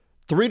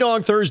Three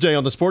Dog Thursday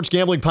on the Sports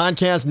Gambling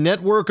Podcast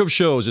network of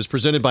shows is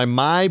presented by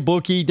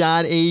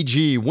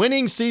MyBookie.ag.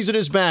 Winning season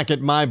is back at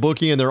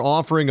MyBookie, and they're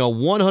offering a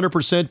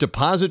 100%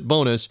 deposit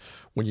bonus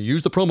when you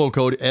use the promo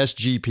code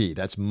SGP.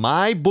 That's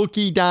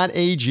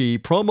MyBookie.ag,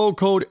 promo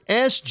code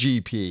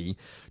SGP,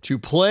 to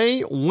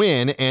play,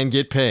 win, and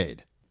get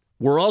paid.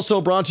 We're also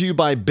brought to you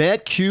by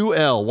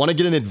BetQL. Want to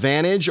get an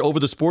advantage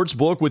over the sports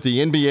book with the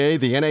NBA,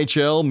 the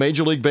NHL,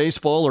 Major League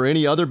Baseball, or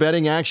any other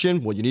betting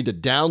action? Well, you need to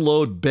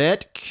download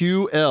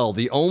BetQL,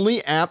 the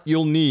only app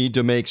you'll need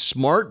to make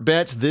smart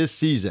bets this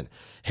season.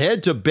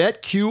 Head to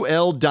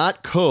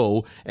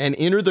betql.co and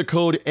enter the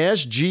code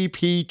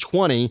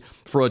SGP20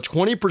 for a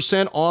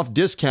 20% off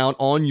discount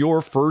on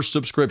your first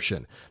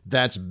subscription.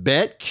 That's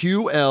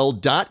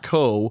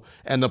betql.co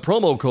and the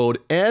promo code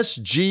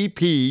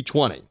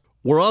SGP20.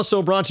 We're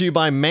also brought to you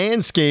by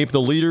Manscaped,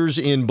 the leaders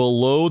in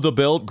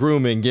below-the-belt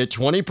grooming. Get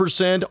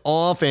 20%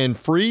 off and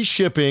free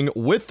shipping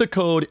with the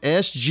code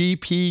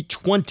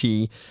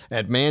SGP20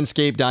 at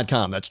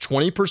manscaped.com. That's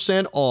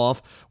 20%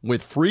 off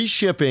with free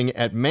shipping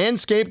at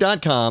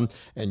manscaped.com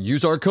and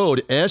use our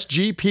code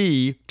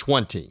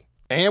SGP20.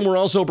 And we're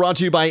also brought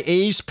to you by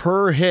Ace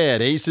Per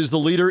Head. Ace is the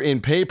leader in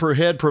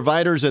pay-per-head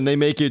providers, and they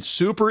make it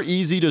super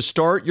easy to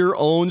start your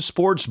own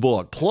sports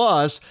book.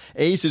 Plus,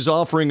 Ace is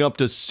offering up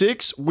to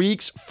 6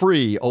 weeks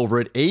free over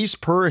at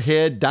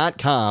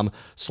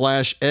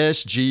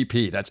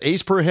aceperhead.com/SGP. That's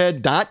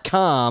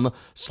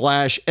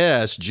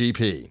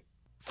aceperhead.com/SGP.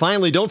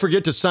 Finally, don't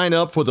forget to sign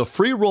up for the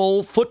Free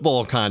Roll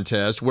Football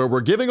Contest, where we're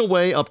giving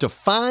away up to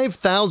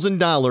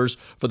 $5,000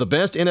 for the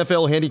best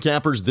NFL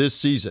handicappers this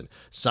season.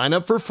 Sign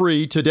up for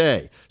free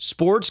today.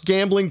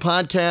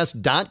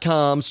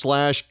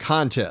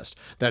 SportsGamblingPodcast.com/contest.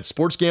 That's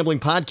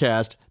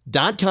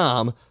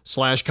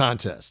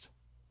SportsGamblingPodcast.com/contest.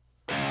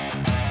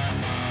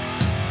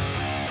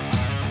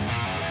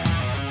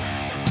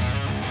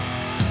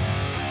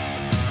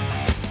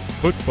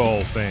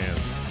 Football fans,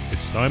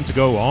 it's time to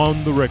go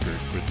on the record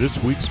for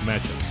this week's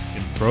matchups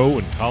in pro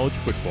and college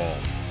football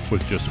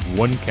with just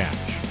one catch.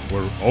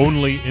 We're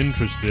only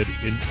interested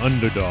in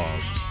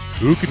underdogs.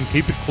 Who can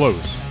keep it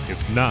close, if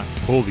not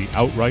pull the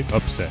outright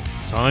upset?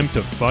 Time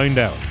to find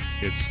out.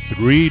 It's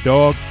Three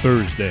Dog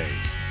Thursday.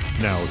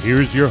 Now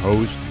here's your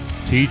host,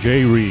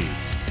 TJ Reeves.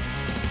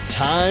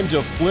 Time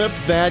to flip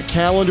that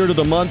calendar to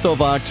the month of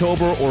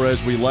October, or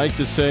as we like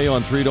to say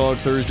on Three Dog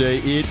Thursday,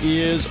 it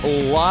is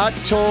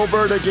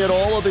Locktober to get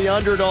all of the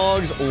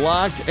underdogs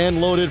locked and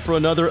loaded for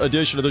another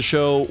edition of the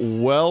show.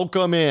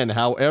 Welcome in,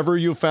 however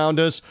you found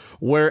us,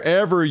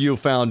 wherever you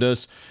found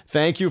us.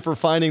 Thank you for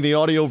finding the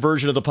audio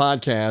version of the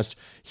podcast,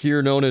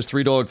 here known as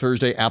Three Dog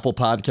Thursday, Apple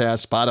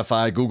Podcasts,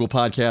 Spotify, Google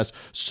Podcasts,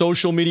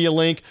 social media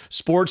link,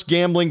 Sports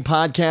Gambling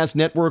Podcast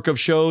network of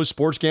shows,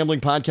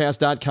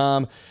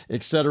 sportsgamblingpodcast.com,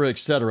 etc.,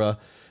 etc.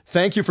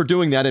 Thank you for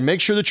doing that, and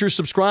make sure that you're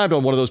subscribed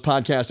on one of those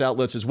podcast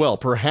outlets as well.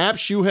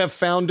 Perhaps you have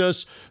found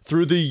us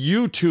through the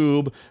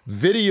YouTube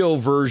video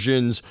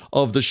versions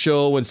of the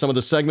show, and some of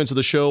the segments of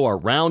the show are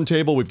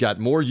roundtable. We've got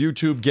more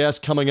YouTube guests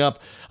coming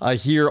up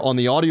here on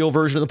the audio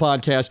version of the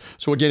podcast.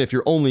 So again, if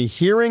you're only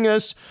hearing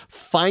us,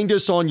 find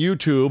us on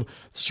YouTube.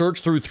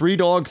 Search through Three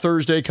Dog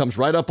Thursday, comes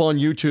right up on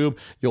YouTube.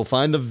 You'll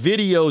find the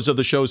videos of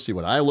the show, see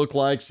what I look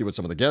like, see what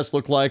some of the guests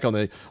look like on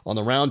the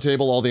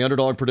roundtable, all the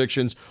underdog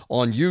predictions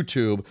on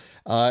YouTube.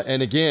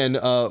 And again,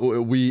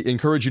 we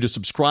encourage you to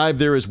subscribe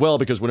there as well,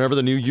 because whenever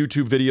the new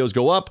YouTube videos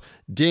go up,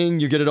 ding,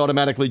 you get it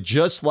automatically,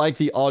 just like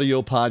the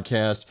audio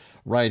podcast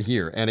right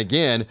here. And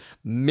again,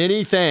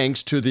 many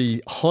thanks to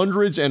the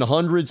hundreds and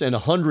hundreds and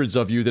hundreds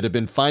of you that have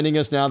been finding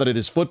us now that it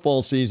is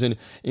football season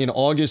in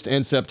August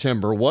and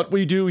September. What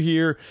we do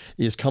here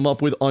is come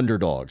up with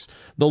underdogs.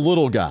 The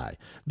little guy,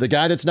 the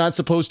guy that's not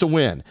supposed to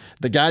win,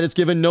 the guy that's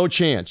given no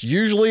chance,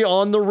 usually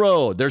on the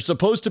road. They're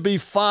supposed to be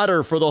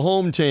fodder for the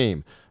home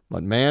team.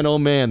 But man, oh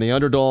man, the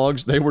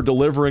underdogs, they were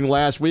delivering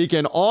last week.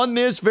 And on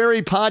this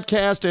very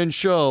podcast and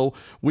show,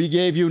 we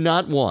gave you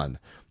not one,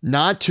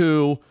 not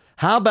two,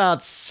 how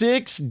about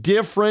 6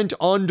 different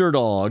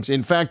underdogs?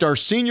 In fact, our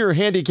senior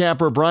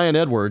handicapper, Brian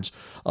Edwards,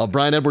 of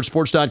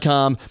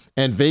BrianEdwardsSports.com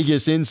and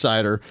Vegas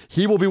Insider,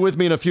 he will be with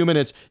me in a few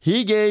minutes.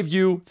 He gave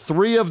you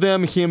 3 of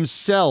them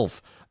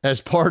himself as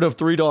part of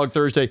Three Dog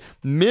Thursday.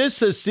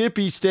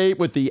 Mississippi State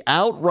with the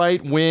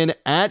outright win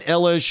at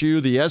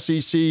LSU. The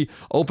SEC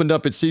opened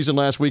up its season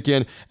last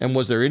weekend, and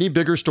was there any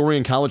bigger story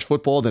in college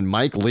football than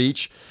Mike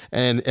Leach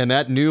and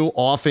that new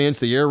offense,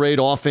 the air raid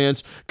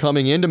offense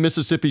coming into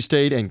Mississippi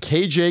State, and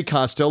KJ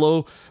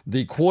Costello,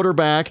 the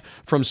quarterback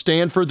from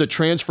Stanford that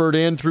transferred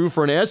in, threw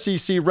for an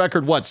SEC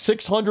record,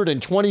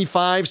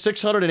 625,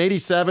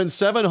 687,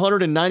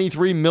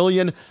 793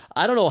 million.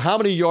 I don't know how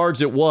many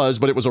yards it was,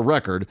 but it was a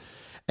record.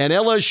 And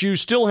LSU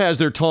still has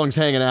their tongues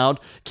hanging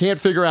out, can't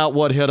figure out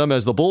what hit them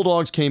as the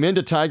Bulldogs came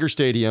into Tiger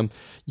Stadium.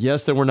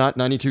 Yes, there were not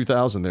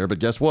 92,000 there, but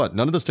guess what?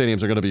 None of the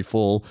stadiums are going to be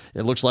full.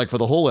 It looks like for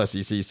the whole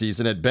SEC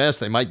season. At best,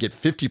 they might get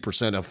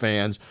 50% of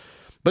fans.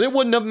 But it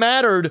wouldn't have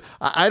mattered,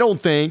 I don't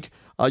think,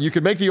 You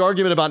could make the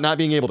argument about not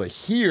being able to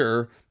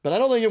hear, but I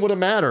don't think it would have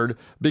mattered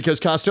because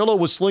Costello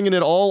was slinging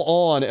it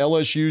all on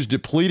LSU's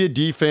depleted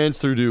defense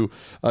due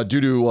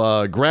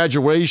to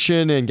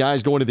graduation and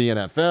guys going to the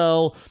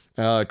NFL,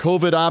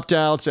 COVID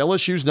opt-outs.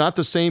 LSU's not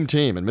the same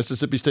team, and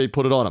Mississippi State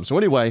put it on them. So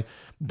anyway,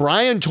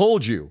 Brian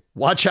told you,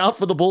 watch out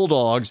for the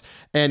Bulldogs,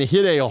 and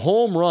hit a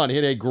home run,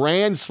 hit a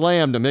grand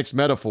slam to mix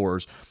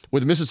metaphors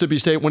with Mississippi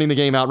State winning the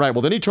game outright.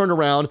 Well, then he turned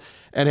around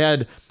and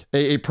had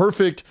a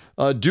perfect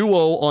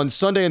duo on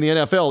Sunday in the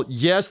NFL.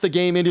 Yes, the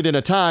game ended in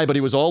a tie, but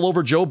he was all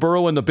over Joe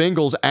Burrow and the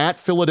Bengals at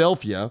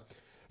Philadelphia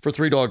for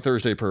Three Dog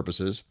Thursday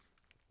purposes.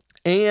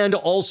 And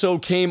also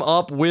came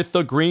up with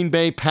the Green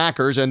Bay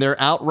Packers and their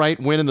outright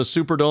win in the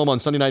Superdome on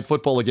Sunday Night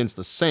Football against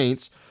the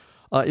Saints.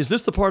 Is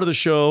this the part of the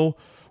show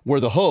where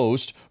the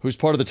host, who's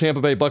part of the Tampa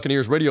Bay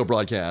Buccaneers radio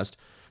broadcast,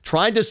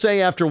 tried to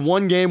say after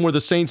one game where the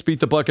Saints beat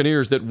the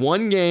Buccaneers that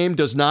one game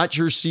does not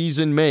your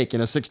season make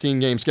in a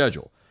 16-game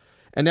schedule?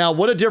 And now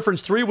what a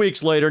difference 3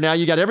 weeks later. Now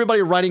you got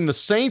everybody writing the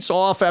Saints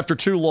off after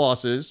 2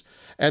 losses,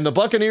 and the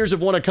Buccaneers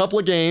have won a couple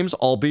of games,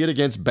 albeit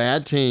against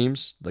bad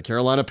teams, the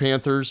Carolina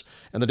Panthers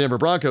and the Denver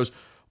Broncos,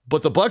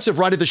 but the Bucs have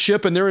righted the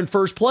ship and they're in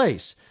first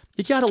place.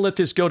 You got to let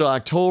this go to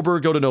October,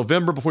 go to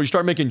November before you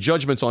start making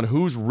judgments on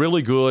who's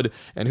really good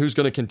and who's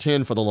going to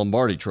contend for the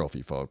Lombardi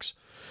Trophy, folks.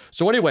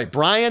 So anyway,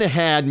 Brian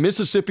had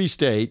Mississippi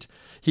State.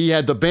 He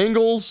had the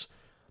Bengals,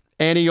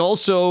 and he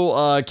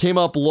also came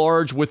up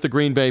large with the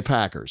Green Bay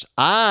Packers.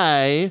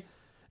 I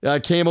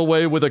came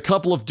away with a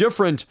couple of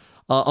different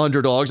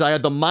underdogs. I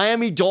had the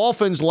Miami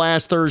Dolphins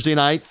last Thursday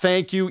night.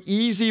 Thank you.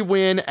 Easy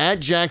win at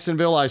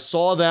Jacksonville. I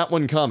saw that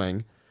one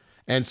coming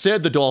and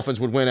said the Dolphins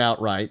would win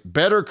outright.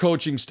 Better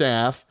coaching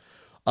staff.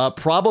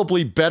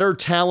 Probably better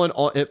talent,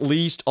 at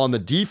least on the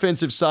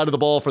defensive side of the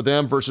ball for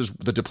them versus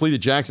the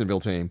depleted Jacksonville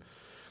team.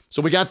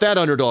 So we got that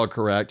underdog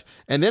correct.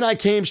 And then I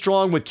came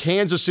strong with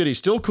Kansas City.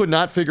 Still could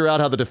not figure out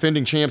how the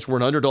defending champs were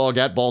an underdog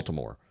at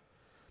Baltimore.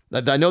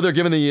 I know they're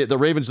giving the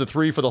Ravens the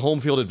 3 for the home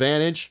field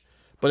advantage,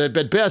 but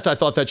at best I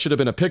thought that should have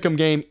been a pick'em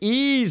game.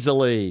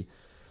 Easily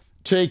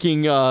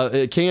taking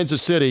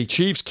Kansas City,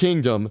 Chiefs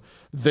Kingdom,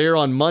 there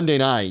on Monday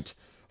night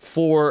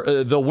for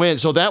the win.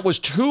 So that was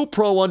 2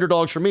 pro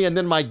underdogs for me. And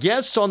then my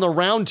guests on the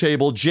round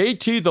table,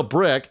 JT the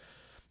Brick,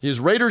 his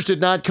Raiders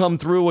did not come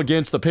through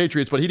against the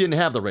Patriots, but he didn't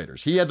have the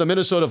Raiders. He had the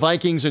Minnesota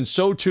Vikings, and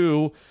so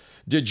too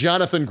did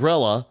Jonathan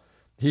Grella.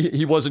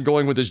 He wasn't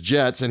going with his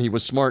Jets, and he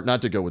was smart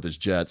not to go with his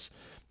Jets,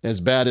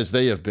 as bad as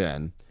they have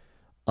been.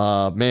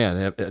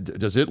 Man,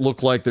 does it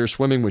look like they're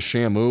swimming with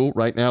Shamu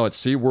right now at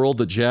SeaWorld,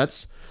 the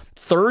Jets?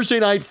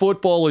 Thursday Night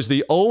Football is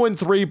the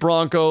 0-3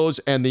 Broncos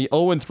and the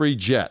 0-3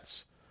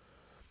 Jets.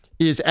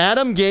 Is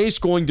Adam Gase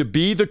going to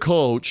be the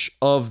coach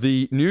of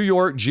the New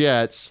York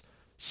Jets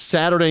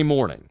Saturday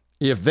morning?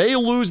 If they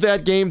lose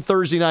that game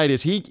Thursday night,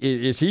 is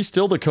he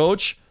still the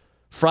coach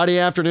Friday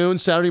afternoon,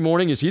 Saturday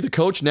morning? Is he the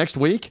coach next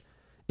week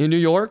in New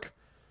York?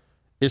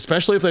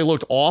 Especially if they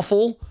looked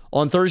awful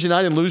on Thursday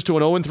night and lose to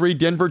an 0-3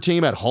 Denver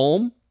team at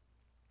home?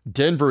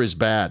 Denver is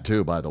bad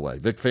too, by the way.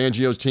 Vic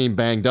Fangio's team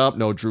banged up.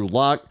 No Drew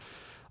Lock.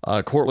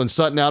 Cortland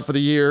Sutton out for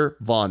the year.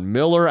 Von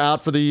Miller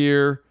out for the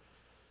year.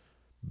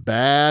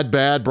 Bad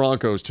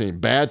Broncos team.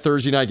 Bad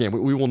Thursday night game.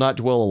 We will not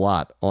dwell a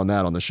lot on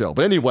that on the show.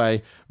 But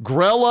anyway,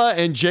 Grella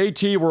and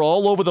JT were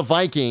all over the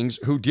Vikings,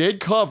 who did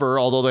cover,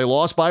 although they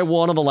lost by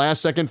 1 on the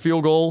last-second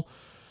field goal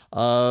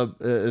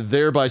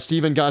there by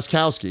Steven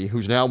Gostkowski,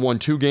 who's now won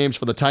 2 games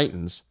for the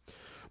Titans.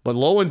 But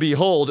lo and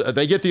behold,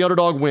 they get the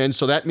underdog win,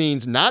 so that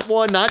means not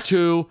 1, not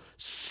 2,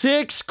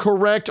 6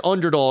 correct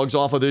underdogs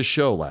off of this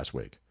show last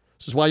week.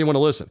 This is why you want to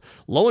listen.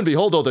 Lo and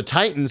behold, though, the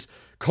Titans,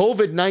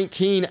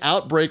 COVID-19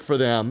 outbreak for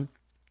them,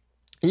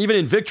 even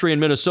in victory in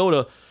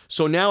Minnesota.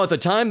 So now at the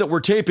time that we're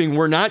taping,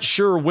 we're not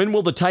sure when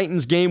will the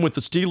Titans game with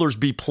the Steelers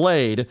be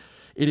played.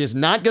 It is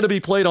not going to be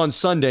played on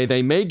Sunday.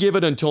 They may give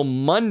it until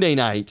Monday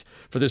night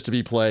for this to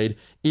be played.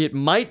 It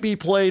might be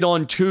played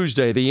on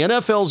Tuesday. The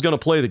NFL is going to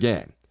play the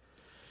game.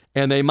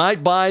 And they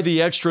might buy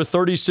the extra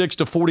 36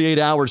 to 48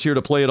 hours here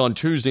to play it on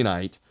Tuesday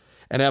night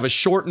and have a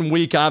shortened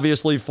week,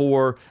 obviously,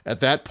 for, at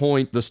that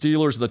point, the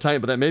Steelers and the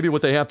Titans. But that may be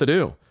what they have to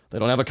do. They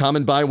don't have a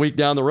common bye week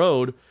down the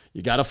road.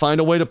 You got to find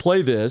a way to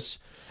play this.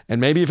 And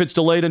maybe if it's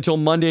delayed until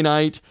Monday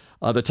night,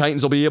 the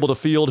Titans will be able to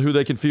field who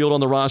they can field on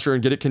the roster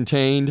and get it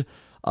contained.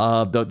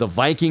 The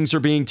Vikings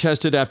are being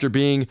tested after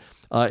being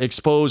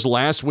exposed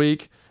last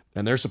week,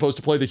 and they're supposed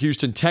to play the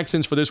Houston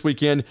Texans for this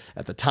weekend.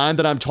 At the time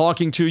that I'm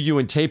talking to you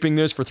and taping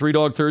this for Three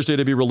Dog Thursday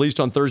to be released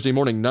on Thursday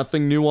morning,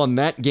 nothing new on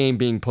that game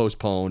being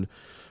postponed.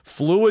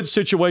 Fluid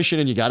situation,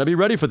 and you got to be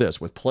ready for this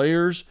with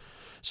players,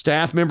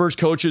 staff members,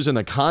 coaches, and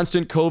the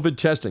constant COVID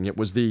testing. It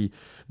was the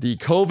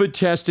COVID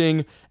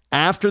testing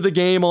after the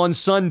game on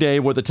Sunday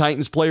where the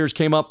Titans players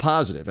came up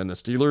positive, and the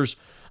Steelers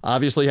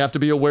obviously have to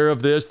be aware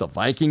of this. The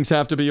Vikings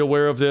have to be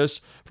aware of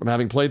this from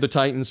having played the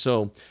Titans.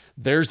 So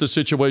there's the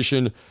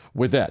situation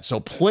with that. So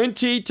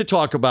plenty to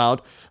talk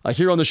about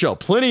here on the show.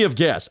 Plenty of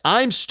guests.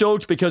 I'm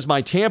stoked because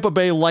my Tampa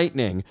Bay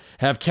Lightning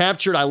have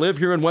captured, I live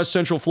here in West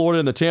Central Florida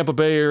in the Tampa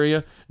Bay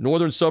area,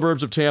 northern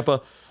suburbs of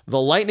Tampa.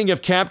 The Lightning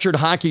have captured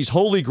hockey's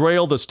holy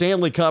grail, the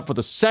Stanley Cup, for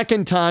the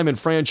second time in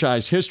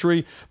franchise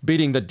history,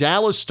 beating the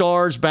Dallas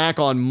Stars back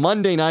on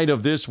Monday night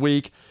of this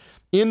week.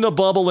 In the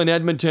bubble in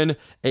Edmonton,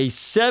 a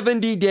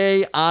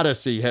 70-day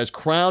odyssey has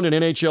crowned an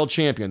NHL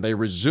champion. They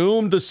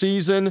resumed the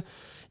season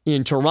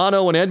in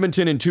Toronto and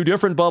Edmonton in two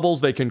different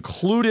bubbles. They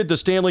concluded the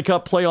Stanley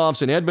Cup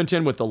playoffs in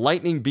Edmonton with the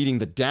Lightning beating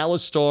the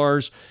Dallas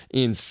Stars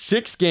in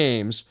 6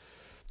 games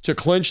to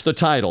clinch the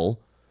title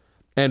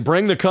and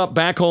bring the cup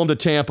back home to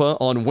Tampa.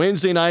 On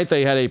Wednesday night,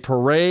 they had a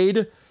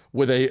parade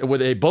with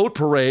a boat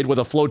parade with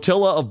a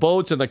flotilla of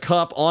boats and the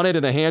cup on it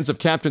in the hands of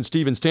Captain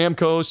Steven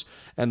Stamkos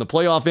and the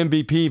playoff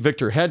MVP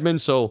Victor Hedman.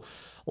 So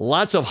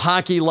lots of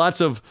hockey,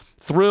 lots of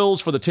thrills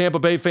for the Tampa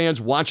Bay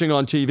fans watching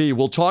on TV.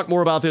 We'll talk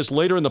more about this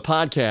later in the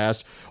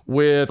podcast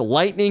with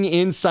Lightning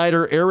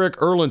insider Eric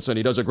Erlinson.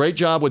 He does a great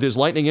job with his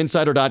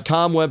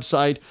lightninginsider.com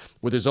website,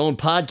 with his own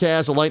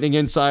podcast, A Lightning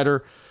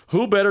Insider.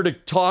 Who better to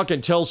talk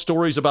and tell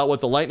stories about what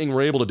the Lightning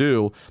were able to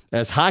do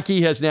as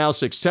hockey has now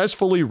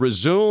successfully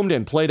resumed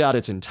and played out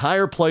its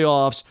entire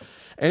playoffs,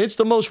 and it's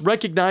the most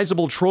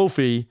recognizable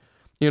trophy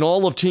in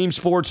all of team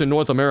sports in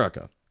North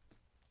America.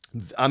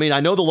 I mean, I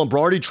know the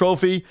Lombardi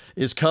Trophy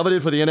is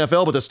coveted for the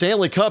NFL, but the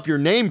Stanley Cup, your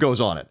name goes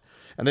on it.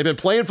 And they've been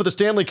playing for the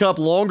Stanley Cup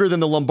longer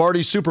than the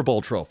Lombardi Super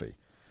Bowl trophy.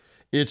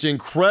 It's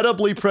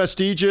incredibly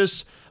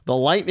prestigious. The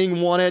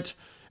Lightning won it.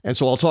 And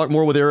so I'll talk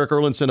more with Eric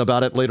Erlinson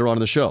about it later on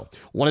in the show.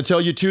 Want to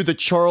tell you, too, that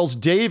Charles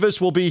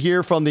Davis will be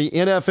here from the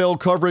NFL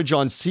coverage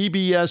on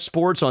CBS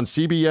Sports on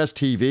CBS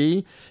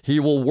TV. He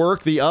will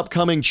work the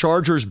upcoming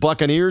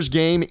Chargers-Buccaneers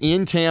game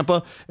in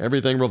Tampa.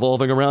 Everything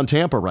revolving around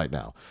Tampa right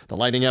now. The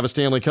Lightning have a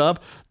Stanley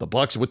Cup. The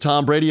Bucs with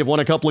Tom Brady have won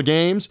a couple of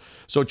games.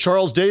 So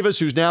Charles Davis,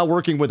 who's now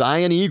working with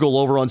Ian Eagle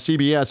over on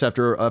CBS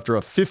after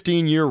a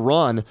 15-year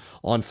run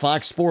on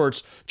Fox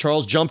Sports,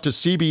 Charles jumped to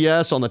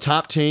CBS on the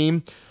top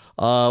team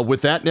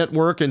with that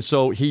network, and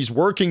so he's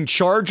working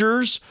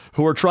Chargers,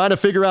 who are trying to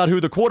figure out who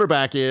the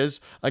quarterback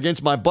is,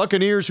 against my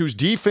Buccaneers, whose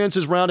defense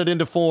is rounded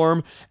into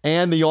form,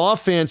 and the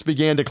offense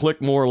began to click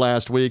more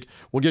last week.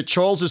 We'll get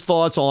Charles's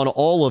thoughts on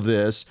all of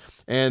this,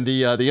 and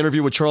the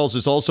interview with Charles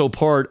is also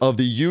part of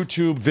the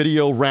YouTube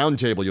video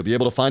roundtable. You'll be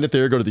able to find it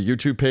there. Go to the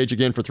YouTube page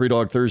again for 3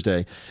 Dog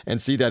Thursday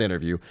and see that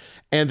interview.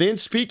 And then,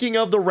 speaking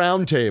of the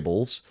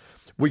roundtables,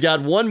 we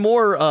got one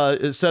more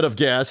set of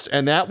guests,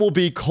 and that will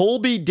be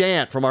Colby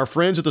Dant from our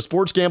friends at the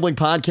Sports Gambling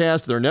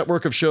Podcast, their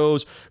network of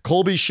shows.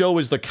 Colby's show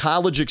is The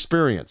College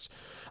Experience.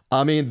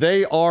 I mean,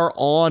 they are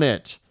on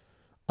it.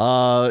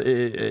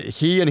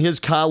 He and his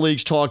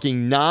colleagues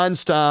talking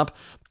nonstop,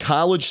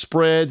 college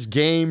spreads,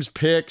 games,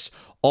 picks,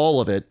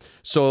 all of it.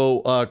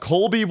 So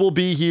Colby will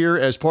be here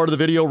as part of the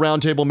video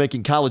roundtable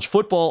making college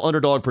football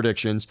underdog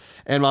predictions.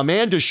 And my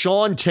man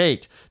Deshaun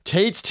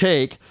Tate's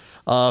Take,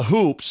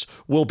 Hoops,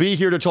 will be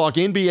here to talk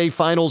NBA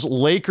Finals,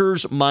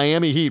 Lakers,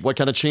 Miami Heat. What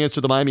kind of chance do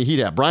the Miami Heat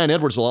have? Brian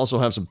Edwards will also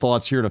have some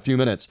thoughts here in a few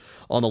minutes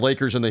on the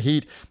Lakers and the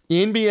Heat.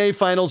 NBA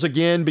Finals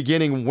again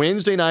beginning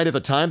Wednesday night at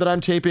the time that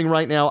I'm taping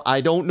right now.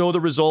 I don't know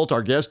the result.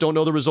 Our guests don't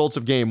know the results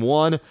of Game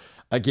 1.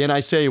 Again, I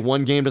say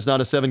one game does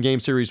not a 7-game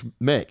series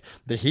make.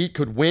 The Heat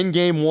could win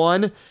Game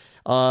 1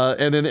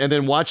 and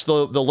then watch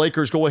the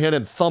Lakers go ahead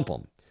and thump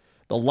them.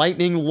 The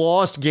Lightning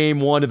lost Game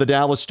 1 to the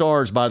Dallas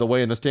Stars, by the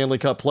way, in the Stanley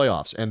Cup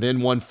playoffs, and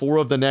then won 4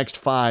 of the next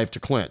 5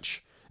 to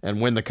clinch and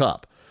win the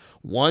Cup.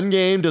 One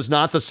game does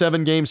not the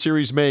 7-game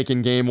series make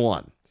in Game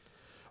 1.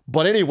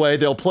 But anyway,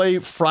 they'll play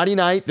Friday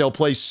night. They'll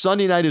play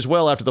Sunday night as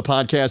well after the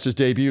podcast has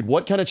debuted.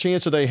 What kind of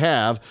chance do they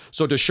have?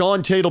 So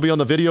Deshaun Tate will be on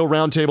the video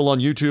roundtable on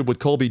YouTube with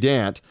Colby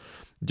Dant.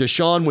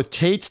 Deshaun with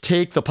Tate's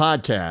Take, the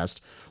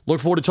podcast. Look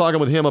forward to talking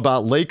with him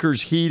about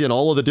Lakers Heat and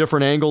all of the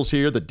different angles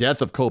here. The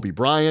death of Kobe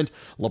Bryant.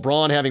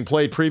 LeBron having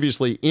played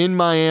previously in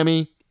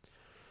Miami.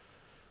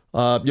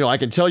 I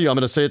can tell you, I'm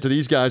going to say it to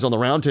these guys on the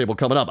roundtable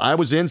coming up. I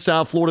was in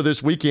South Florida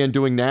this weekend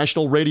doing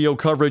national radio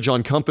coverage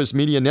on Compass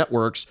Media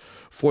Networks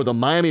for the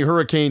Miami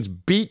Hurricanes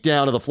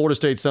beatdown of the Florida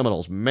State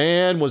Seminoles.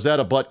 Man, was that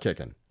a butt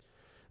kicking.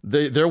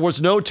 There was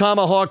no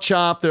tomahawk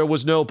chop. There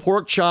was no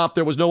pork chop.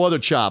 There was no other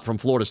chop from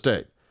Florida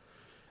State.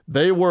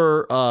 They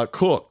were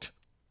cooked,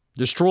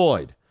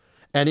 destroyed.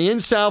 And in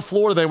South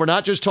Florida, they were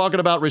not just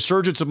talking about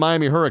resurgence of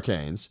Miami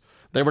Hurricanes.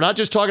 They were not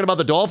just talking about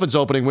the Dolphins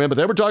opening win, but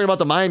they were talking about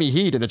the Miami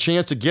Heat and a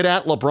chance to get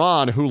at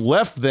LeBron, who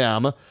left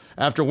them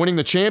after winning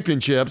the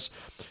championships,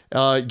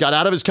 got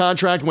out of his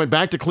contract, went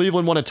back to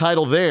Cleveland, won a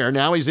title there.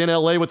 Now he's in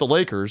LA with the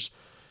Lakers.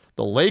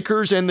 The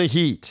Lakers and the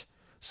Heat.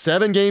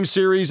 7-game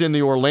series in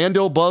the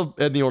Orlando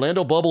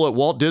bubble at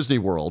Walt Disney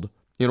World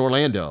in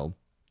Orlando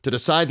to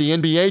decide the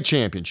NBA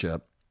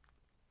championship.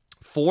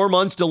 4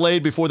 months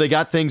delayed before they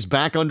got things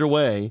back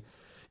underway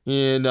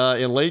in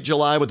late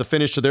July with the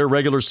finish to their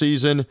regular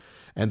season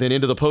and then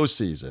into the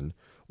postseason.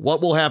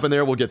 what will happen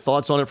there. We'll get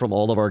thoughts on it from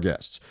all of our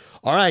guests.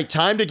 All right,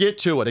 time to get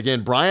to it.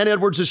 Again, Brian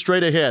Edwards is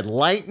straight ahead.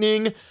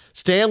 Lightning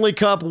Stanley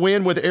Cup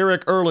win with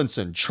Eric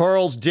Erlandson.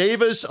 Charles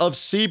Davis of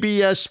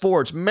CBS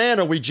Sports. Man,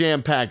 are we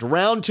jam-packed.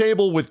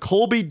 Roundtable with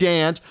Colby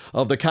Dant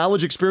of the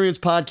College Experience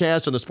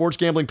Podcast and the Sports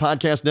Gambling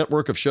Podcast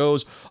network of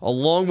shows,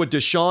 along with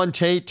Deshaun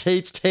Tate,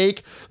 Tate's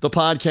Take, the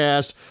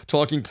podcast,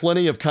 talking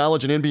plenty of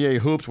college and NBA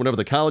hoops whenever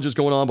the college is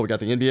going on, but we got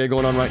the NBA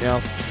going on right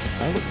now.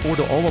 I look forward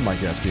to all of my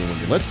guests being with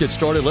you. Let's get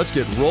started. Let's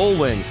get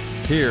rolling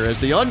here as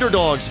the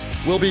underdogs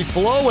will be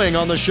flowing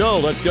on the show.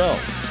 Let's go.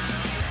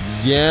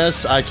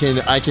 Yes, I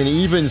can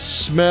even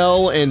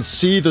smell and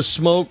see the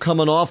smoke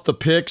coming off the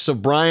picks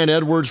of Brian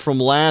Edwards from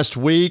last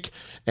week,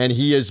 and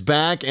he is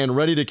back and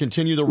ready to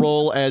continue the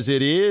roll as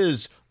it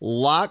is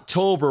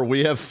Locktober.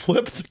 We have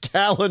flipped the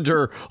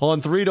calendar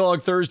on Three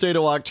Dog Thursday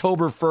to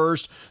October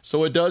 1st,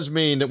 so it does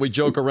mean that we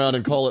joke around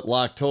and call it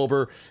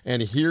Locktober,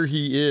 and here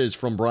he is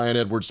from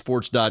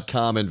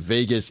BrianEdwardsSports.com and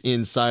Vegas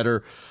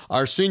Insider,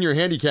 our senior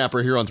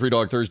handicapper here on Three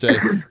Dog Thursday.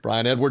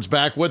 Brian Edwards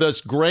back with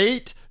us.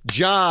 Great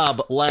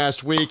job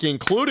last week,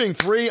 including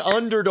 3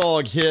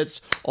 underdog hits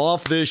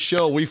off this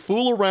show. We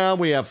fool around,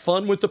 we have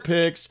fun with the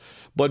picks,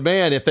 but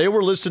man, if they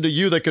were listening to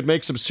you, they could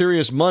make some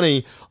serious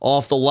money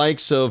off the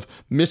likes of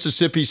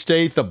Mississippi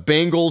State, the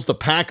Bengals, the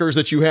Packers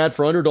that you had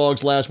for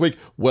underdogs last week.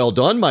 Well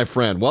done, my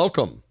friend.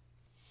 Welcome.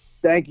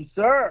 Thank you,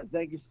 sir.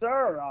 Thank you,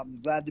 sir. I'm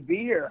glad to be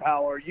here.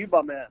 How are you,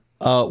 my man?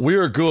 We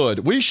are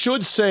good. We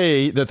should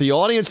say that the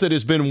audience that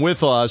has been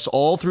with us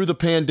all through the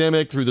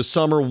pandemic, through the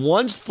summer,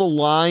 once the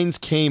lines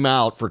came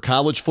out for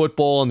college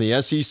football and the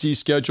SEC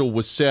schedule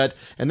was set,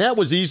 and that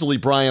was easily,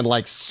 Brian,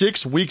 like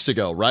 6 weeks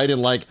ago, right? In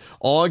like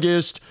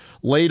August,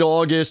 late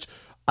August,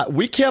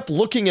 we kept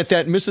looking at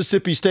that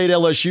Mississippi State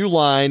LSU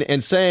line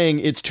and saying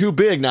it's too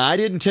big. Now, I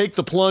didn't take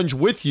the plunge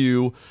with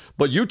you,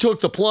 but you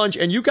took the plunge,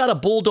 and you got a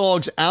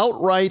Bulldogs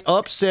outright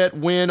upset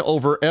win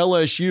over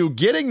LSU,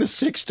 getting the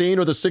 16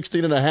 or the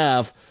 16 and a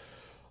half.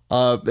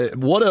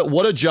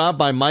 What a job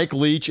by Mike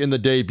Leach in the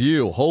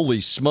debut.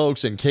 Holy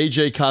smokes. And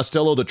KJ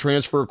Costello, the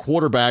transfer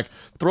quarterback,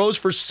 throws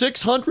for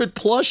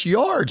 600-plus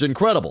yards.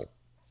 Incredible.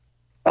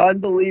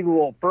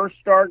 Unbelievable. First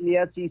start in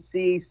the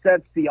SEC,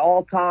 sets the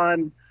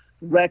all-time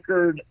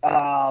record,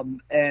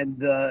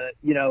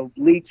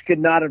 Leach could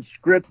not have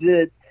scripted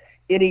it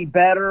any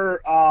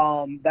better.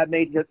 That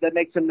makes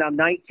him now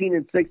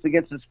 19-6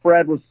 against the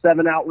spread with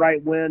 7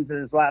 outright wins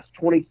in his last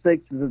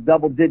 26 as a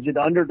double-digit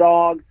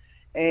underdog.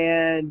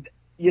 And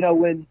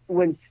when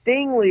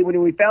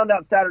we found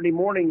out Saturday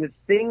morning that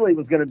Stingley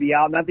was going to be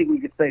out, and I think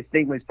we could say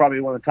Stingley's probably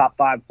one of the top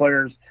 5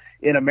 players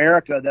in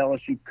America, the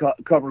LSU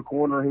cover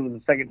corner who was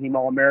a second-team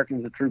All-American,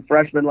 as a true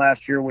freshman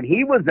last year. When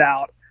he was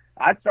out,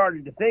 I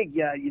started to think,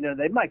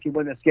 they might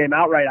win this game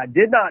outright. I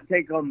did not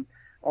take them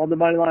on the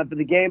money line for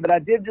the game, but I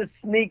did just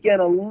sneak in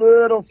a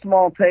little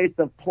small taste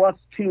of plus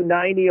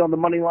 290 on the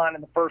money line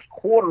in the first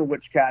quarter,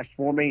 which cashed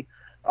for me.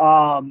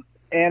 And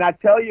I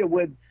tell you,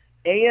 with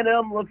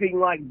A&M looking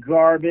like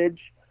garbage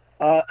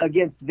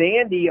against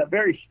Vandy, a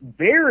very,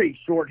 very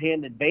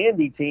shorthanded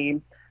Vandy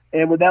team,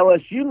 and with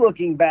LSU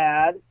looking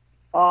bad,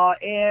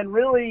 and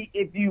really,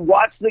 if you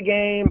watch the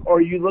game or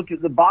you look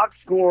at the box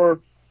score,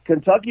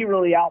 Kentucky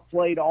really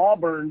outplayed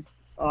Auburn,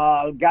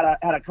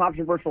 had a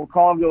controversial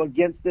call go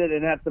against it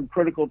and had some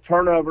critical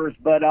turnovers.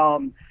 But,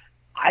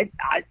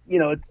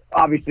 it's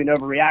obviously an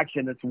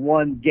overreaction. It's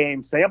one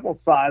game sample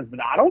size, but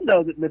I don't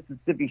know that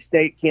Mississippi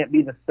State can't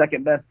be the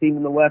second best team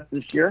in the West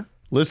this year.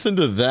 Listen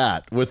to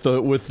that with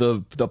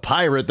the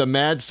pirate, the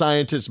mad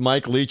scientist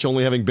Mike Leach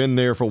only having been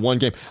there for one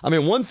game. I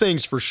mean, one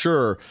thing's for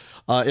sure.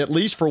 At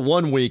least for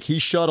 1 week, he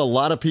shut a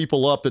lot of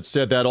people up that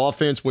said that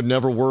offense would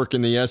never work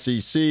in the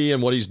SEC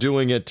and what he's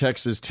doing at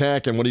Texas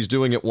Tech and what he's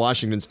doing at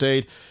Washington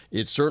State.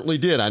 It certainly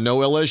did. I know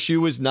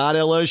LSU is not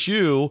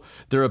LSU.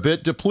 They're a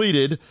bit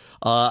depleted.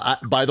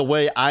 By the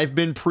way, I've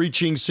been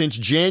preaching since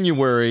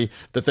January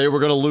that they were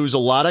going to lose a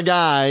lot of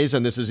guys,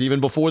 and this is even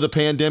before the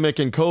pandemic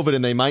and COVID,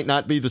 and they might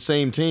not be the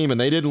same team,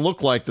 and they didn't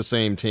look like the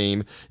same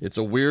team. It's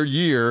a weird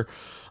year.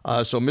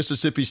 So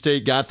Mississippi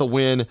State got the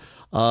win,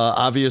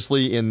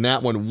 obviously, in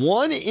that one.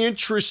 One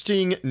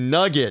interesting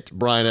nugget,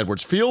 Brian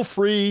Edwards. Feel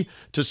free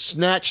to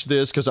snatch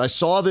this because I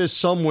saw this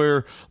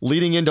somewhere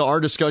leading into our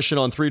discussion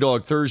on Three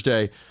Dog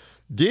Thursday.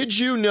 Did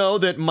you know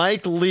that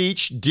Mike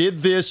Leach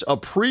did this a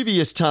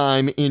previous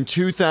time in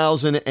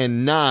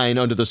 2009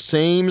 under the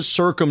same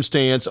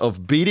circumstance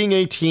of beating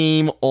a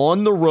team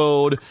on the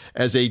road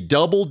as a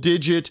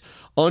double-digit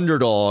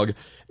underdog?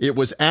 It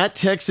was at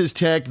Texas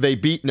Tech. They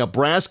beat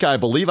Nebraska. I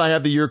believe I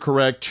have the year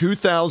correct.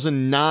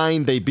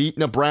 2009, they beat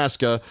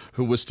Nebraska,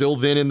 who was still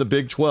then in the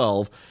Big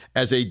 12,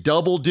 as a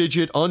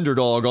double-digit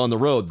underdog on the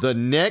road. The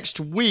next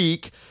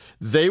week,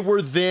 they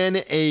were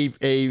then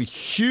a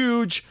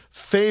huge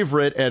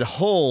favorite at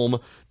home,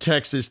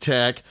 Texas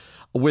Tech,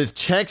 with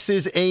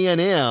Texas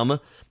A&M,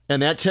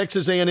 and that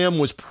Texas A&M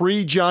was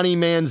pre-Johnny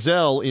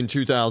Manziel in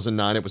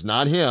 2009. It was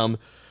not him.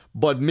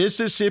 but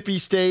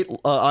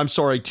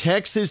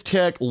Texas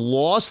Tech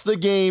lost the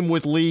game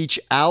with Leach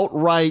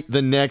outright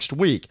the next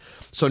week.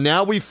 So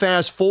now we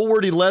fast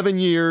forward 11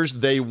 years.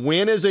 They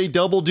win as a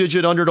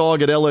double-digit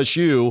underdog at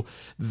LSU.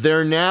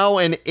 They're now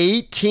an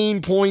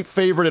 18-point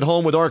favorite at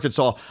home with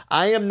Arkansas.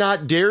 I am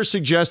not dare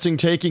suggesting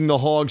taking the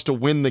Hogs to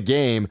win the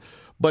game,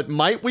 but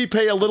might we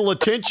pay a little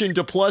attention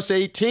to plus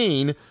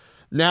 18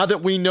 now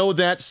that we know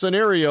that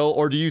scenario,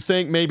 or do you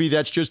think maybe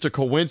that's just a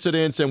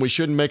coincidence and we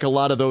shouldn't make a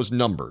lot of those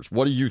numbers?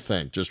 What do you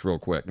think, just real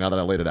quick, now that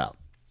I laid it out?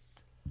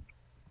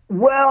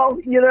 Well,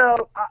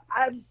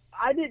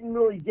 I didn't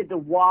really get to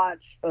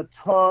watch a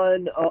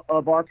ton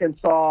of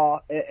Arkansas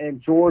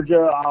and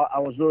Georgia. I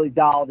was really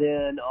dialed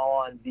in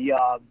on the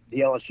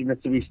LSU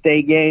Mississippi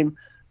State game.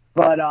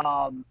 But,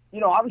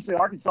 obviously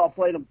Arkansas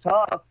played them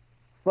tough.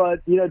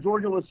 But,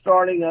 Georgia was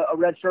starting a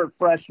redshirt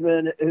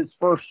freshman, his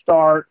first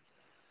start.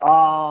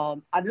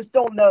 I just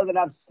don't know that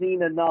I've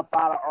seen enough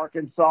out of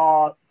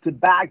Arkansas to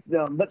back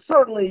them. But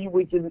certainly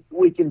we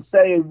can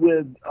say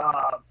with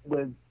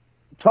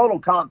total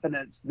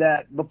confidence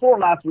that before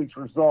last week's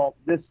result,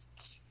 this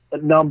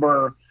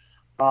number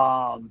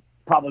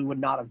probably would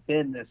not have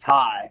been this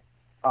high.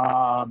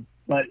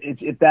 But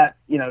if that,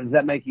 does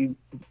that make you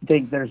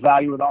think there's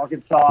value with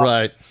Arkansas?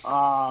 Right.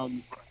 I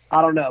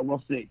don't know.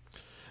 We'll see.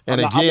 And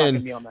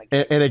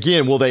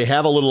again, will they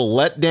have a little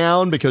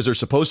letdown because they're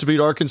supposed to beat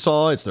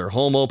Arkansas? It's their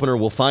home opener.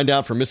 We'll find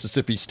out from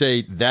Mississippi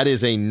State. That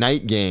is a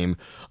night game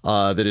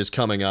that is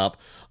coming up.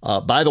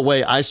 By the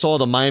way, I saw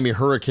the Miami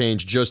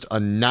Hurricanes just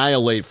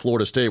annihilate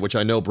Florida State, which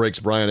I know breaks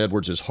Brian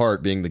Edwards'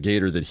 heart, being the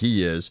Gator that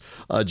he is,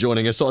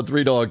 joining us on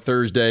Three Dog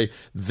Thursday.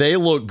 They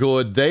look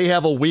good. They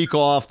have a week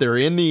off. They're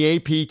in the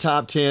AP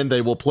Top 10.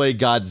 They will play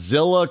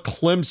Godzilla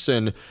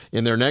Clemson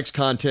in their next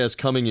contest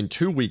coming in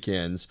 2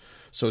 weekends.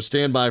 So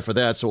stand by for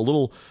that. So a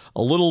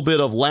little bit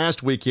of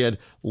last weekend.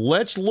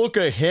 Let's look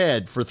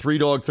ahead for Three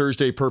Dog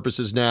Thursday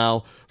purposes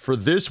now for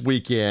this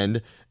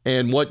weekend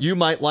and what you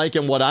might like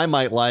and what I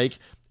might like.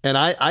 And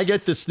I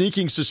get the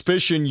sneaking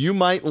suspicion you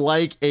might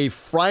like a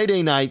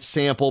Friday night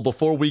sample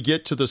before we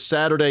get to the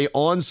Saturday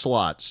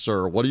onslaught,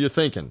 sir. What are you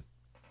thinking?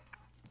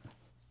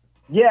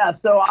 Yeah,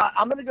 so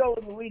I'm going to go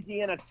with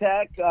Louisiana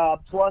Tech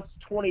plus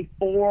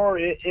 24.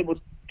 It was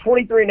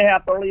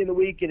 23.5 early in the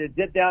week, and it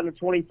dipped down to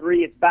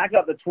 23. It's back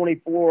up to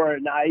 24,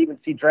 and I even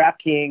see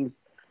DraftKings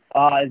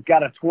has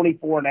got a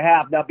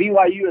 24.5. Now,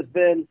 BYU has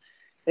been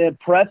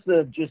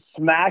impressive, just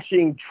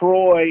smashing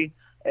Troy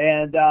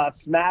and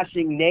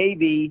smashing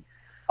Navy,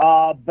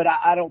 but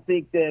I don't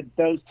think that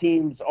those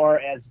teams are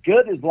as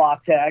good as La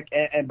Tech.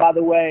 And by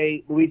the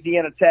way,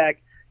 Louisiana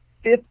Tech,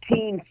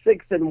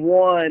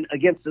 15-6-1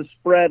 against the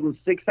spread with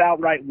 6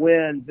 outright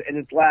wins in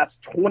its last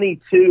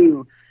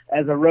 22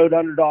 as a road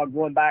underdog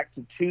going back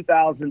to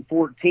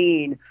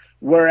 2014,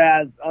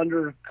 whereas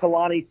under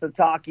Kalani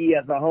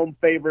Sitake as a home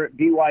favorite,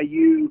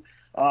 BYU,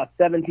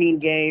 17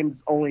 games,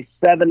 only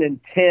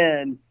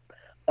 7-10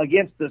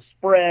 against the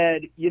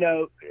spread.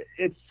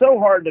 It's so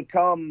hard to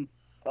come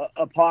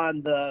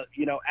upon the,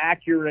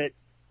 accurate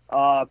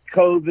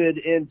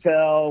COVID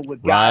intel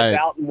with guys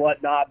out and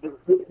whatnot.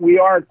 But we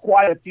are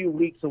quite a few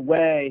weeks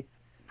away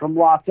from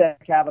La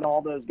Tech having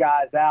all those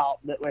guys out.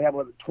 That we have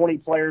 20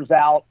 players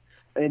out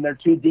in their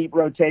 2-deep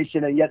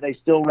rotation, and yet they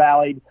still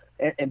rallied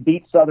and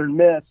beat Southern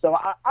Miss. So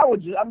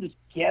I'm just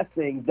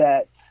guessing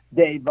that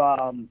they've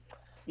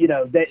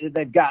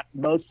they've got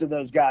most of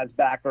those guys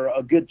back, or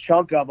a good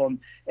chunk of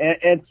them.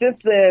 And since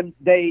then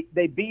they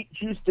beat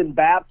Houston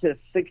Baptist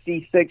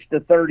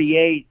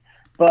 66-38,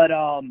 but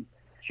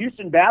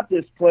Houston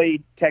Baptist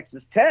played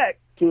Texas Tech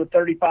to a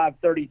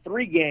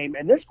 35-33 game,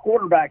 and this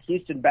quarterback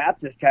Houston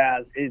Baptist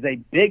has is a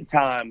big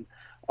time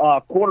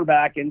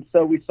quarterback, and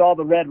so we saw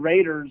the Red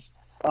Raiders.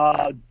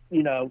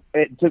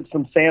 It took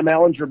some Sam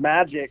Ehlinger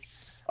magic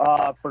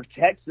for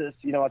Texas,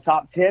 a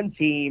top 10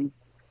 team,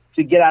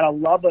 to get out of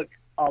Lubbock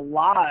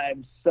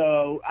alive.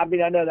 So, I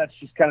know that's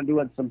just kind of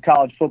doing some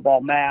college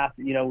football math,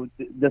 with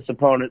this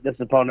opponent.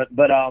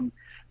 But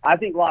I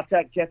think La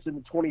Tech catching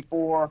the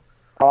 24.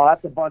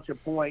 That's a bunch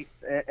of points,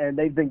 and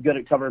they've been good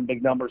at covering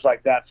big numbers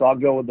like that, so I'll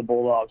go with the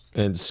Bulldogs.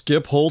 And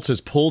Skip Holtz has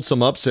pulled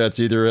some upsets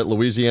either at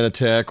Louisiana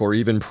Tech or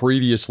even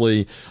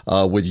previously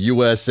with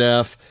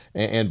USF,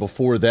 and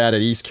before that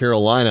at East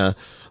Carolina.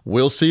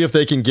 We'll see if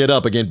they can get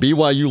up. Again,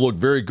 BYU looked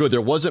very good.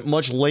 There wasn't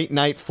much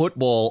late-night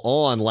football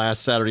on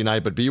last Saturday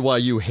night, but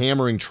BYU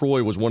hammering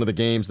Troy was one of the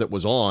games that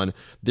was on.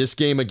 This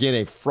game, again,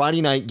 a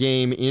Friday night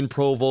game in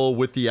Provo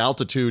with the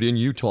altitude in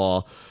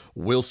Utah.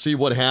 We'll see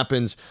what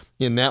happens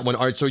in that one.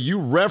 All right, so you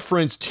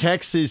referenced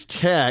Texas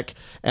Tech,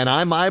 and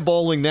I'm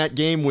eyeballing that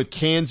game with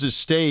Kansas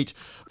State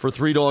for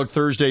Three Dog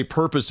Thursday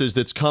purposes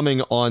that's coming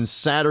on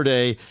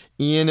Saturday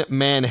in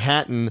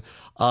Manhattan.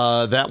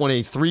 That one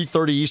a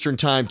 3:30 Eastern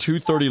Time,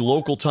 2:30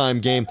 local time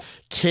game.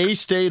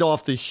 K-State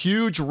off the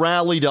huge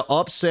rally to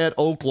upset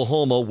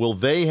Oklahoma. Will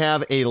they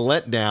have a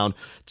letdown?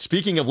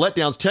 Speaking of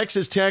letdowns,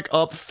 Texas Tech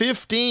up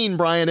 15,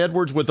 Brian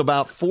Edwards, with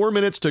about 4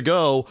 minutes to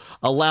go,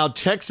 allowed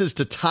Texas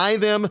to tie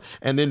them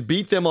and then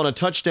beat them on a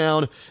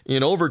touchdown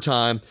in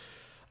overtime.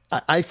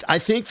 I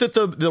think that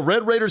the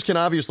Red Raiders can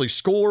obviously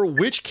score.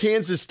 Which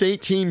Kansas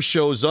State team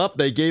shows up?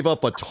 They gave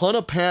up a ton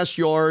of pass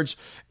yards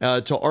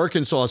to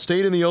Arkansas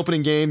State in the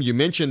opening game. You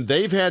mentioned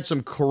they've had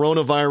some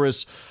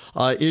coronavirus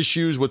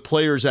issues with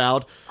players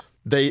out.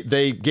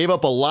 They gave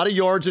up a lot of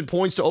yards and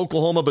points to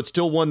Oklahoma, but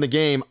still won the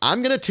game.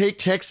 I'm going to take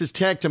Texas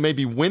Tech to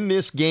maybe win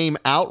this game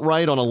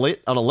outright on a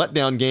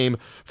letdown game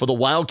for the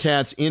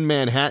Wildcats in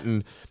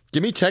Manhattan.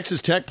 Give me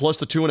Texas Tech plus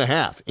the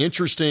 2.5.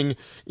 Interesting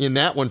in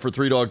that one for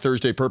Three Dog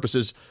Thursday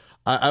purposes.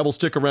 I will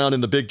stick around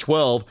in the Big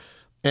 12.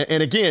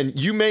 And again,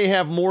 you may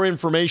have more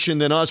information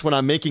than us when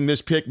I'm making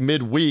this pick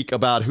midweek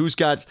about who's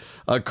got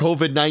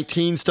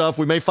COVID-19 stuff.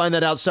 We may find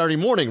that out Saturday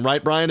morning,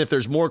 right, Brian? If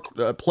there's more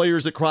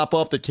players that crop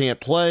up that can't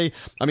play.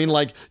 I mean,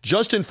 like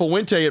Justin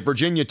Fuente at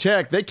Virginia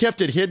Tech, they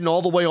kept it hidden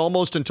all the way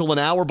almost until an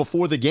hour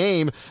before the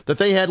game that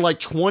they had like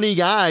 20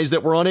 guys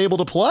that were unable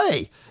to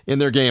play in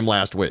their game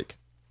last week.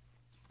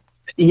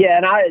 Yeah,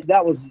 and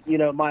that was,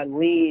 my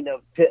lean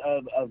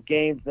of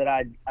games that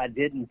I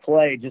didn't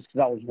play just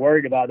because I was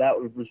worried about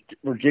that was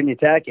Virginia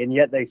Tech, and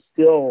yet they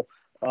still,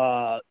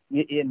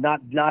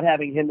 not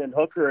having Hendon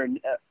Hooker,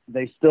 and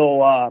they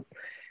still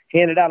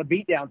handed out a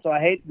beatdown. So I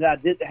hate that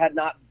I had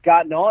not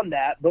gotten on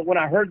that. But when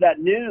I heard that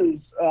news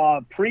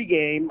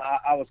pregame,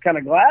 I was kind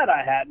of glad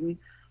I hadn't.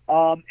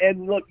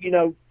 And look,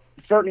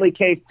 certainly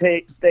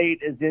K-State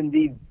is in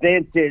the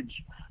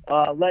vintage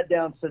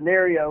letdown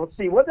scenario. Let's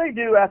see what they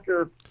do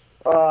after.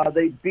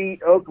 They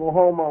beat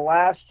Oklahoma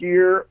last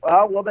year.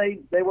 Well,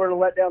 they were in a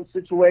letdown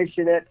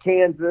situation at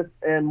Kansas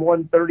and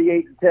won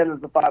 38-10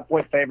 as a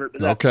 5-point favorite, but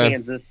that's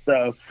Kansas.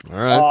 So, all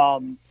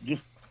right.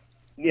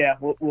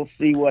 We'll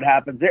see what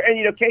happens there.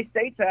 And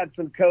K-State's had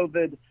some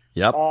COVID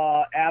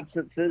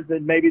absences,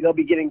 and maybe they'll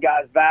be getting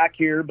guys back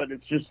here, but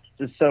it's just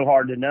so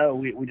hard to know.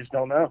 We just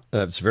don't know.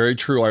 That's very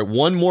true. All right,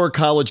 one more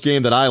college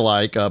game that I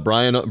like.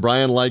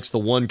 Brian likes the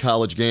one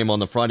college game on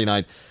the Friday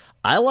night.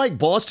 I like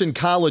Boston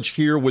College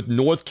here with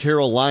North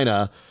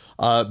Carolina.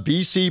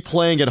 BC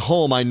playing at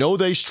home. I know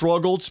they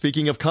struggled,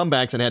 speaking of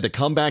comebacks, and had to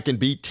come back and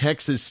beat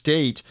Texas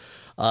State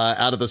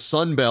out of the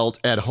Sun Belt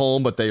at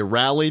home, but they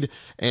rallied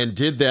and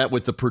did that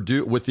with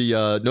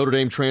the Notre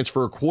Dame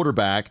transfer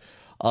quarterback.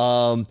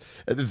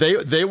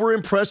 They were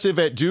impressive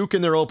at Duke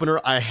in their opener.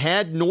 I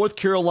had North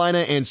Carolina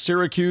and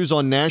Syracuse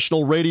on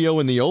national radio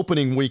in the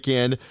opening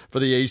weekend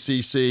for the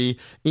ACC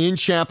in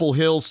Chapel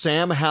Hill.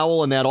 Sam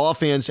Howell and that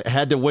offense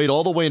had to wait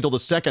all the way until the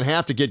second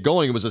half to get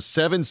going. It was a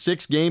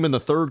 7-6 game in the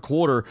third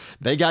quarter.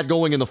 They got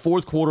going in the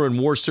fourth quarter and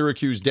wore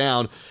Syracuse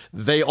down.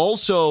 They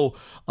also,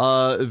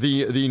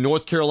 the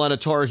North Carolina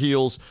Tar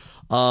Heels,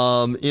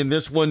 in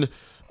this one,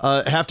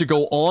 have to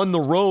go on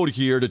the road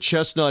here to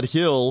Chestnut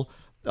Hill.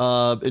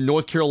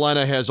 North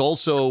Carolina has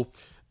also,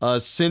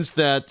 since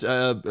that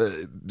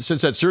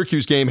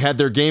Syracuse game, had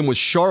their game with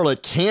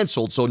Charlotte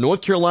canceled. So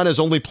North Carolina has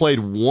only played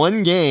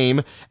one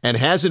game and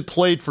hasn't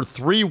played for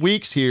 3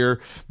 weeks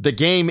here. The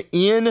game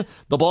in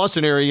the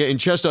Boston area in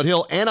Chestnut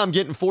Hill, and I'm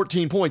getting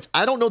 14 points.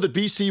 I don't know that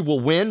BC will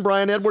win,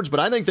 Brian Edwards, but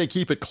I think they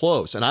keep it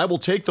close, and I will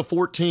take the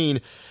 14.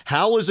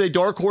 Howell is a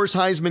dark horse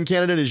Heisman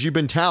candidate, as you've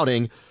been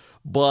touting.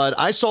 But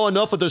I saw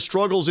enough of the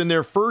struggles in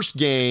their first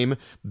game.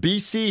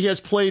 BC has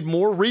played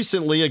more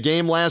recently, a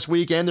game last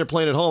week, and they're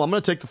playing at home. I'm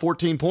going to take the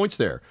 14 points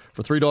there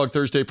for Three Dog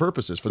Thursday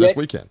purposes for this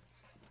weekend.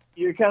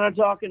 You're kind of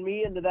talking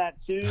me into that,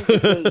 too,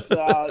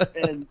 because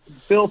and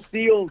Phil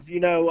Steele's,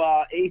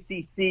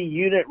 ACC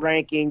unit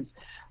rankings,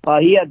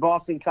 he had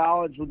Boston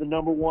College with the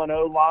number 1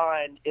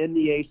 O-line in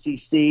the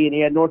ACC, and he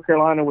had North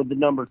Carolina with the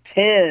number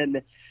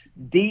 10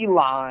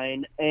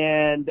 D-line,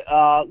 and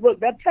look,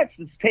 that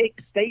Texas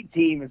State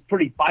team is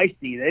pretty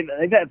feisty.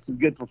 They've had some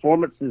good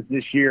performances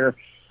this year,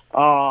 so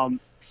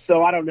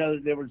I don't know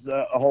that there was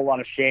a whole lot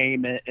of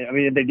shame. I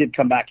mean, they did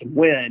come back and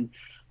win,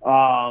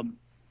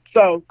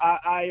 so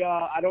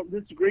I don't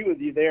disagree with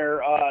you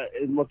there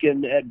in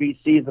looking at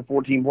BC as a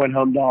 14-point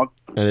home dog.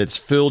 And it's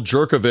Phil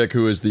Jurkovec,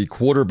 who is the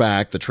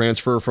quarterback, the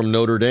transfer from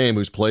Notre Dame,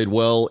 who's played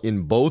well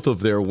in both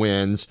of their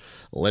wins.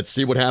 Let's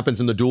see what happens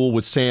in the duel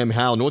with Sam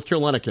Howell. North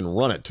Carolina can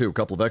run it, too. A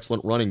couple of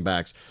excellent running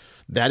backs.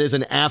 That is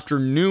an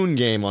afternoon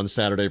game on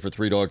Saturday for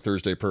Three Dog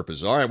Thursday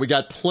purposes. All right, we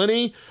got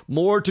plenty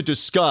more to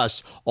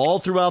discuss all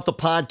throughout the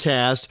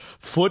podcast.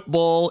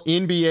 Football,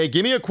 NBA.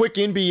 Give me a quick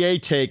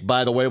NBA take,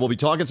 by the way. We'll be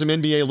talking some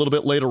NBA a little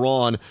bit later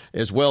on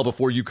as well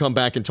before you come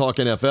back and talk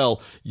NFL.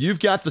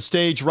 You've got the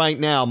stage right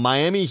now.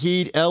 Miami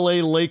Heat,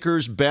 LA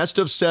Lakers, best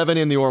of 7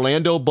 in the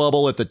Orlando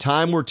bubble. At the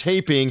time we're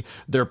taping,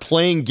 they're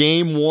playing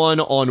game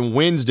 1 on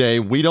Wednesday.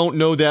 We don't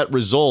know that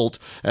result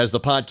as the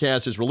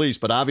podcast is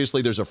released, but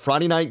obviously there's a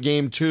Friday night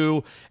game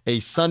 2, a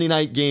Sunday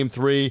night game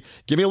 3.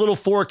 Give me a little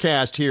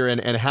forecast here,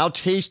 and how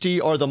tasty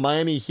are the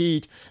Miami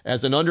Heat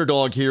as an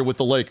underdog here with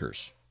the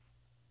Lakers?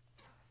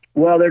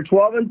 Well, they're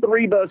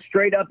 12-3 both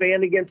straight up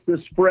and against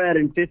the spread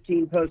in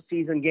 15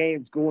 postseason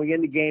games going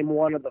into game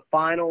 1 of the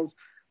finals.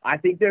 I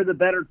think they're the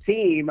better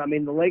team. I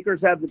mean, the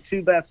Lakers have the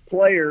 2 best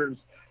players,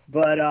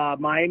 but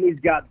Miami's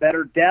got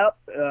better depth.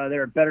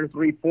 They're a better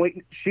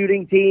 3-point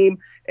shooting team.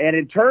 And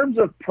in terms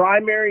of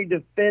primary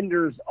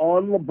defenders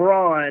on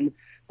LeBron,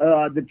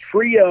 the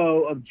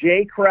trio of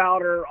Jay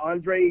Crowder,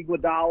 Andre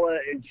Iguodala,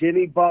 and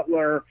Jimmy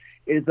Butler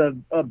is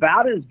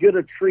about as good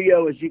a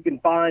trio as you can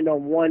find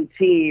on one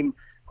team.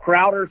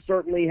 Crowder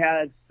certainly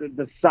has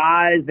the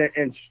size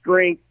and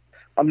strength.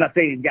 I'm not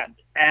saying he's got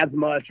as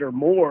much or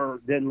more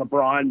than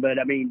LeBron, but,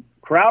 I mean,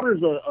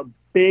 Crowder's a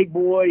big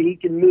boy. He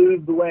can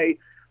move the way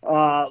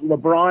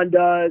LeBron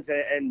does.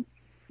 And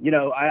you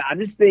know, I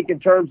just think in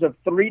terms of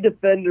three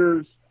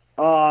defenders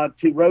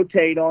to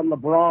rotate on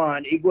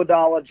LeBron,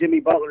 Iguodala, Jimmy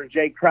Butler, and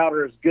Jay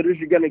Crowder, as good as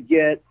you're going to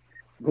get.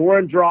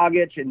 Goran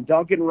Dragic and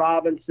Duncan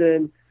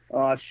Robinson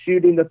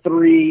shooting the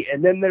three.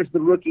 And then there's the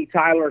rookie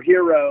Tyler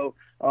Hero.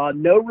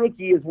 No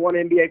rookie has won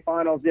NBA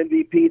Finals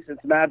MVP since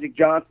Magic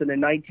Johnson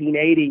in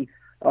 1980.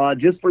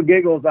 Just for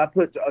giggles, I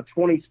put a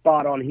 20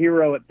 spot on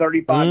Hero at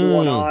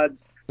 35-1 odds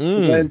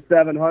to win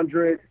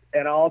 700.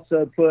 And I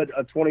also put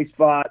a 20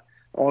 spot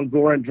on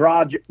Goran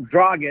Dragic,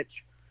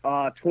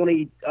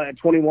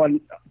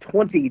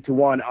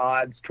 20-1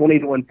 odds, 20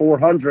 to win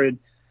 400,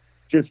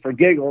 just for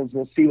giggles.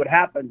 We'll see what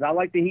happens. I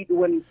like the Heat to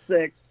win in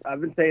 6. I've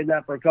been saying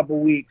that for a couple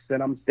weeks,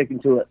 and I'm sticking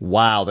to it.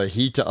 Wow, the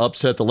Heat to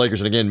upset the Lakers.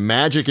 And again,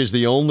 Magic is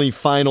the only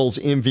Finals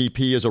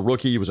MVP as a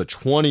rookie. He was a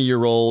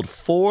 20-year-old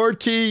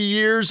 40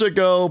 years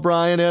ago,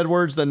 Brian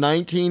Edwards, the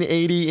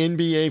 1980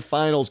 NBA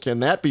Finals. Can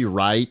that be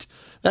right?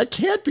 That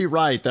can't be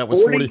right. That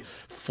was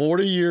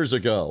 40 years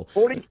ago.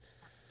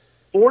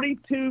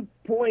 42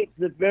 points,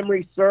 if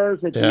memory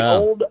serves, at the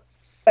old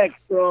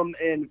Spectrum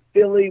in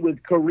Philly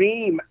with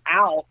Kareem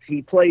out.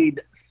 He played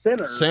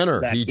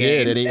center. He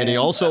did. And he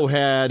also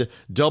had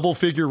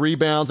double-figure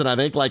rebounds and I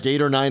think like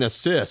 8 or 9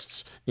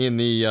 assists in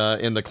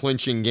the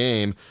clinching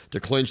game to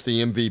clinch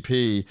the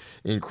MVP.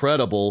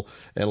 Incredible.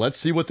 And let's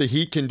see what the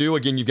Heat can do.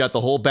 Again, you've got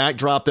the whole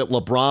backdrop that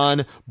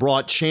LeBron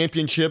brought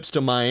championships to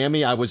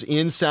Miami. I was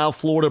in South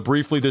Florida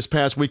briefly this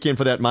past weekend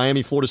for that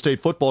Miami-Florida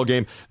State football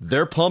game.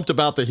 They're pumped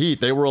about the Heat.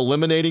 They were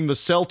eliminating the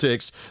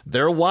Celtics.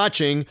 They're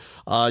watching.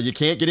 You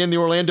can't get in the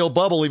Orlando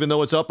bubble, even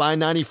though it's up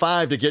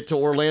I-95 to get to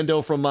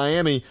Orlando from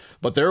Miami.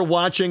 But they're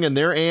watching and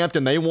they're amped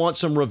and they want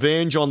some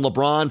revenge on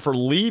LeBron for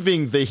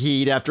leaving the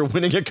Heat after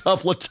winning a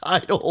couple of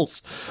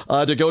titles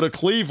to go to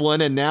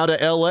Cleveland and now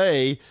to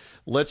L.A.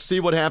 Let's see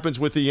what happens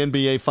with the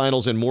NBA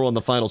Finals and more on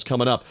the Finals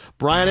coming up.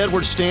 Brian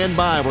Edwards, stand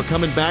by. We're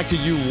coming back to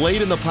you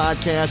late in the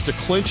podcast to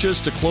clinch us,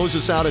 to close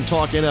us out and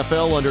talk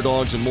NFL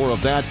underdogs and more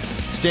of that.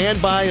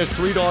 Stand by as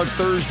Three Dog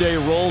Thursday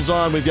rolls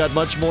on. We've got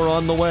much more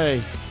on the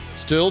way.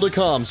 Still to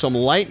come, some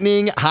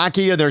Lightning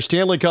hockey and their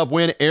Stanley Cup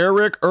win.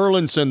 Eric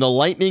Erlandson, the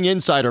Lightning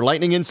Insider,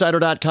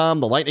 lightninginsider.com,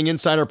 the Lightning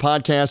Insider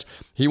podcast.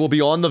 He will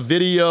be on the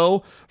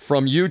video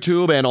from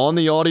YouTube and on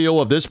the audio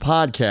of this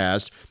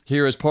podcast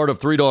here as part of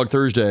Three Dog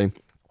Thursday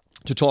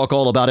to talk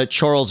all about it.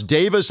 Charles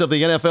Davis of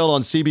the NFL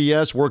on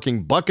CBS,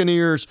 working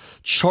Buccaneers,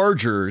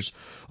 Chargers,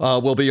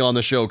 will be on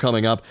the show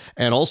coming up.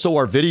 And also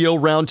our video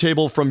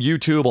roundtable from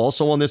YouTube,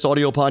 also on this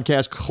audio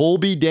podcast,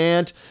 Colby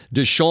Dant,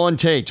 Deshaun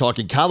Tate,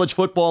 talking college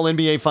football,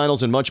 NBA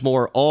Finals, and much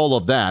more. All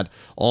of that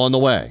on the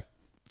way.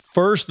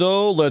 First,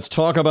 though, let's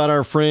talk about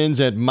our friends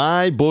at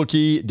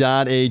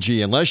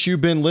MyBookie.ag. Unless you've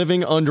been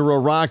living under a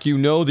rock, you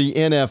know the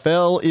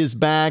NFL is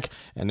back,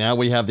 and now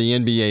we have the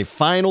NBA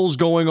Finals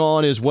going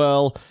on as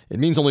well. It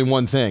means only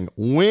one thing: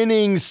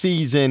 winning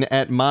season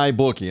at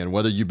MyBookie. And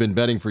whether you've been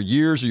betting for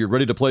years or you're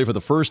ready to play for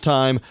the first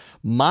time,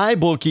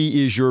 MyBookie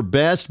is your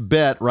best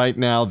bet right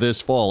now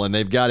this fall. And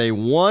they've got a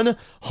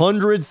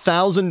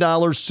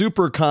 $100,000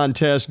 super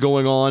contest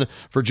going on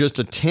for just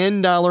a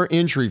 $10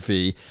 entry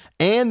fee.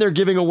 And they're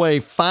giving away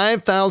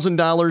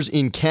 $5,000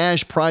 in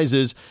cash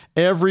prizes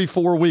every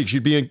 4 weeks.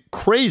 You'd be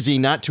crazy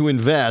not to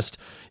invest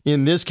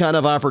in this kind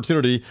of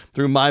opportunity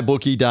through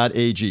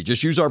MyBookie.ag.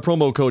 Just use our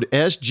promo code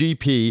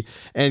SGP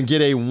and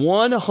get a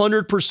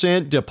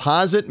 100%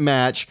 deposit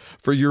match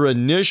for your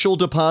initial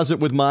deposit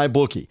with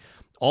MyBookie.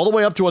 All the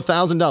way up to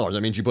 $1,000.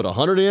 That means you put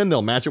 $100 in,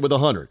 they'll match it with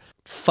 $100.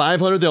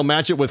 $500, they'll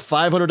match it with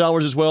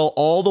 $500 as well,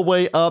 all the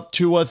way up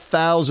to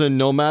 $1,000,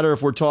 no matter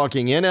if we're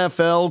talking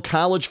NFL,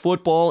 college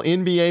football,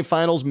 NBA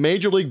Finals,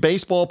 Major League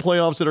Baseball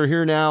playoffs that are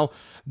here now.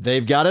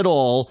 They've got it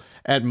all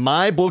at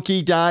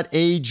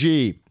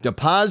MyBookie.ag.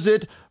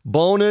 Deposit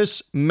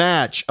bonus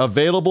match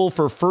available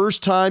for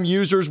first-time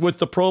users with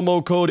the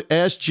promo code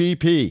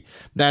SGP.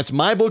 That's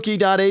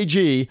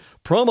MyBookie.ag,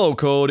 promo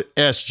code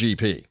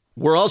SGP.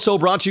 We're also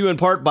brought to you in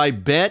part by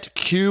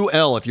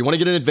BetQL. If you want to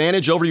get an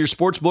advantage over your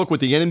sportsbook with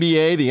the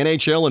NBA, the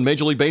NHL, and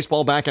Major League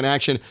Baseball back in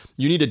action,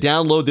 you need to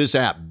download this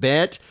app,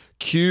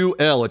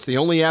 BetQL. It's the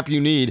only app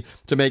you need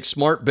to make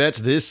smart bets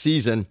this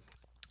season.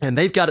 And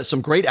they've got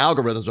some great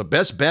algorithms, a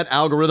best bet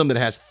algorithm that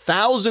has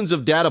thousands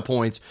of data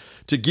points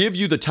to give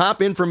you the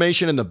top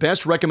information and the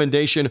best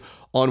recommendation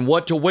on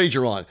what to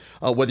wager on.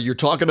 Whether you're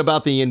talking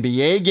about the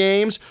NBA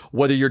games,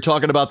 whether you're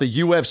talking about the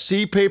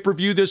UFC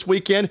pay-per-view this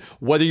weekend,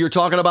 whether you're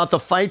talking about the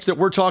fights that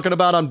we're talking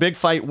about on Big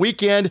Fight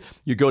Weekend,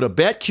 you go to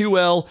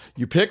BetQL,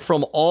 you pick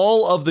from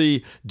all of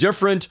the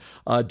different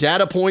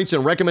data points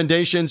and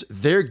recommendations.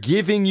 They're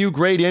giving you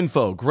great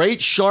info,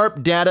 great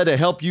sharp data to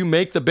help you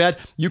make the bet.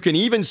 You can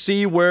even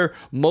see where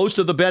most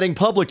of the betting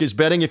public is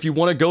betting if you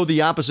want to go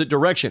the opposite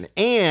direction.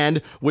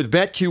 And with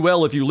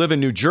BetQL, if you live in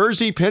New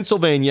Jersey,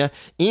 Pennsylvania,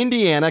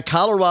 Indiana,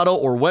 Colorado,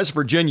 or West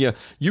Virginia,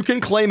 you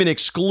can claim an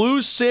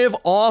exclusive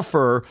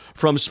offer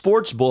from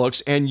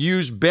sportsbooks and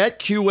use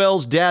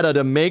BetQL's data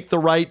to make the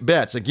right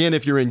bets. Again,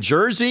 if you're in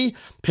Jersey,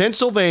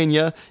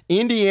 Pennsylvania,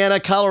 Indiana,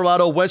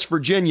 Colorado, West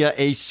Virginia,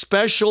 a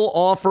special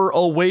offer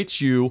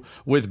awaits you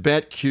with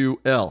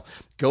BetQL.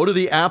 Go to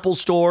the Apple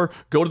Store,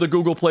 go to the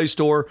Google Play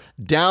Store,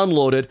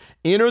 download it,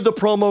 enter the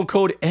promo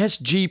code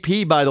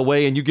SGP, by the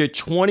way, and you get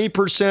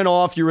 20%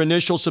 off your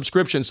initial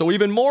subscription. So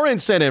even more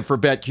incentive for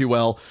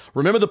BetQL.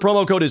 Remember, the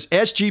promo code is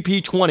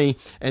SGP20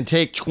 and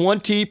take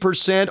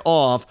 20%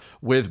 off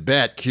with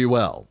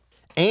BetQL.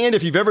 And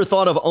if you've ever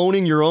thought of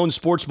owning your own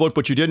sportsbook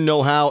but you didn't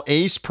know how,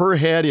 Ace Per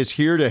Head is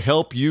here to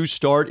help you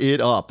start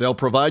it up. They'll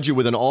provide you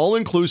with an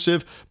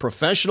all-inclusive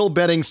professional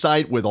betting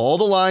site with all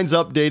the lines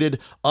updated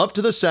up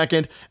to the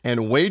second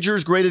and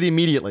wagers graded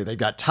immediately. They've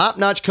got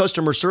top-notch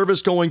customer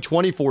service going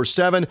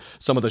 24/7,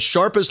 some of the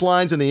sharpest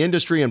lines in the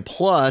industry, and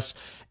plus,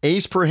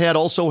 Ace Per Head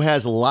also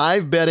has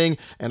live betting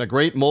and a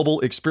great mobile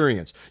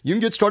experience. You can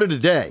get started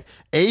today.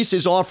 Ace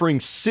is offering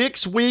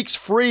 6 weeks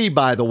free,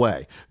 by the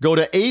way. Go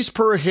to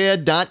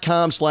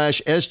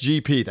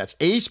aceperhead.com/SGP. That's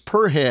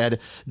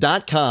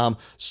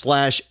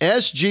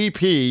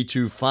aceperhead.com/SGP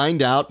to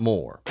find out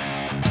more.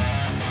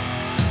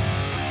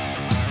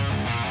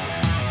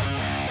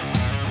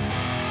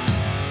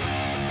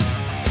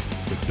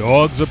 The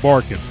dogs are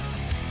barking.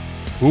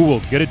 Who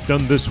will get it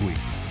done this week?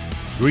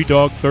 Three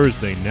Dog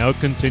Thursday now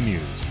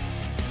continues.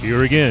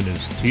 Here again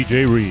is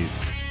TJ Reeves.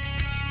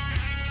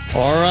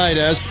 All right,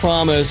 as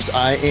promised,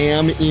 I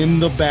am in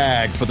the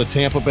bag for the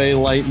Tampa Bay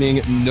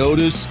Lightning.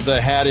 Notice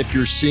the hat if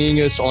you're seeing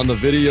us on the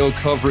video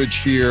coverage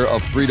here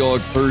of Three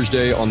Dog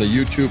Thursday on the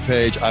YouTube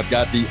page. I've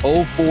got the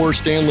 04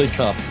 Stanley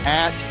Cup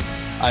hat.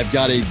 I've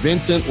got a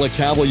Vincent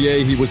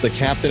Lecavalier. He was the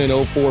captain in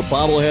 04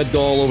 bobblehead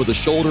doll over the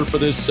shoulder for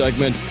this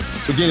segment.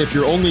 So again, if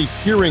you're only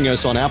hearing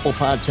us on Apple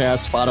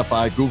Podcasts,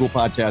 Spotify, Google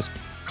Podcasts,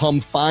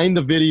 come find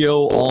the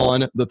video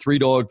on the Three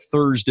Dog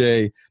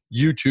Thursday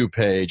YouTube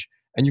page,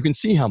 and you can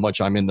see how much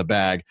I'm in the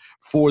bag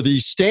for the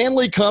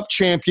Stanley Cup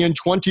champion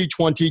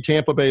 2020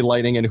 Tampa Bay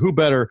Lightning. And who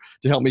better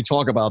to help me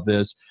talk about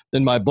this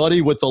than my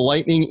buddy with the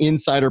Lightning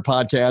Insider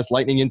podcast,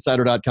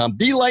 lightninginsider.com.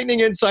 The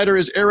Lightning Insider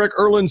is Eric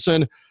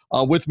Erlinson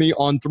with me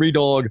on Three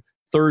Dog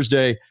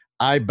Thursday.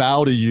 I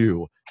bow to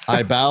you.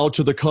 I bow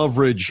to the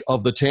coverage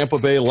of the Tampa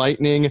Bay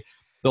Lightning.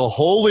 The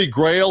Holy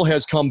Grail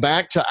has come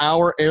back to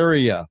our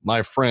area,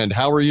 my friend.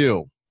 How are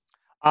you?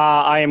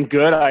 I am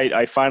good.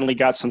 I finally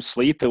got some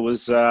sleep. It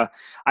was I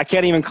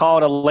can't even call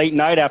it a late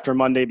night after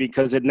Monday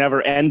because it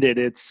never ended.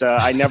 It's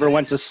I never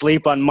went to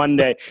sleep on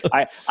Monday.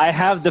 I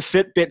have the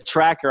Fitbit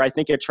tracker. I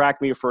think it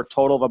tracked me for a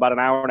total of about an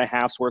hour and a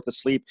half's worth of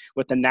sleep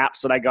with the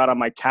naps that I got on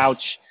my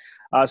couch.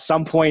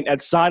 Some point I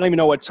don't even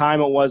know what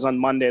time it was on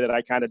Monday that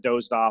I kind of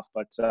dozed off,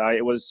 but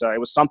it was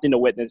something to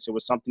witness. It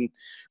was something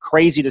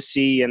crazy to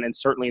see, and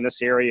certainly in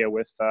this area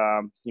with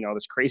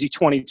this crazy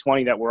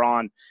 2020 that we're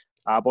on.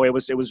 Boy, it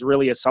was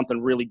really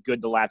something really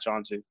good to latch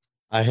onto.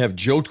 I have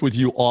joked with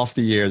you off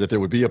the air that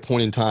there would be a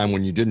point in time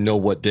when you didn't know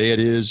what day it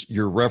is.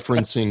 You're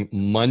referencing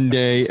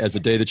Monday as a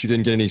day that you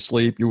didn't get any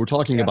sleep. You were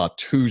talking about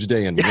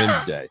Tuesday and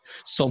Wednesday,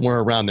 somewhere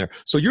around there.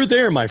 So you're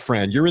there, my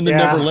friend. You're in the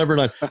never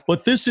night.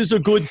 But this is a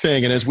good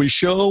thing. And as we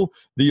show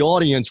the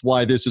audience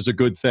why this is a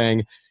good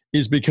thing,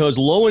 is because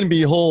lo and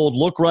behold,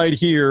 look right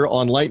here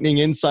on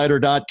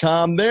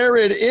lightninginsider.com. There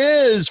it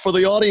is for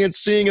the audience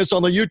seeing us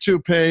on the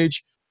YouTube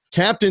page.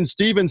 Captain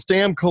Steven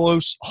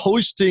Stamkos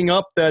hosting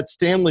up that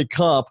Stanley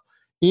Cup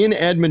in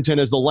Edmonton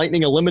as the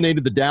Lightning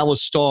eliminated the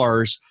Dallas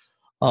Stars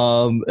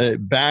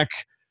back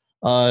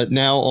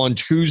now on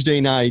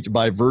Tuesday night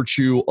by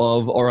virtue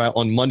of, or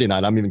on Monday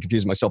night. I'm even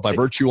confusing myself. By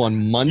virtue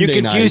on Monday night.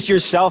 You confused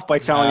yourself by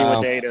telling me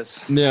what day it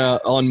is. Yeah,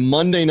 on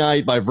Monday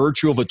night by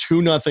virtue of a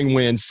 2-0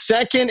 win.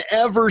 Second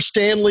ever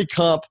Stanley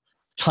Cup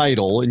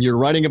title, and you're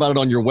writing about it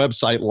on your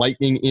website,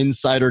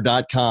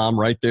 lightninginsider.com.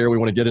 Right there, we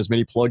want to get as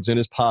many plugs in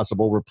as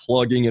possible. We're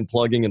plugging and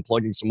plugging and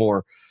plugging some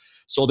more.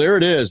 So there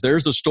it is.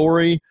 There's the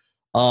story.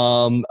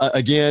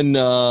 Again,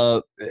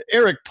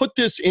 Eric, put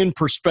this in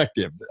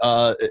perspective.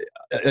 A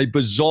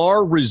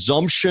bizarre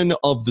resumption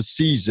of the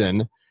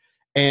season,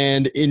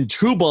 and in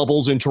two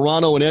bubbles in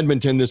Toronto and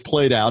Edmonton, this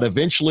played out.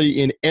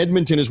 Eventually in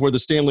Edmonton is where the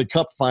Stanley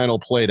Cup final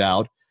played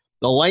out.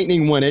 The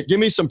Lightning win it. Give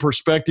me some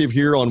perspective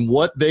here on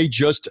what they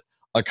just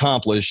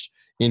accomplished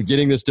in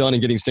getting this done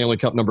and getting Stanley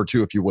Cup number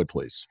 2, if you would,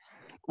 please.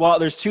 Well,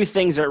 there's two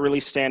things that really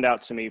stand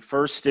out to me.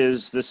 First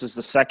is this is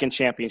the second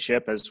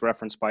championship, as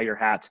referenced by your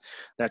hat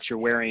that you're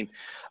wearing.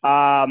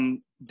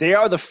 They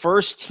are the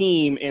first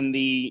team in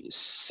the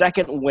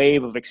second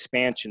wave of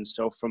expansion.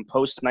 So from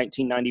post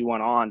 1991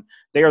 on,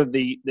 they are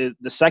the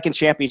second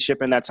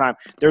championship in that time.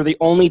 They're the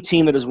only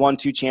team that has won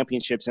 2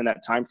 championships in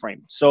that time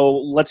frame. So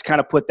let's kind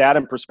of put that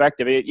in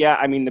perspective.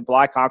 The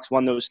Blackhawks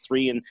won those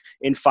 3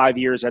 in 5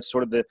 years. That's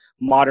sort of the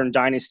modern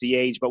dynasty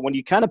age. But when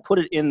you kind of put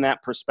it in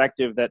that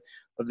perspective that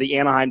of the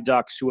Anaheim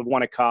Ducks, who have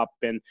won a cup,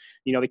 and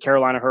the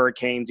Carolina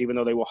Hurricanes, even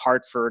though they were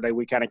Hartford,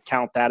 we kind of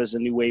count that as a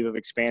new wave of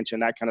expansion,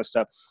 that kind of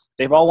stuff.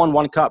 They've all won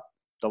 1 cup.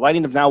 The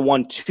Lightning have now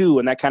won 2,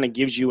 and that kind of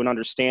gives you an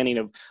understanding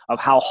of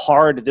how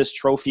hard this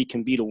trophy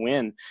can be to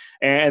win.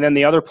 And then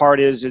the other part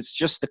is it's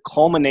just the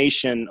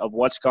culmination of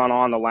what's gone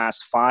on the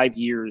last 5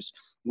 years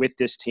with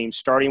this team,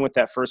 starting with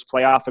that first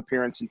playoff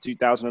appearance in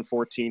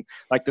 2014.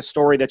 Like the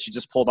story that you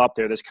just pulled up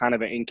there, this kind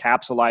of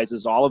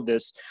encapsulates all of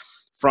this.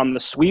 From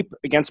the sweep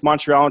against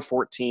Montreal in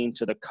 14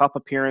 to the cup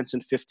appearance in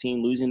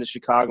 15, losing to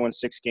Chicago in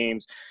 6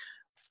 games,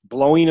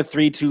 blowing a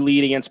 3-2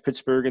 lead against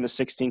Pittsburgh in the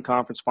 16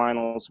 conference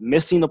finals,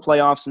 missing the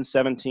playoffs in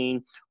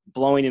 17,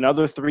 blowing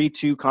another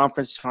 3-2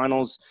 conference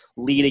finals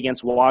lead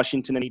against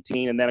Washington in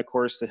 18, and then, of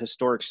course, the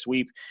historic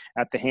sweep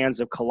at the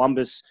hands of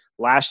Columbus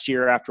last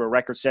year after a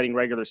record-setting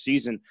regular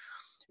season.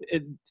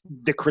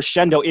 The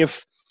crescendo,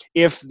 if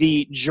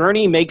the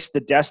journey makes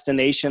the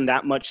destination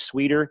that much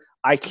sweeter,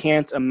 I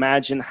can't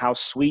imagine how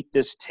sweet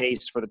this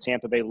tastes for the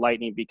Tampa Bay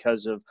Lightning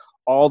because of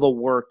all the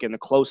work and the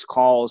close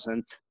calls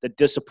and the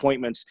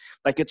disappointments.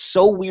 Like, it's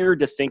so weird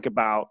to think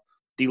about.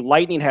 The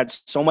Lightning had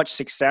so much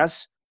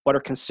success, but are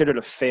considered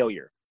a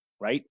failure,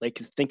 right? Like,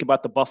 think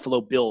about the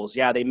Buffalo Bills.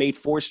 Yeah, they made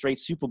 4 straight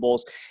Super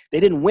Bowls. They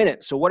didn't win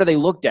it. So what are they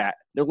looked at?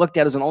 They're looked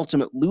at as an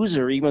ultimate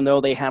loser, even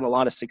though they had a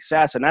lot of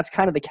success. And that's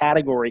kind of the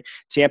category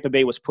Tampa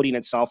Bay was putting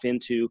itself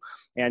into.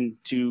 And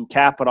to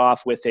cap it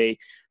off with a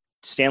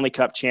Stanley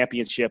Cup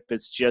championship,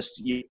 it's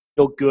just, you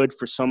feel good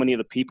for so many of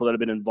the people that have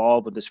been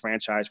involved with this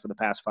franchise for the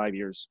past 5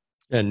 years.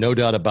 And no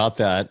doubt about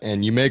that.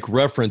 And you make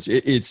reference,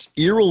 it's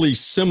eerily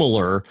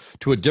similar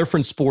to a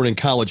different sport in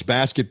college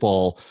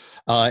basketball.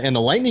 And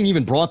the Lightning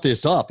even brought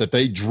this up, that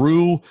they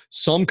drew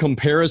some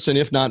comparison,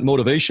 if not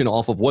motivation,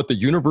 off of what the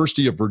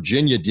University of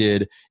Virginia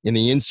did in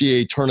the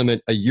NCAA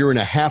tournament a year and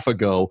a half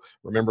ago.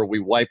 Remember, we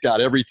wiped out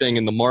everything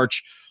in the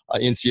March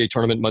NCAA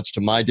tournament, much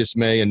to my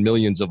dismay and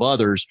millions of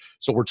others.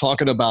 So we're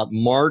talking about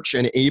March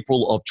and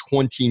April of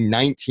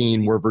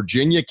 2019, where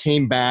Virginia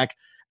came back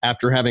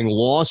after having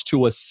lost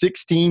to a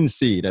 16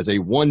 seed as a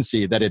 1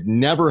 seed. That had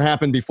never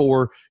happened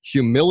before,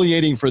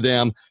 humiliating for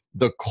them.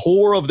 The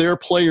core of their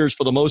players,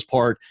 for the most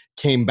part,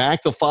 came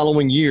back the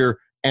following year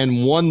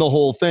and won the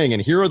whole thing.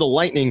 And here are the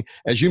Lightning,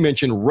 as you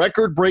mentioned,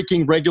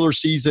 record-breaking regular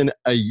season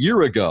a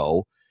year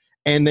ago,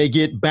 and they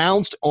get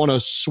bounced on a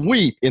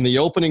sweep in the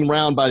opening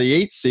round by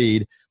the 8th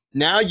seed.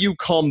 Now you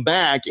come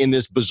back in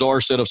this bizarre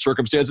set of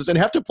circumstances and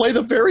have to play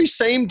the very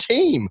same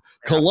team,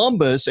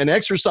 Columbus, and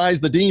exercise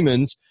the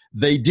demons.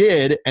 They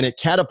did, and it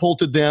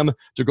catapulted them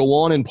to go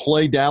on and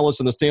play Dallas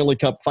in the Stanley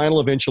Cup final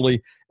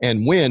eventually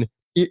and win.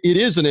 It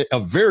is a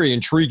very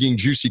intriguing,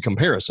 juicy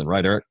comparison,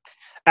 right, Eric?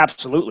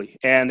 Absolutely.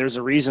 And there's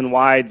a reason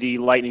why the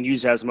Lightning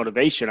use it as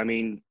motivation. I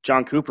mean,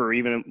 John Cooper,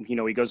 even,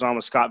 he goes on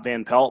with Scott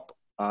Van Pelt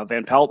on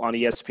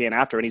ESPN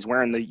after, and he's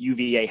wearing the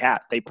UVA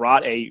hat. They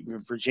brought a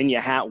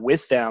Virginia hat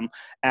with them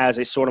as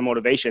a sort of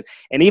motivation.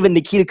 And even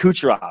Nikita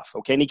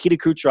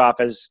Kucherov,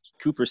 as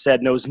Cooper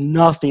said, knows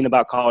nothing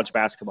about college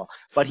basketball,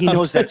 but he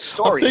knows that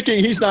story. I'm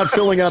thinking he's not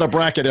filling out a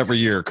bracket every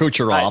year.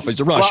 Kucherov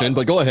is a Russian,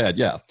 but go ahead.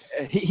 Yeah.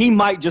 He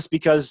might, just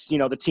because,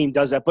 the team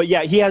does that. But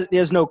yeah, he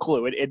has no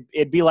clue.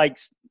 It'd be like,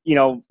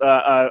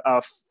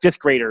 a 5th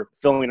grader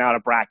filling out a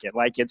bracket.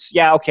 Like, it's,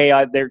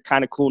 they're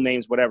kind of cool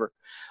names, whatever.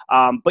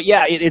 But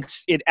yeah,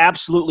 it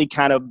absolutely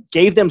kind of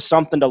gave them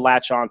something to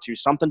latch onto,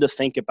 something to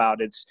think about.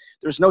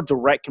 There's no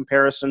direct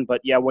comparison,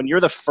 but yeah, when you're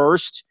the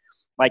first,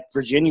 like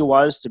Virginia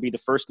was, to be the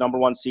first number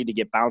 1 seed to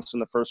get bounced in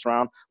the first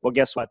round, well,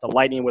 guess what? The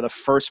Lightning were the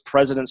first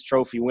President's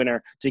Trophy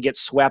winner to get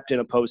swept in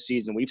a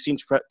postseason. We've seen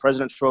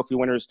President's Trophy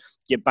winners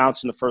get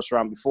bounced in the first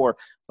round before,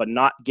 but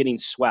not getting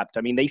swept.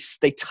 I mean,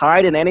 they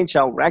tied an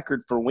NHL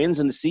record for wins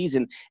in the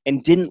season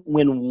and didn't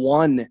win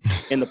 1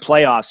 in the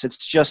playoffs.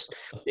 It's just,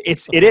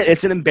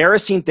 it's an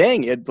embarrassing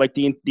thing.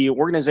 The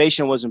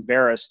organization was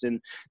embarrassed, and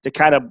to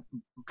kind of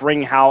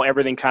bring how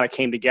everything kind of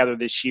came together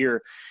this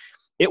year,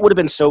 it would have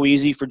been so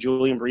easy for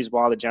Julian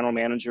Brisebois, the general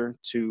manager,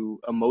 to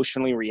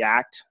emotionally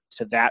react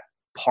to that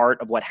part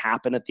of what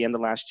happened at the end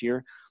of last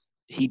year.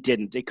 He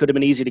didn't. It could have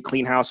been easy to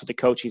clean house with the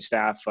coaching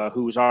staff,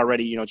 who's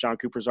already, John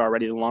Cooper's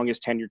already the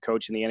longest tenured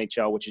coach in the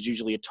NHL, which is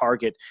usually a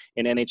target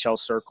in NHL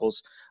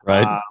circles.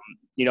 Right.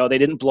 They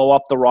didn't blow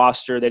up the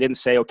roster. They didn't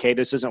say, okay,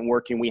 this isn't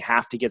working, we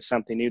have to get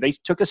something new. They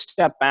took a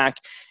step back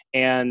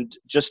and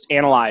just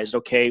analyzed,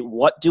 okay,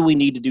 what do we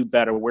need to do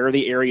better? Where are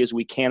the areas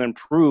we can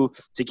improve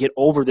to get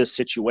over this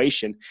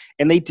situation?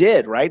 And they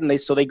did, right? And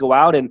so they go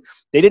out and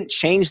they didn't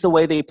change the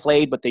way they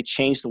played, but they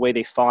changed the way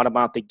they thought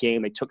about the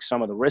game. They took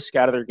some of the risk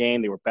out of their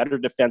game. They were better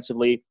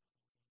defensively.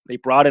 They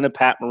brought in a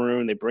Pat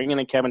Maroon. They bring in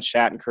a Kevin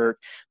Shattenkirk,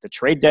 the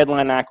trade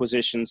deadline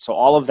acquisition. So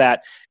all of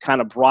that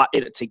kind of brought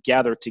it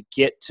together to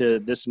get to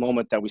this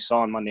moment that we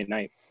saw on Monday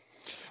night.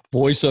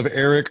 Voice of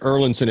Eric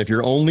Erlinson. If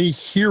you're only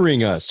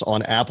hearing us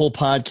on Apple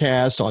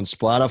Podcast, on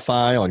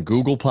Spotify, on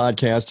Google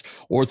Podcast,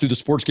 or through the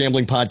Sports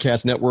Gambling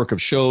Podcast network of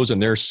shows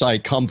and their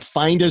site, come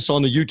find us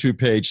on the YouTube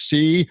page.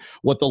 See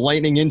what the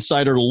Lightning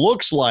Insider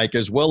looks like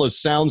as well as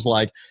sounds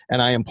like.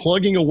 And I am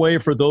plugging away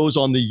for those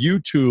on the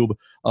YouTube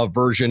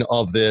version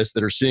of this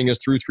that are seeing us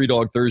through Three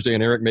Dog Thursday,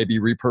 and Eric may be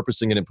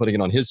repurposing it and putting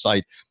it on his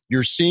site.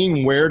 You're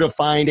seeing where to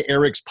find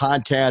Eric's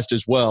podcast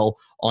as well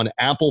on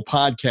Apple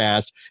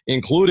Podcast,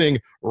 including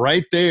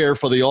right there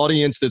for the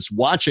audience that's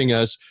watching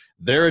us.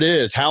 There it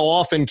is. How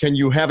often can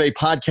you have a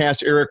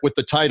podcast, Eric, with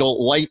the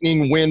title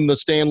Lightning Win the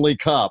Stanley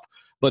Cup?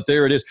 But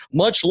there it is.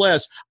 Much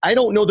less, I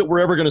don't know that we're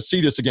ever going to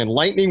see this again.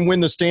 Lightning win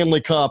the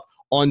Stanley Cup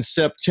on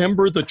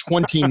September the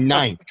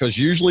 29th, because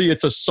usually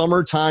it's a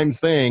summertime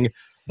thing.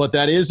 But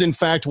that is, in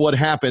fact, what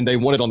happened. They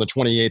won it on the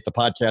 28th. The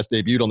podcast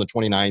debuted on the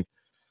 29th.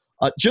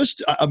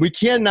 We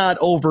cannot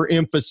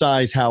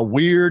overemphasize how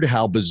weird,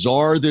 how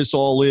bizarre this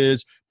all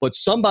is, but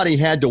somebody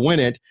had to win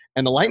it,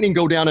 and the Lightning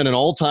go down in an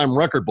all-time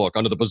record book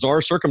under the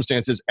bizarre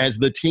circumstances as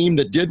the team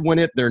that did win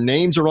it. Their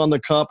names are on the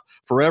cup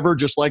forever,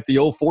 just like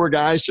the 04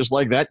 guys, just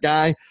like that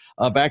guy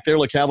back there,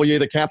 LeCavalier,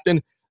 the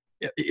captain.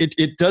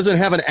 It doesn't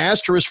have an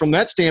asterisk from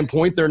that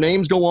standpoint. Their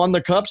names go on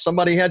the cup.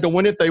 Somebody had to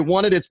win it. They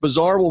won it. It's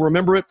bizarre. We'll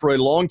remember it for a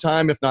long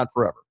time, if not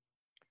forever.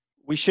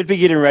 We should be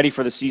getting ready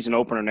for the season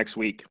opener next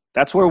week.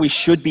 That's where we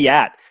should be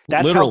at.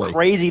 That's Literally. How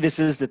crazy this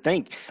is to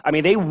think. I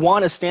mean, they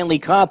won a Stanley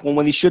Cup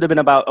when they should have been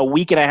about a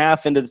week and a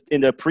half into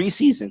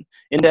preseason,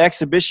 into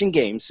exhibition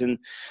games. And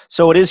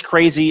so it is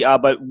crazy,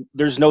 but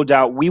there's no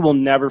doubt we will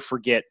never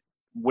forget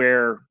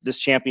where this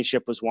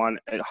championship was won.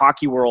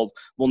 Hockey world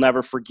will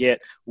never forget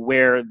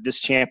where this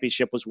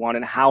championship was won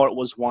and how it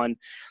was won.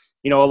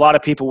 You know, a lot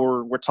of people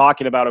were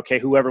talking about, okay,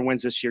 whoever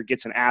wins this year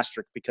gets an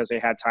asterisk because they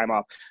had time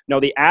off. No,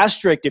 the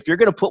asterisk, if you're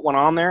going to put one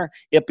on there,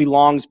 it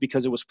belongs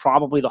because it was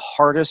probably the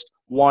hardest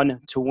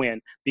one to win,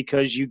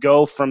 because you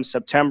go from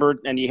September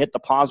and you hit the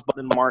pause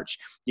button in March,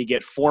 you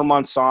get 4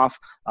 months off.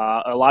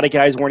 A lot of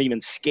guys weren't even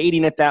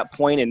skating at that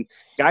point, and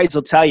guys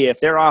will tell you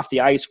if they're off the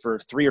ice for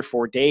 3 or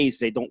 4 days,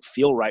 they don't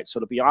feel right. So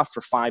to be off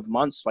for 5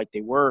 months like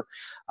they were,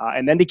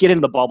 and then to get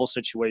into the bubble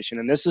situation,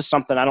 and this is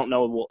something I don't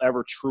know we'll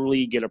ever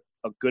truly get a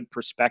good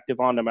perspective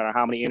on, no matter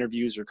how many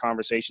interviews or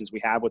conversations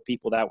we have with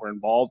people that were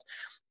involved.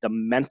 The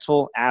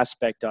mental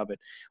aspect of it,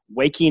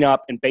 waking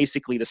up in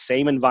basically the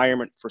same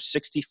environment for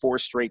 64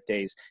 straight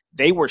days.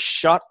 They were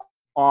shut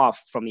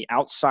off from the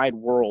outside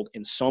world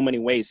in so many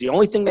ways. The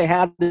only thing they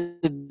had to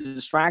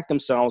distract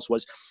themselves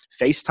was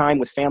FaceTime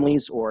with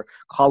families or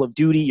Call of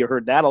Duty. You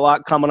heard that a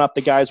lot coming up.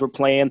 The guys were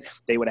playing.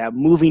 They would have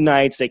movie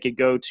nights. They could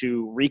go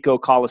to Ricoh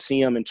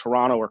Coliseum in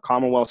Toronto or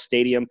Commonwealth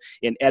Stadium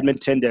in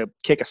Edmonton to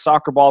kick a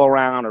soccer ball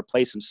around or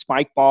play some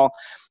spike ball.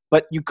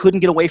 But you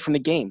couldn't get away from the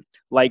game.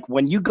 Like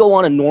when you go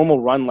on a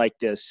normal run like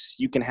this,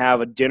 you can have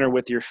a dinner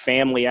with your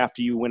family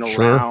after you went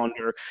around,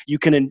 or you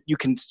can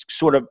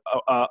sort of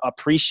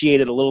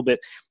appreciate it a little bit.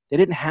 They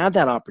didn't have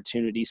that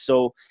opportunity.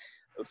 So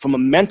from a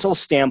mental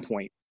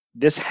standpoint,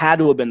 this had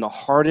to have been the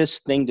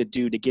hardest thing to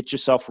do to get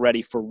yourself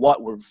ready for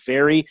what were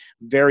very,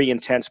 very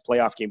intense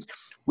playoff games.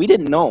 We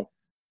didn't know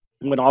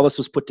when all this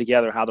was put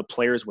together how the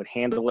players would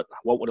handle it,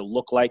 what would it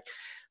look like.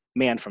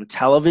 Man, from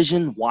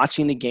television,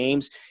 watching the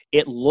games,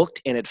 it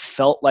looked and it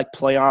felt like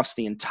playoffs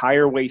the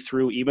entire way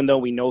through, even though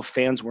we know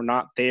fans were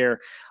not there.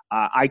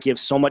 I give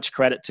so much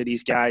credit to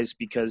these guys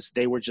because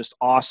they were just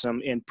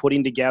awesome in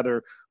putting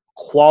together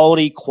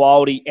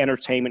quality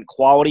entertainment,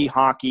 quality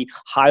hockey,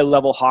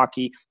 high-level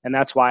hockey, and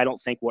that's why I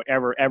don't think we're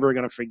ever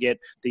going to forget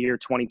the year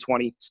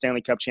 2020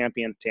 Stanley Cup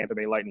champion Tampa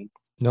Bay Lightning.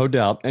 No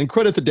doubt. And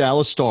credit the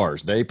Dallas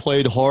Stars. They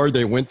played hard.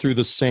 They went through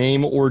the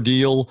same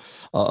ordeal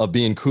of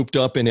being cooped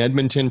up in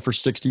Edmonton for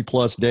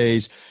 60-plus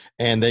days,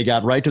 and they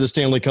got right to the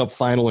Stanley Cup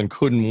final and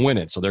couldn't win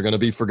it. So they're going to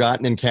be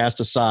forgotten and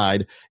cast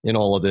aside in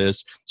all of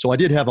this. So I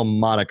did have a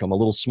modicum, a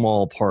little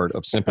small part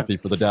of sympathy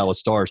for the Dallas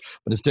Stars.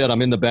 But instead,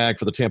 I'm in the bag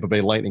for the Tampa Bay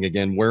Lightning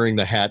again, wearing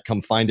the hat.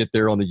 Come find it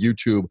there on the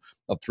YouTube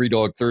of Three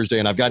Dog Thursday.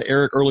 And I've got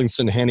Eric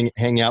Erlinson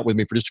hanging out with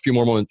me for just a few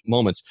more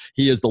moments.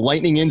 He is the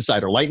Lightning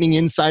Insider,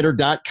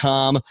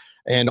 lightninginsider.com.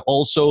 And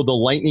also the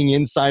Lightning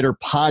Insider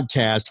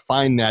podcast.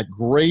 Find that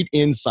great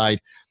insight.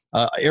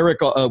 Eric,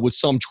 with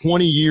some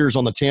 20 years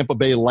on the Tampa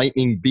Bay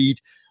Lightning beat,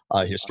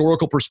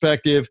 historical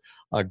perspective,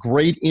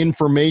 great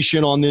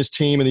information on this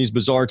team in these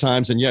bizarre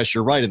times. And yes,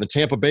 you're right. In the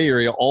Tampa Bay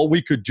area, all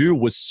we could do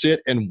was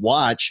sit and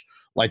watch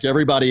like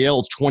everybody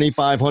else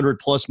 2,500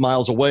 plus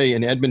miles away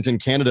in Edmonton,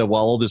 Canada,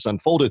 while all this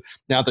unfolded.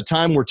 Now, at the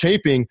time we're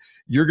taping,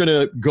 you're going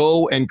to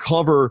go and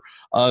cover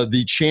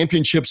the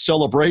championship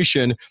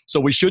celebration. So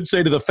we should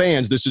say to the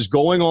fans, this is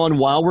going on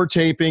while we're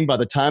taping. By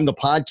the time the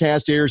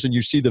podcast airs and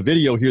you see the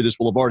video here, this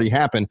will have already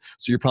happened.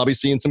 So you're probably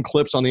seeing some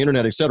clips on the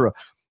internet, et cetera.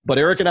 But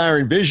Eric and I are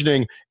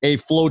envisioning a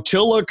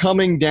flotilla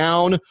coming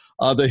down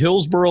the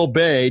Hillsborough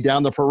Bay,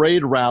 down the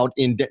parade route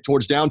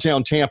towards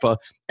downtown Tampa,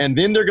 and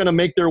then they're going to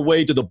make their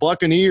way to the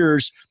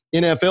Buccaneers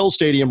NFL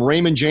stadium,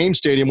 Raymond James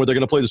Stadium, where they're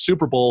going to play the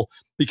Super Bowl,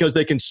 because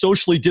they can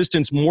socially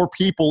distance more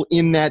people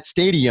in that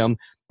stadium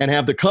and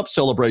have the cup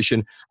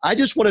celebration. I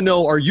just want to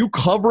know, are you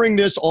covering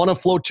this on a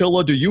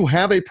flotilla? Do you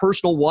have a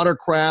personal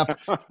watercraft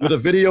with a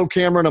video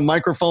camera and a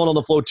microphone on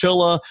the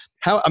flotilla?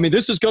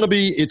 This is going to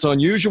be, it's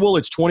unusual.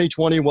 It's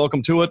 2020.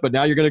 Welcome to it. But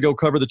now you're going to go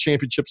cover the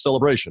championship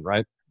celebration,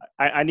 right?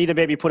 I need to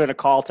maybe put in a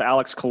call to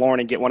Alex Killorn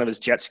and get one of his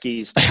jet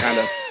skis to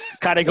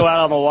kind of go out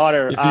on the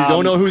water. If you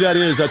don't know who that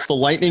is, that's the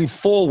Lightning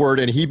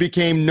forward, and he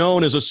became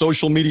known as a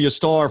social media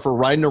star for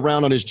riding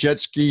around on his jet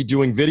ski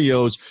doing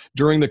videos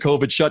during the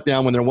COVID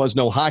shutdown when there was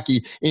no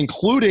hockey,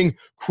 including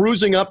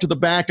cruising up to the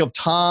back of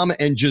Tom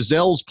and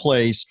Giselle's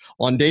place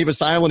on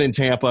Davis Island in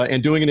Tampa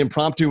and doing an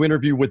impromptu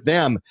interview with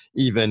them,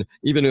 even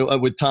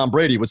with Tom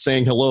Brady, was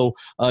saying hello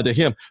to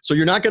him. So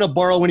you're not going to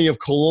borrow any of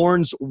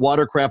Killorn's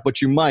watercraft,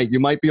 but you might. You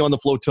might be on the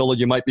flotilla.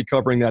 You might be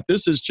covering that.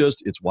 This is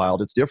just, it's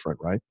wild. It's different,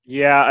 right?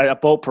 Yeah, a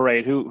boat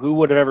parade. Who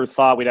would have ever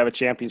thought we'd have a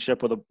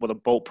championship with a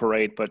boat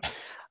parade? But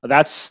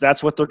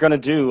that's what they're going to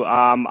do.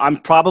 I'm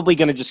probably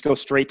going to just go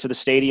straight to the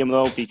stadium,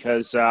 though,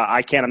 because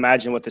I can't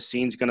imagine what the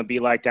scene's going to be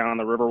like down on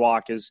the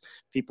Riverwalk as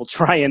people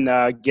try and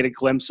get a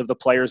glimpse of the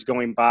players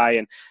going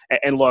by.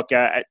 And look,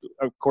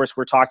 of course,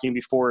 we're talking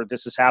before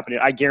this is happening.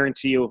 I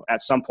guarantee you at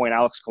some point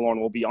Alex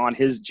Killorn will be on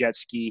his jet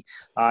ski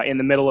in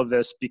the middle of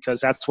this, because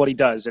that's what he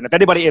does. And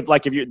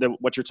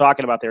what you're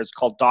talking about there, it's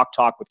called Doc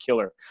Talk with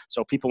Killer.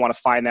 So people want to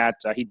find that.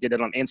 He did it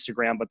on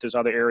Instagram, but there's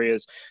other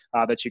areas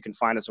that you can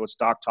find it. So it's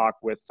Doc Talk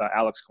with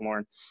Alex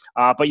Killorn.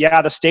 But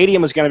yeah, the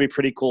stadium is going to be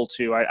pretty cool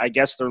too. I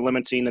guess they're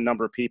limiting the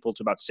number of people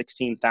to about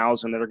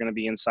 16,000 that are going to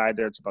be inside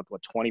there. It's about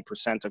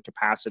 20% of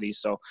capacity.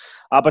 So,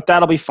 but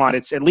that'll be fun.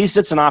 At least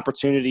it's an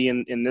opportunity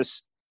in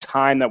this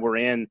time that we're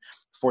in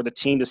for the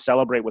team to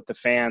celebrate with the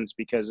fans,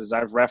 because as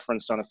I've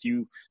referenced on a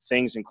few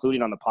things,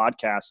 including on the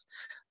podcast,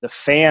 the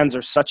fans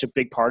are such a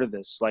big part of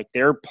this. Like,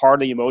 they're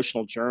part of the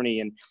emotional journey.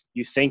 And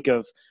you think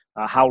of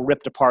how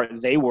ripped apart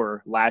they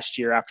were last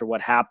year after what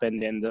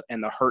happened, and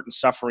the hurt and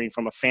suffering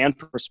from a fan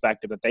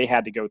perspective that they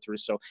had to go through.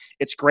 So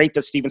it's great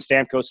that Steven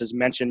Stamkos has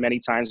mentioned many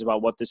times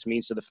about what this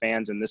means to the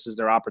fans, and this is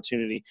their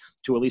opportunity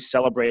to at least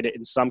celebrate it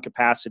in some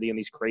capacity in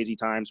these crazy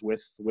times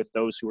with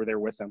those who are there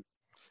with them.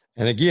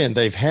 And again,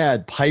 they've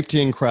had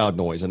piped-in crowd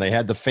noise, and they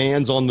had the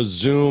fans on the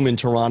Zoom in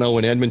Toronto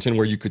and Edmonton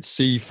where you could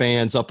see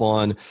fans up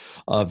on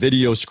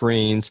video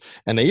screens.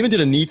 And they even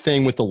did a neat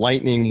thing with the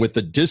Lightning with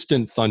the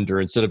Distant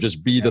Thunder instead of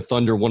just Be the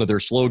Thunder, one of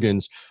their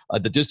slogans,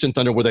 the Distant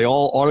Thunder, where they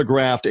all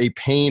autographed a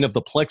pane of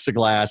the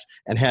plexiglass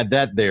and had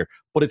that there.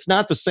 But it's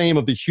not the same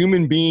of the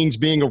human beings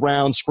being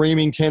around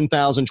screaming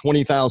 10,000,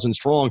 20,000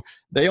 strong.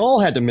 They all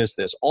had to miss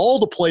this. All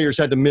the players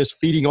had to miss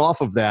feeding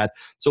off of that.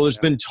 So there's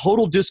been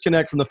total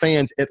disconnect from the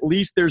fans. At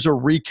least there's a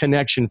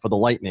reconnection for the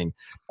Lightning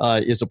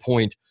is a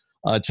point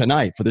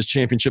tonight for this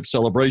championship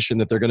celebration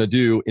that they're going to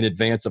do in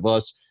advance of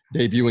us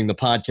debuting the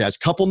podcast.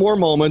 Couple more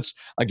moments.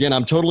 Again,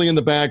 I'm totally in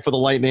the bag for the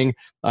Lightning.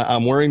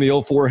 I'm wearing the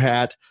 04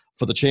 hat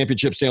for the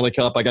championship Stanley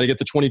Cup. I got to get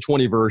the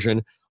 2020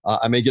 version.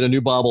 I may get a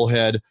new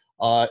bobblehead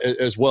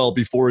as well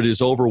before it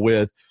is over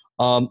with.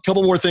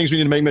 Couple more things we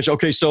need to make mention.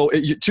 Okay, so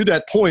to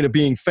that point of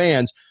being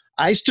fans,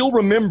 I still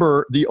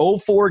remember the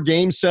 04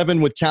 Game 7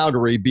 with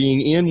Calgary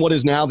being in what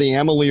is now the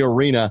Amalie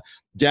Arena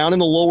down in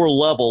the lower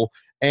level,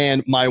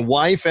 and my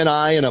wife and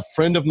I and a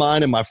friend of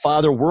mine and my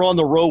father were on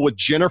the road with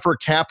Jennifer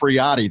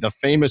Capriati, the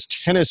famous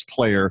tennis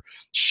player.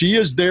 She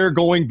is there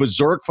going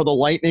berserk for the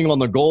Lightning on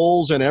the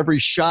goals and every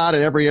shot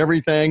and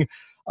everything.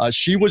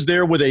 She was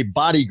there with a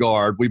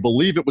bodyguard. We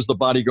believe it was the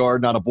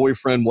bodyguard, not a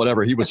boyfriend,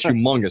 whatever. He was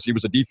humongous. He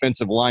was a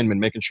defensive lineman,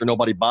 making sure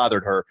nobody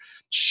bothered her.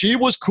 She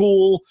was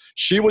cool.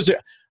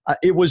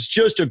 It was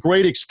just a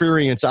great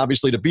experience,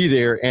 obviously, to be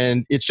there.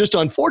 And it's just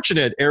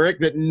unfortunate, Eric,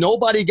 that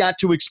nobody got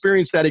to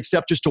experience that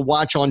except just to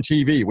watch on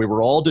TV. We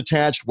were all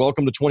detached.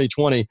 Welcome to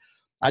 2020.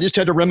 I just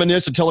had to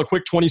reminisce and tell a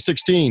quick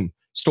 2016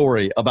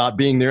 story about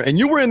being there. And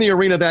you were in the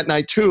arena that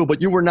night, too,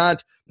 but you were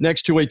not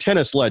next to a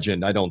tennis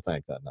legend, I don't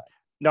think, that night.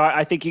 No,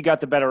 I think you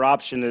got the better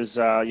option. Is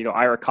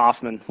Ira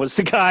Kaufman was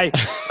the guy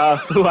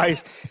who I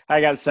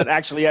got said.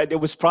 Actually, it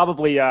was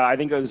probably I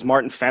think it was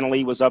Martin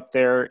Fennelly was up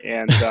there,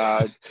 and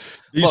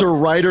these are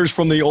writers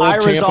from the old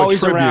Ira's Tampa always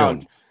Tribune.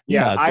 Around.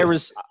 Yeah,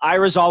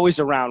 Ira's always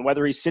around,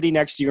 whether he's sitting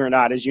next to you or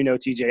not. As you know,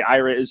 TJ,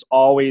 Ira is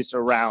always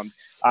around.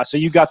 So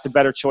you got the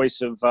better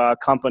choice of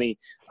company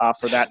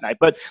for that night.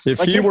 But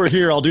if he were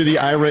here, I'll do the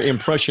Ira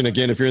impression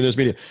again. If you're in this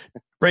meeting,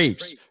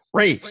 Braves.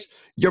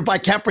 You're by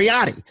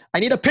Capriati. I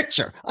need a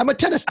picture. I'm a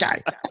tennis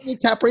guy. I need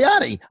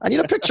Capriati. I need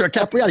a picture of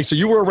Capriati. So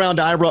you were around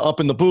Ira up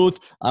in the booth.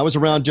 I was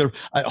around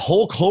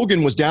Hulk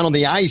Hogan was down on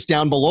the ice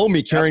down below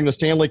me carrying the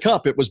Stanley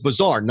Cup. It was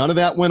bizarre. None of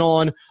that went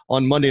on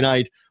Monday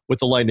night with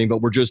the Lightning,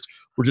 but we're just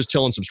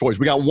telling some stories.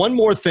 We got one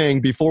more thing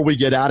before we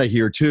get out of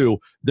here, too.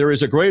 There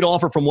is a great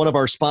offer from one of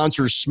our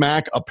sponsors,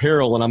 Smack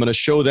Apparel, and I'm going to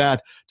show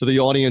that to the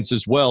audience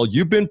as well.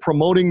 You've been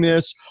promoting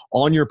this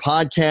on your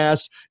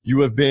podcast. You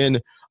have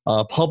been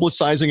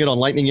publicizing it on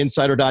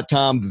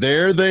lightninginsider.com.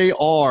 There they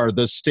are,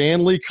 the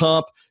Stanley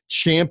Cup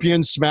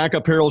champion Smack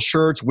Apparel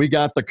shirts. We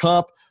got the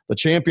cup, the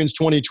champions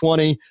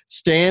 2020.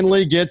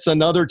 Stanley gets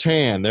another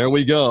tan. There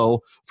we go,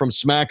 from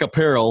Smack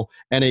Apparel.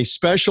 And a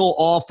special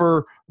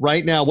offer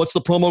right now. What's the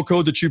promo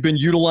code that you've been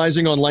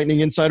utilizing on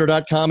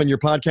lightninginsider.com in your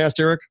podcast,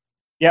 Eric?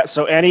 Yeah,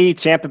 so any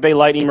Tampa Bay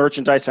Lightning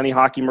merchandise, any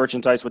hockey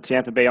merchandise with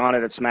Tampa Bay on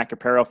it at Smack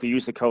Apparel, if you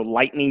use the code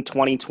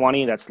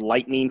Lightning2020, that's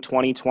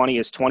Lightning2020,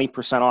 is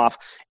 20% off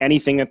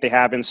anything that they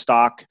have in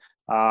stock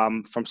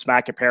from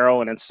Smack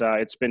Apparel. And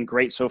it's been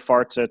great so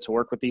far to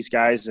work with these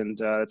guys. And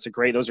those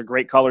are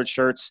great colored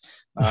shirts.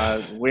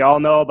 We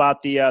all know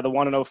about the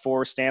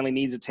 1-04. Stanley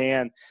needs a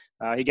tan.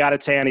 He got a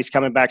tan. He's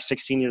coming back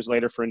 16 years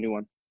later for a new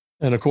one.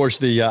 And, of course,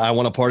 the I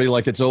Want to Party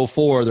Like It's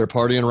 04, they're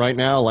partying right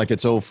now like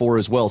it's 04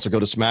 as well. So go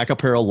to Smack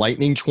Apparel,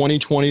 Lightning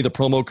 2020. The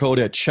promo code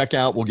at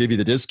checkout will give you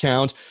the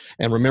discount.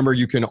 And remember,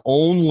 you can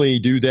only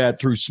do that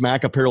through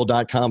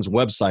smackapparel.com's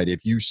website.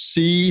 If you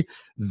see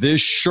this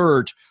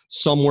shirt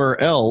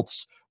somewhere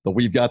else, but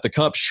we've got the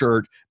Cup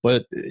shirt,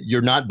 but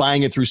you're not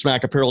buying it through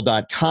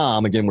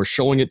smackapparel.com. Again, we're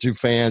showing it to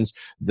fans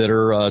that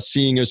are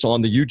seeing us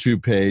on the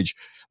YouTube page,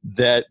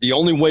 that the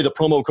only way the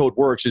promo code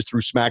works is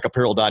through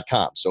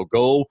smackapparel.com. So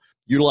go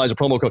utilize a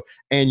promo code.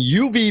 And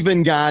you've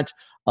even got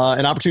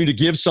an opportunity to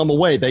give some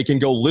away. They can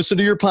go listen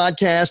to your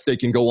podcast. They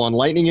can go on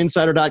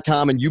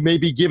lightninginsider.com, and you may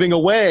be giving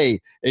away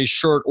a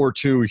shirt or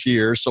two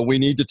here. So we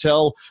need to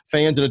tell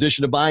fans, in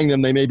addition to buying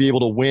them, they may be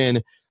able to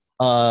win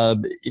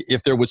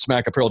if they're with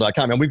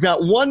smackapparel.com. And we've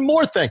got one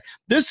more thing.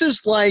 This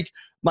is like,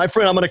 my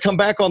friend, I'm going to come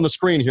back on the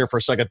screen here for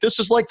a second. This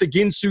is like the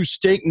Ginsu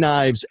steak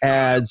knives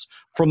ads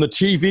from the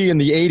TV in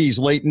the 80s,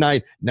 late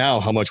night. Now,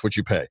 how much would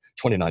you pay?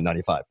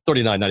 $29.95,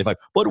 $39.95.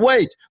 But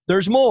wait,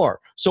 there's more.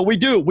 So we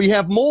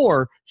have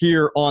more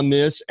here on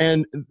this,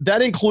 and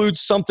that includes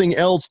something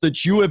else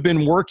that you have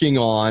been working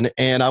on,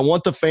 and I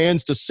want the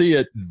fans to see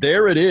it.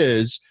 There it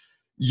is.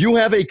 You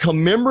have a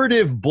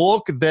commemorative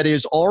book that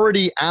is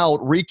already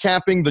out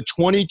recapping the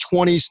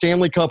 2020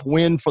 Stanley Cup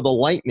win for the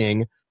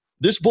Lightning.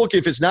 This book,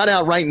 if it's not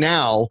out right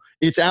now,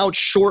 it's out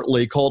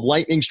shortly, called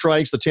Lightning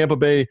Strikes, the Tampa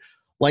Bay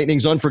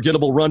Lightning's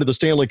Unforgettable Run to the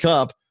Stanley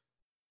Cup.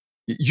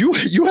 You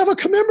have a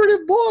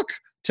commemorative book.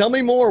 Tell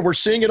me more. We're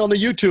seeing it on the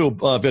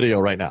YouTube video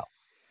right now.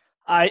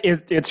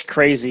 It's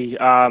crazy.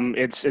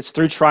 It's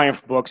through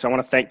Triumph Books. I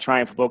want to thank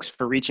Triumph Books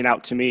for reaching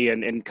out to me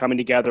and coming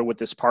together with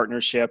this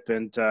partnership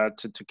and to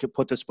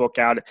put this book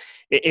out.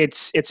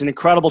 It's an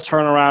incredible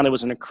turnaround. It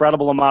was an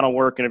incredible amount of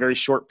work in a very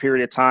short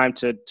period of time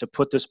to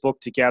put this book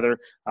together.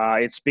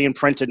 It's being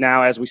printed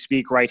now as we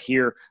speak right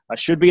here.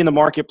 Should be in the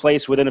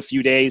marketplace within a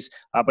few days,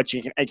 but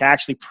you can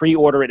actually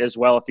pre-order it as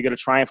well. If you go to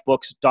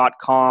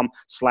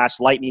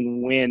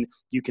triumphbooks.com/lightningwin,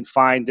 you can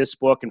find this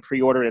book and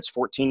pre-order it. It's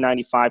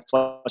 $14.95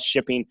 plus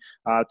shipping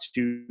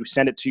to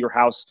send it to your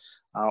house,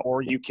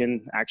 or you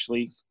can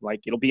actually,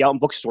 it'll be out in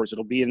bookstores,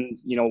 it'll be in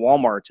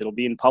Walmart, it'll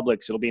be in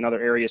Publix, it'll be in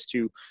other areas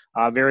too,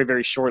 very,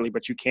 very shortly.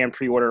 But you can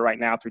pre-order right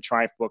now through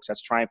Triumph Books.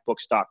 That's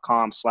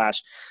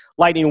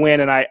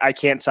triumphbooks.com/lightningwin. And I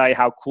can't tell you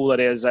how cool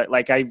it is.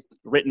 I've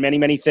written many,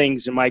 many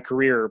things in my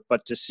career,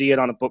 but to see it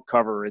on a book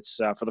cover, it's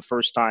for the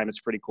first time, it's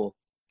pretty cool.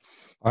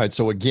 All right,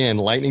 so again,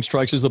 Lightning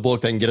Strikes is the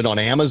book. They can get it on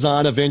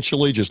Amazon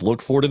eventually. Just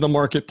look for it in the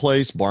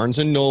marketplace, Barnes &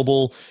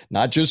 Noble,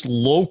 not just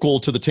local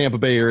to the Tampa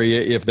Bay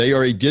area. If they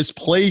are a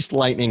displaced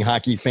Lightning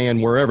hockey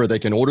fan wherever, they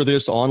can order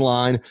this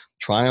online.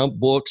 Triumph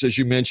Books, as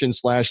you mentioned,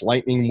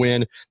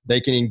 /lightningwin. They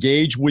can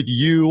engage with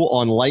you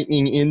on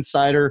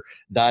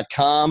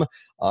lightninginsider.com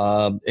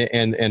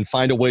and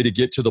find a way to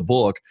get to the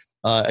book.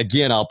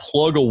 Again, I'll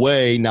plug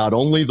away not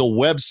only the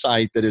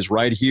website that is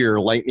right here,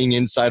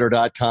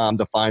 lightninginsider.com,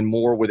 to find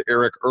more with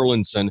Eric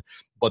Erlandson,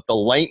 but the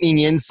Lightning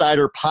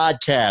Insider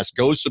podcast.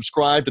 Go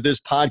subscribe to this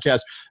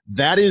podcast.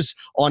 That is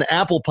on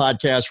Apple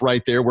Podcasts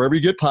right there, wherever you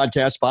get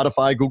podcasts,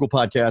 Spotify, Google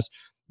Podcasts.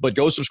 But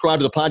go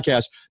subscribe to the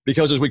podcast,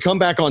 because as we come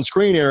back on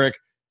screen, Eric,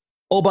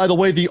 oh, by the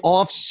way, the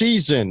off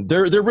season,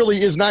 there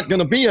really is not going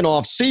to be an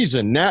off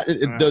season. Now,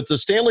 the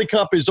Stanley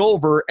Cup is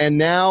over, and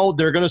now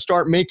they're going to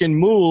start making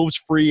moves,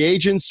 free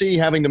agency,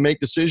 having to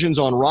make decisions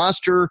on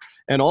roster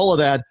and all of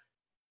that.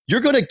 You're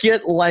going to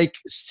get like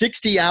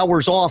 60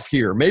 hours off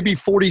here, maybe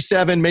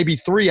 47, maybe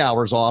 3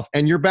 hours off,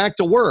 and you're back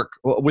to work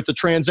with the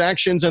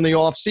transactions and the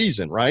off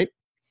season, right?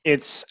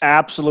 It's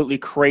absolutely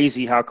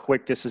crazy how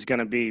quick this is going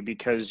to be,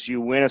 because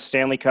you win a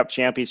Stanley Cup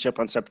championship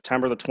on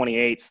September the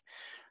 28th.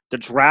 The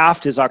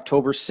draft is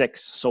October 6th,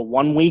 so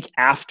 1 week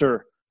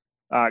after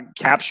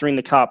capturing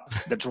the cup,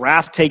 the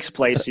draft takes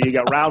place. So you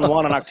got round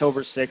one on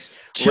October 6th.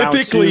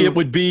 Typically, it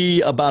would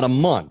be about a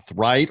month,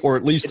 right? Or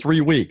at least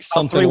 3 weeks,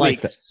 something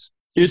like that.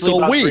 It's a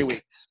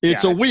week.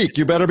 It's a week.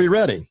 You better be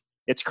ready.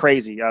 It's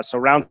crazy. So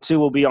round two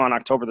will be on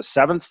October the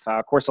 7th.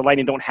 Of course, the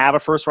Lightning don't have a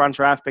first-round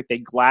draft pick. They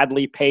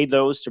gladly paid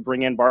those to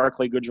bring in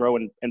Barclay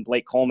Goodrow and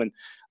Blake Coleman.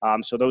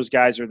 So those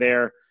guys are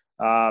there.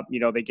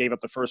 They gave up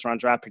the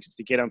first-round draft picks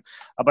to get them.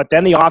 But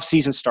then the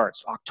offseason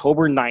starts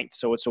October 9th.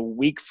 So it's a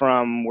week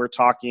from, we're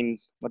talking,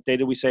 what day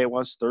did we say it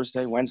was?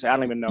 Thursday, Wednesday? I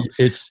don't even know.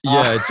 It's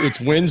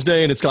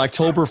Wednesday, and it's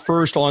October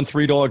 1st on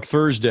Three Dog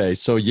Thursday.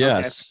 So,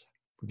 yes,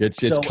 okay.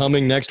 It's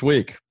coming next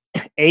week.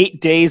 8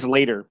 days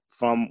later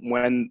from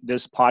when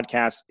this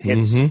podcast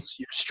hits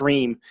your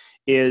stream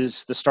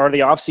is the start of the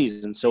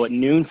offseason. So at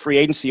noon, free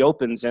agency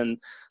opens, and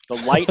the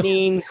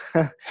Lightning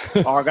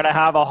are going to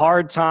have a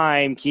hard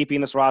time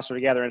keeping this roster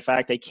together. In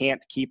fact, they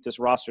can't keep this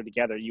roster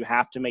together. You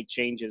have to make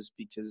changes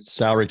because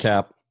salary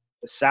cap.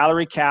 The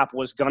salary cap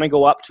was going to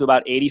go up to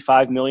about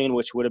 $85 million,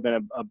 which would have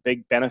been a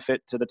big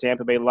benefit to the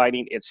Tampa Bay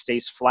Lightning. It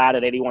stays flat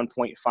at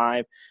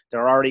 $81.5.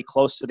 They're already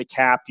close to the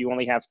cap. You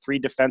only have 3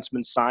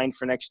 defensemen signed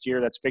for next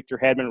year. That's Victor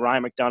Hedman,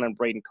 Ryan McDonough, and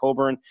Braden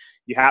Coburn.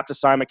 You have to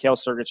sign Mikhail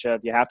Sergachev.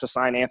 You have to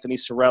sign Anthony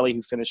Cirelli,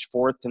 who finished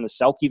 4th in the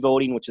Selke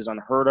voting, which is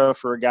unheard of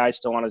for a guy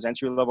still on his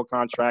entry-level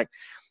contract.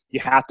 You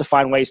have to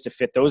find ways to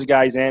fit those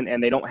guys in,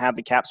 and they don't have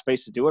the cap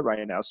space to do it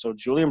right now. So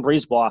Julian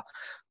Brisebois,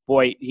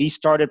 boy, he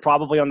started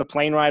probably on the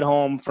plane ride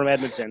home from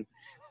Edmonton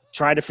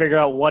trying to figure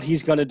out what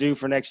he's going to do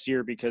for next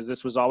year, because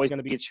this was always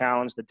going to be a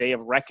challenge. The day of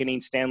reckoning,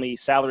 Stanley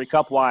salary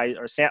cap-wise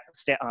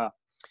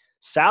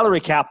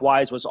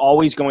was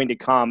always going to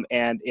come,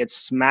 and it's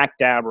smack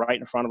dab right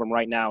in front of him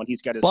right now, and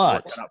he's got his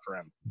work cut out for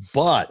him.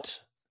 But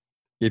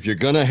if you're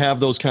going to have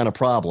those kind of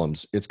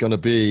problems, it's going to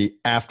be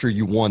after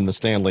you won the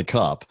Stanley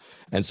Cup.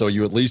 And so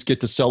you at least get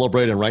to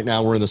celebrate. And right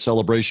now we're in the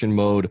celebration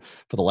mode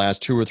for the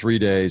last 2 or 3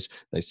 days.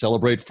 They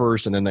celebrate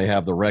first, and then they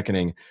have the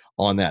reckoning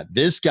on that.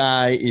 This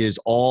guy is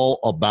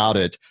all about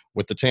it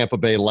with the Tampa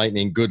Bay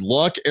Lightning. Good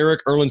luck, Eric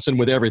Erlinson,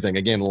 with everything.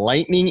 Again,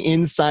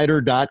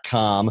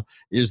 lightninginsider.com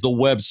is the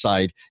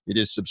website. It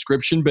is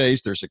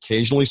subscription-based. There's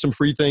occasionally some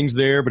free things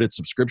there, but it's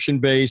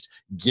subscription-based.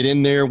 Get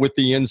in there with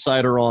the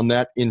insider on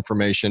that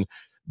information.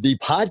 The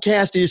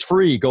podcast is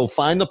free. Go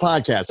find the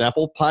podcast.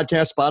 Apple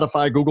Podcast,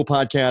 Spotify, Google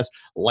Podcast,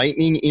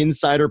 Lightning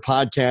Insider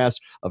Podcast,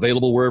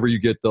 available wherever you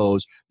get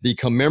those. The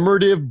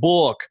commemorative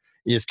book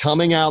is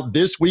coming out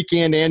this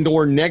weekend and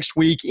or next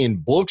week in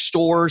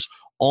bookstores,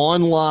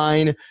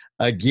 online,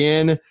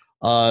 again,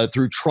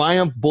 through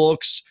Triumph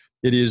Books.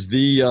 It is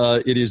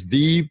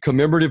the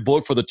commemorative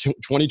book for the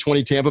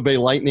 2020 Tampa Bay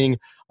Lightning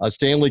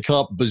Stanley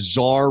Cup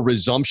bizarre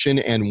resumption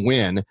and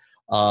win.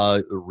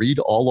 Read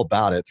all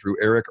about it through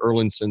Eric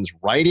Erlinson's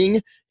writing,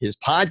 his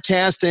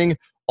podcasting,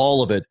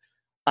 all of it.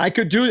 I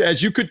could do,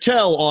 as you could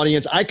tell,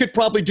 audience, I could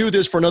probably do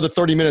this for another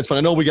 30 minutes, but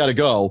I know we got to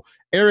go.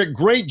 Eric,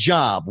 great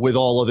job with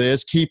all of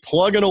this. Keep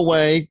plugging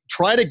away.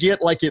 Try to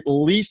get like at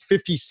least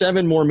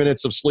 57 more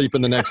minutes of sleep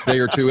in the next day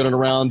or two in and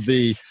around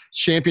the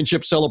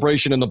championship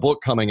celebration and the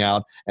book coming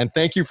out. And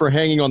thank you for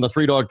hanging on the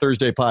Three Dog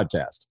Thursday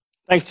podcast.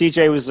 Thanks,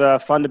 TJ. It was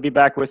fun to be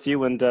back with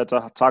you and to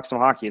talk some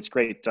hockey. It's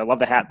great. I love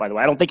the hat, by the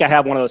way. I don't think I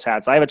have one of those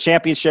hats. I have a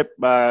championship,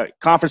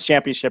 conference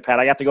championship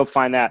hat. I have to go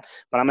find that,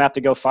 but I'm going to have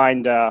to go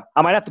find I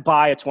might have to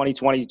buy a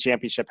 2020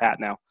 championship hat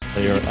now.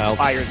 They are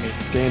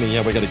outstanding.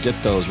 Yeah, we got to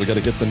get those. We got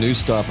to get the new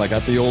stuff. I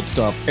got the old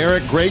stuff.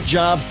 Eric, great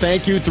job.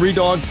 Thank you. Three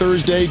Dog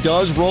Thursday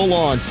does roll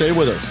on. Stay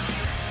with us.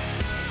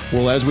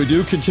 Well, as we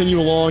do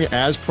continue along,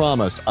 as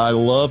promised, I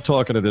love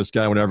talking to this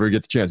guy whenever we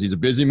get the chance. He's a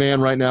busy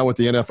man right now with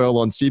the NFL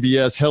on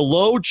CBS.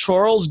 Hello,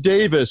 Charles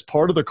Davis,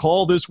 part of the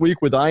call this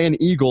week with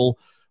Ian Eagle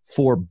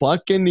for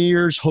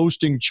Buccaneers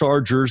hosting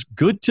Chargers.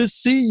 Good to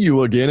see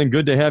you again, and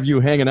good to have you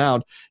hanging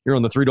out here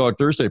on the Three Dog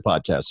Thursday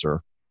podcast, sir.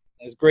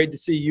 It's great to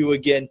see you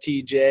again,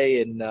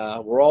 TJ, and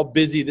we're all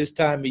busy this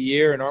time of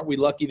year, and aren't we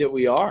lucky that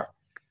we are?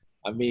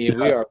 I mean,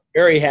 we are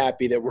very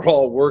happy that we're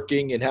all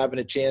working and having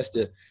a chance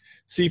to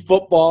see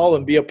football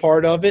and be a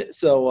part of it.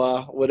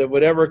 So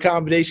whatever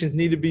accommodations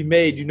need to be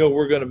made,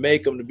 we're going to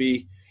make them to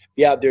be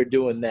out there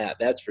doing that.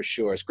 That's for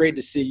sure. It's great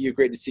to see you.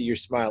 Great to see your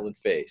smiling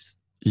face.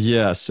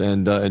 Yes,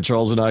 and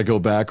Charles and I go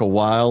back a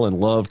while and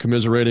love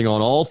commiserating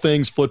on all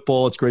things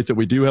football. It's great that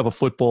we do have a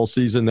football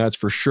season, that's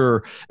for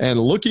sure. And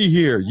looky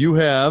here, you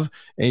have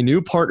a new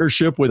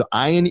partnership with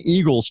Ian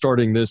Eagle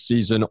starting this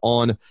season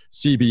on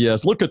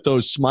CBS. Look at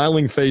those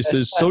smiling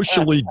faces,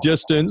 socially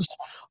distanced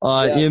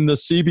in the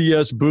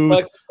CBS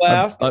booth.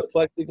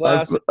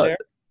 Plexiglass in there.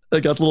 I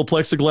got a little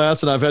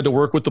plexiglass, and I've had to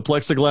work with the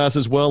plexiglass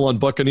as well on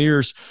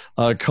Buccaneers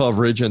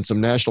coverage and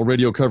some national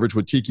radio coverage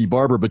with Tiki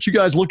Barber. But you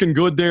guys looking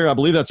good there. I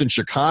believe that's in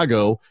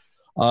Chicago.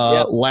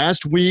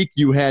 Last week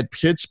you had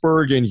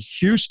Pittsburgh and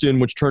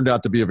Houston, which turned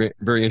out to be a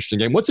very interesting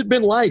game. What's it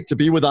been like to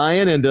be with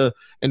Ian and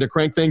to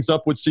crank things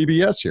up with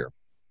CBS here?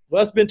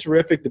 Well, it's been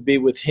terrific to be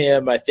with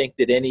him. I think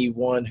that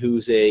anyone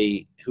who's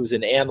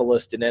an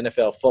analyst in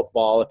NFL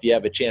football, if you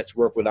have a chance to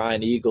work with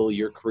Ian Eagle,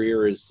 your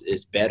career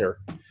is better.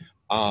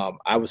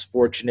 I was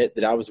fortunate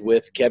that I was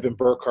with Kevin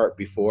Burkhardt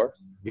before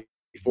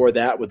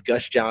that with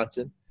Gus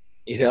Johnson,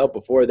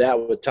 before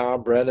that with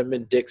Tom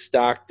Brenneman, Dick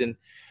Stockton.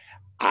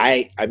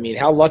 I mean,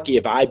 how lucky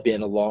have I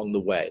been along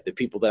the way, the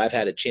people that I've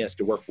had a chance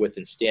to work with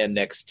and stand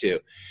next to.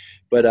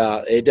 But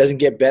it doesn't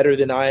get better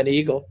than Ian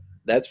Eagle,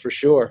 that's for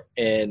sure.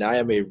 And I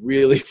am a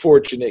really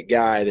fortunate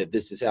guy that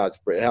this is how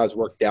it's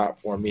worked out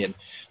for me. And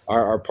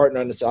our partner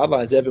on the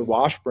sidelines, Evan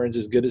Washburn's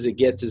as good as it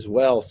gets as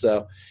well.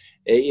 So,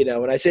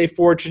 when I say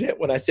fortunate,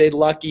 when I say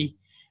lucky,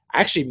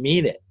 I actually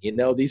mean it.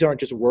 These aren't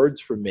just words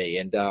for me.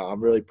 And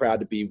I'm really proud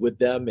to be with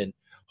them and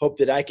hope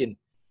that I can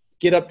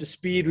get up to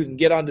speed and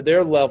get onto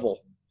their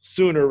level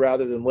sooner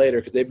rather than later,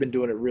 because they've been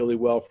doing it really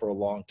well for a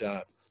long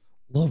time.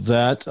 Love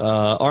that.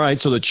 All right,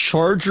 so the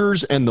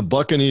Chargers and the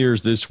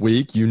Buccaneers this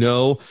week.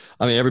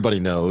 Everybody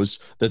knows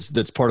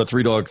that's part of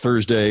Three Dog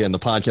Thursday and the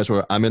podcast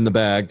where I'm in the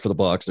bag for the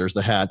Bucs. There's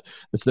the hat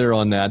that's there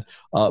on that.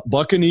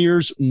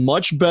 Buccaneers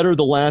much better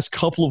the last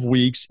couple of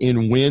weeks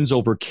in wins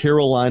over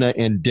Carolina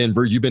and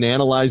Denver. You've been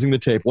analyzing the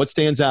tape. What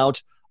stands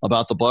out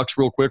about the Bucs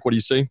real quick? What do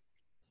you see?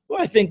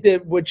 Well, I think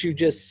that what you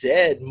just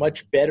said,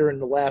 much better in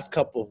the last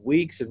couple of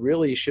weeks, and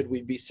really should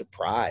we be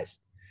surprised?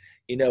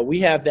 We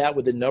have that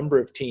with a number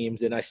of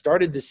teams, and I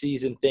started the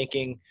season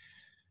thinking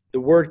the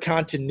word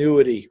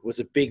continuity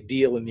was a big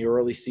deal in the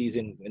early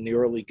season, in the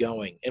early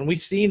going. And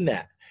we've seen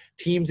that.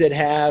 Teams that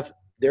have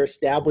their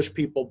established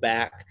people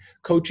back,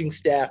 coaching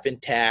staff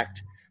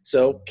intact.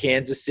 So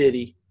Kansas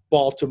City,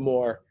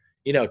 Baltimore,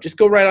 just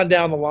go right on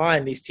down the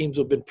line. These teams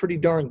have been pretty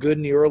darn good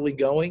in the early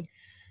going.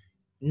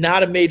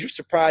 Not a major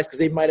surprise because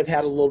they might have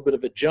had a little bit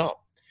of a jump.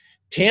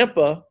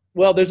 Tampa,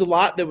 well, there's a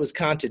lot that was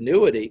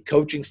continuity,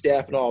 coaching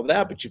staff and all of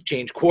that, but you've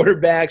changed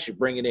quarterbacks, you're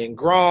bringing in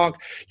Gronk,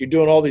 you're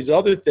doing all these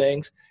other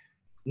things.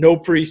 No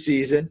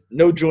preseason,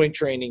 no joint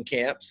training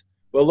camps.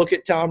 Well, look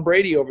at Tom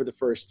Brady over the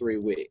first 3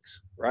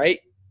 weeks, right?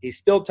 He's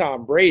still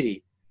Tom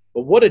Brady,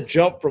 but what a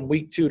jump from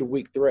week 2 to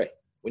week 3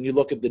 when you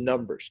look at the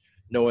numbers.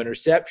 No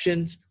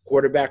interceptions,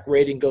 quarterback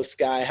rating goes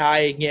sky high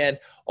again,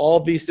 all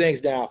of these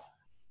things. Now,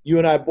 you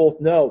and I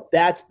both know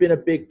that's been a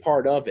big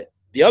part of it.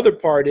 The other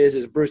part is,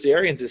 as Bruce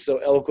Arians has so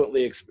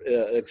eloquently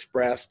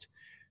expressed,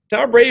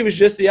 Tom Brady was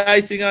just the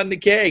icing on the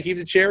cake. He's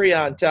a cherry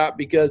on top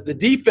because the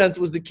defense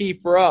was the key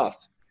for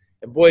us.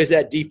 And boy, has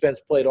that defense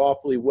played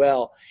awfully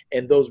well,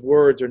 and those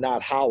words are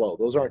not hollow.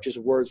 Those aren't just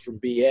words from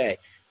BA.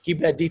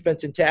 Keeping that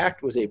defense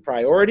intact was a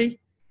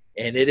priority,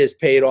 and it has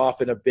paid off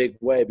in a big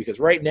way because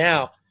right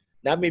now,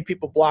 not many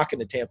people blocking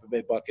the Tampa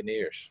Bay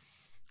Buccaneers.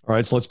 All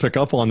right, so let's pick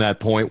up on that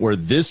point where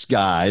this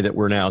guy that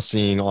we're now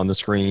seeing on the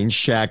screen,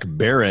 Shaq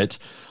Barrett,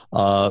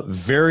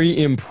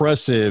 very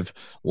impressive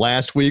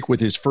last week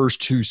with his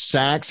first 2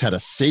 sacks, had a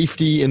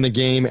safety in the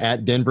game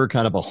at Denver,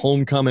 kind of a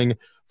homecoming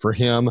for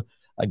him.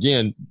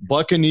 Again,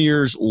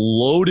 Buccaneers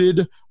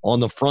loaded on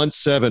the front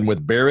 7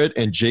 with Barrett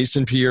and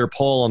Jason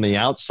Pierre-Paul on the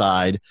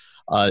outside,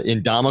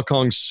 in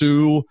Ndamukong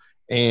Suh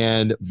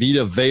and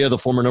Vita Vea, the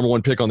former number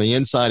 1 pick on the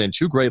inside, and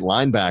 2 great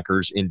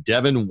linebackers in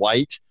Devin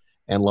White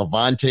and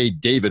Levante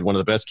David, one of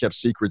the best-kept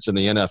secrets in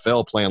the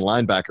NFL, playing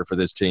linebacker for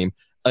this team.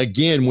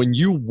 Again, when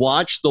you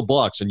watch the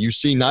Bucs and you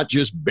see not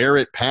just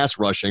Barrett pass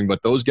rushing,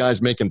 but those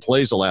guys making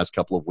plays the last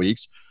couple of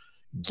weeks,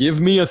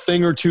 give me a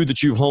thing or two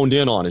that you've honed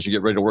in on as you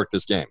get ready to work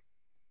this game.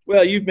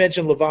 Well, you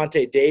mentioned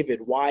Levante David.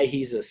 Why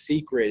he's a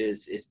secret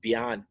is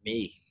beyond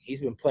me.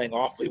 He's been playing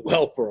awfully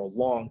well for a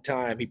long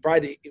time. He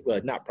doesn't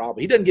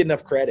get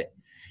enough credit.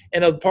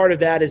 And a part of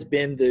that has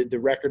been the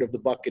record of the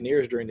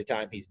Buccaneers during the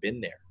time he's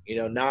been there.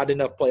 Not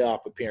enough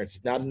playoff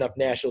appearances, not enough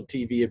national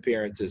TV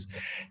appearances,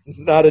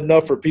 not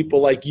enough for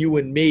people like you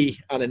and me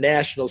on a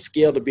national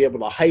scale to be able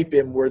to hype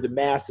him where the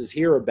masses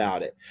hear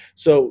about it.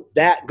 So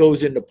that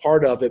goes into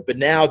part of it. But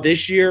now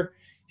this year,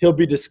 he'll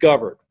be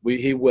discovered.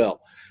 He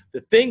will.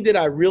 The thing that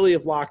I really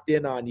have locked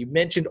in on, you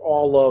mentioned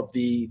all of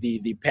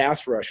the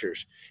pass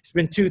rushers. It's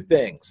been 2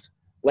 things.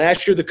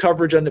 Last year, the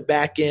coverage on the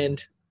back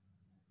end,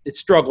 it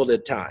struggled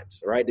at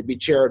times, right, to be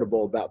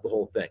charitable about the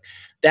whole thing.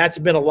 That's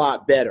been a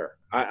lot better.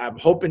 I'm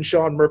hoping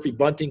Sean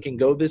Murphy-Bunting can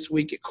go this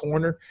week at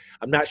corner.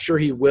 I'm not sure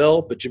he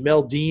will, but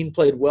Jamel Dean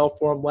played well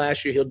for him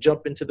last year. He'll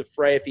jump into the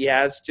fray if he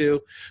has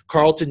to.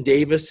 Carlton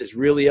Davis has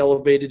really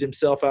elevated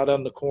himself out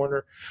on the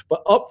corner.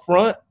 But up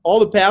front, all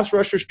the pass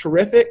rushers,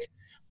 terrific.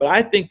 But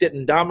I think that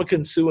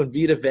Ndamukong Suh and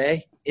Vita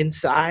Vea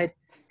inside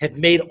have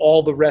made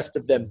all the rest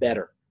of them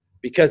better.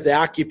 Because the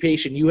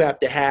occupation you have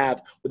to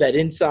have with that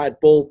inside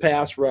bull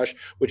pass rush,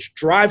 which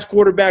drives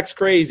quarterbacks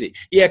crazy.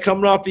 Yeah,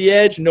 coming off the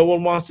edge, no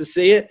one wants to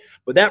see it.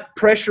 But that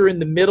pressure in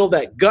the middle,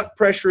 that gut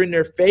pressure in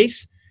their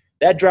face,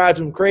 that drives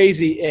them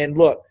crazy. And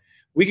look,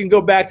 we can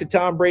go back to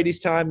Tom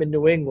Brady's time in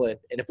New England,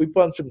 and if we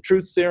put some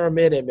truth serum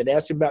in him and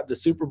ask him about the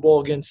Super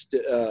Bowl against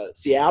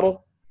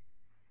Seattle,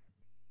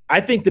 I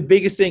think the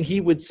biggest thing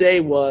he would say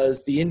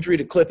was the injury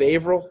to Cliff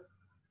Averill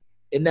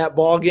in that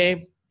ball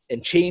game.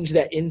 And change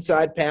that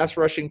inside pass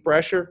rushing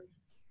pressure,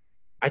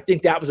 I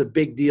think that was a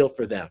big deal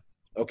for them,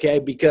 okay?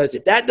 Because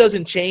if that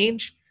doesn't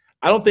change,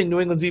 I don't think New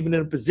England's even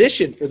in a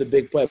position for the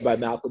big play by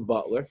Malcolm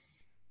Butler.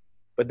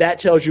 But that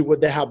tells you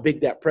how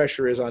big that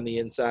pressure is on the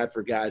inside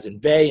for guys.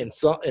 And Vea and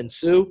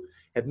Suh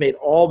have made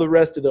all the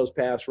rest of those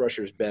pass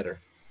rushers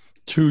better.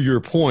 To your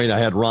point, I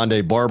had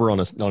Rondé Barber on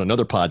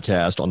another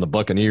podcast on the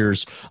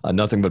Buccaneers,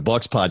 Nothing But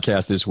Bucs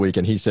podcast this week,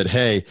 and he said,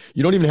 hey,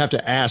 you don't even have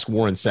to ask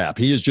Warren Sapp.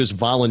 He has just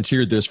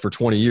volunteered this for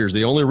 20 years.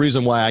 The only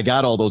reason why I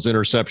got all those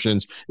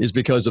interceptions is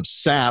because of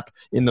Sapp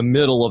in the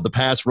middle of the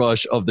pass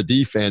rush of the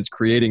defense,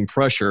 creating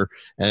pressure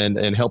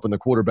and helping the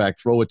quarterback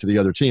throw it to the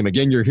other team.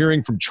 Again, you're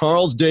hearing from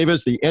Charles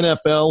Davis, the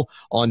NFL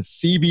on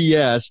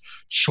CBS,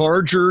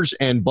 Chargers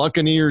and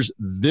Buccaneers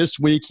this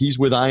week. He's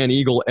with Ian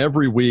Eagle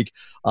every week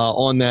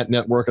on that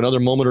network. Another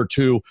moment or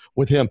two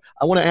with him.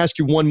 I want to ask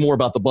you one more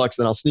about the Bucs,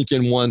 then I'll sneak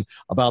in one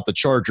about the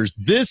Chargers.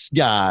 This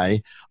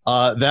guy,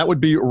 that would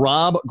be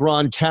Rob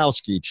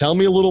Gronkowski. Tell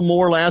me a little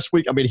more last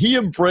week. I mean, he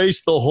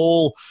embraced the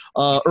whole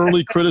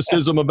early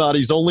criticism about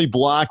he's only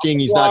blocking,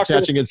 he's not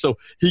catching. And so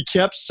he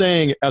kept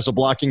saying as a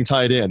blocking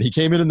tight end. He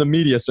came in the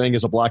media saying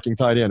as a blocking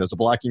tight end, as a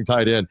blocking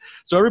tight end.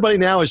 So everybody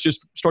now has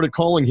just started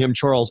calling him,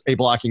 Charles, a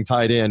blocking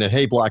tight end and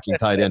hey, blocking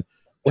tight end.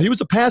 Well, he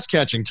was a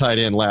pass-catching tight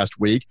end last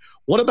week.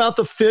 What about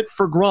the fit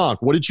for Gronk?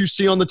 What did you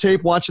see on the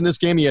tape watching this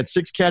game? He had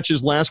 6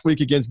 catches last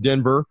week against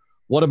Denver.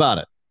 What about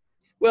it?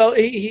 Well,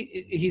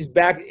 he's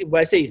back. When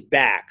I say he's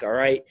back, all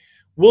right,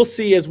 we'll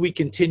see as we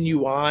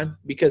continue on,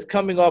 because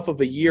coming off of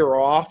a year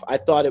off, I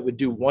thought it would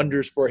do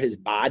wonders for his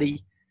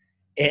body.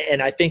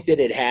 And I think that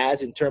it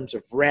has in terms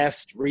of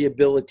rest,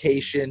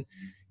 rehabilitation,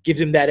 gives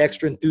him that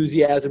extra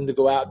enthusiasm to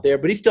go out there.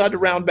 But he still had to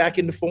round back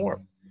into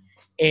form.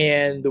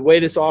 And the way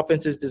this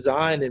offense is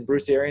designed, and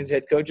Bruce Arians,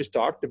 head coach, has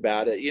talked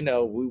about it,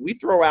 we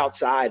throw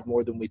outside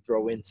more than we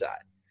throw inside.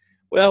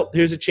 Well,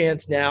 here's a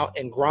chance now,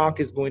 and Gronk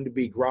is going to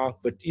be Gronk.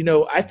 But,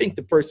 I think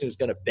the person who's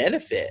going to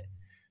benefit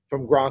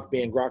from Gronk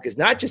being Gronk is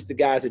not just the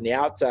guys on the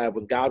outside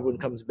when Godwin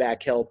comes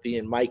back healthy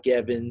and Mike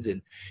Evans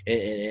and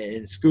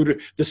the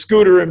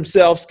Scooter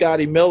himself,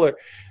 Scotty Miller.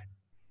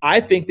 I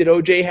think that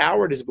O.J.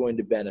 Howard is going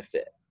to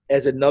benefit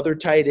as another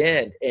tight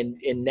end.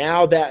 And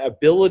now that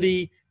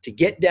ability to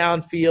get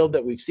downfield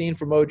that we've seen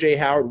from O.J.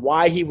 Howard,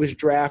 why he was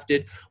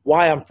drafted,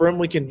 why I'm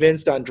firmly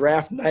convinced on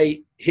draft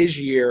night his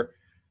year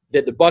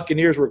that the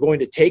Buccaneers were going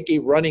to take a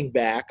running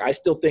back. I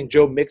still think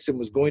Joe Mixon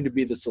was going to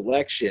be the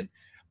selection.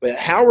 But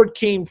Howard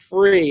came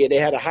free, and they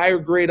had a higher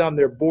grade on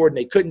their board, and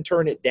they couldn't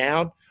turn it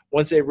down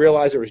once they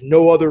realized there was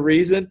no other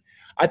reason.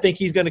 I think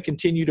he's going to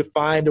continue to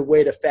find a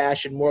way to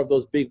fashion more of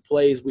those big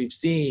plays we've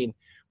seen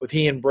with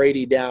he and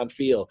Brady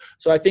downfield.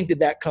 So I think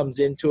that comes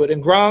into it.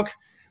 And Gronk,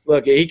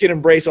 look, he can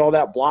embrace all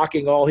that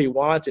blocking all he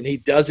wants, and he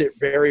does it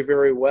very,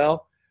 very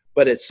well.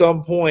 But at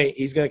some point,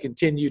 he's going to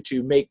continue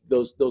to make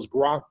those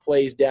Gronk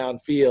plays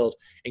downfield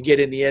and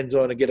get in the end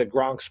zone and get a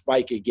Gronk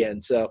spike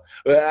again. So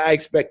I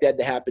expect that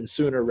to happen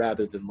sooner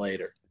rather than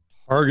later.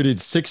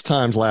 Targeted 6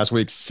 times last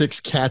week, 6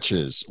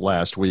 catches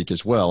last week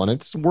as well. And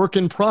it's work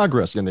in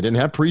progress. And they didn't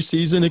have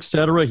preseason, et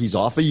cetera. He's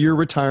off a year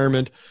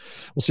retirement.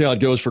 We'll see how it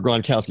goes for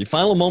Gronkowski.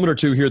 Final moment or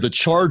two here. The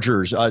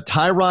Chargers,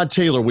 Tyrod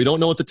Taylor. We don't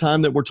know at the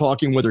time that we're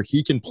talking whether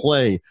he can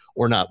play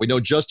or not. We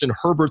know Justin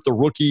Herbert, the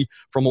rookie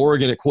from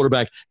Oregon at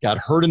quarterback, got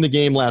hurt in the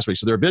game last week.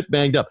 So they're a bit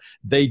banged up.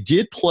 They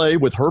did play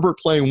with Herbert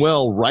playing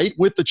well right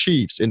with the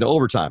Chiefs into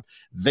overtime.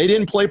 They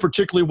didn't play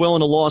particularly well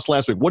in a loss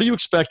last week. What do you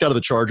expect out of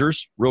the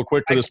Chargers real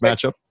quick for this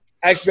matchup?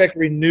 I expect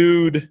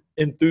renewed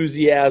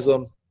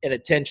enthusiasm and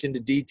attention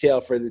to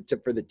detail for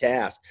the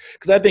task,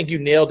 because I think you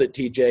nailed it,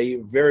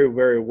 TJ, very,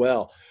 very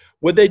well.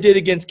 What they did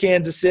against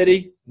Kansas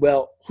City,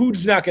 well,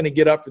 who's not going to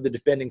get up for the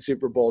defending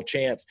Super Bowl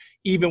champs,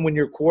 even when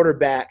your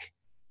quarterback,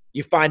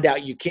 you find out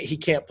he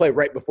can't play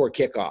right before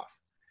kickoff?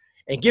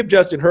 And give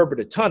Justin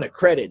Herbert a ton of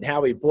credit in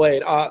how he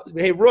played.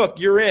 Hey, Rook,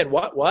 you're in.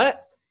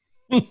 What?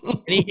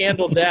 And he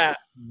handled that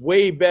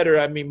way better.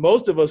 I mean,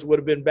 most of us would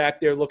have been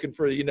back there looking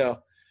for, the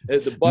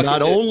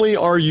not only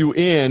are you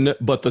in,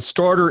 but the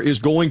starter is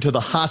going to the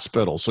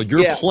hospital. So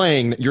you're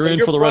playing. You're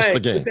in for the rest of the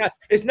game.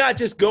 It's not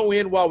just go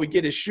in while we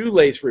get his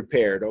shoelace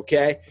repaired,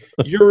 okay?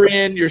 You're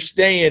in. You're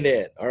staying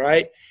in, all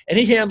right? And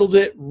he handled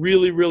it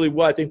really, really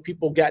well. I think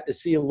people got to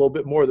see a little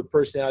bit more of the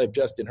personality of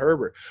Justin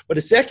Herbert. But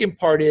the second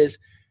part is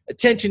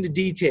attention to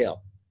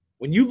detail.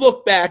 When you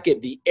look back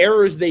at the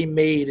errors they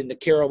made in the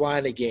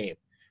Carolina game,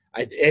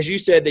 as you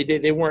said,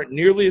 they weren't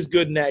nearly as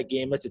good in that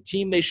game. That's a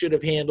team they should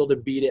have handled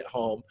and beat at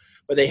home.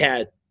 But they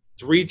had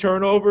 3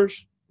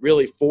 turnovers,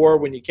 really 4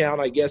 when you count,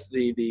 I guess,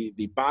 the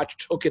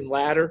botched hook and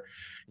ladder.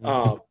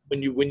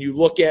 When you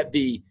look at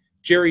the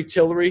Jerry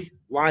Tillery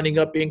lining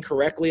up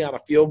incorrectly on a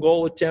field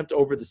goal attempt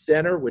over the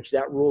center, which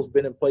that rule's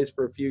been in place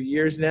for a few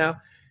years now.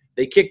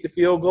 They kicked the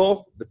field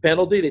goal, the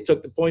penalty. They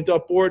took the point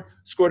off board,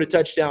 scored a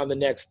touchdown the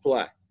next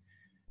play.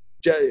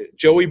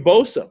 Joey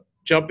Bosa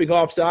jumping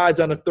off sides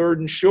on a 3rd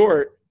and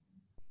short,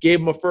 gave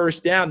him a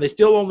first down. They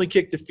still only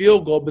kicked the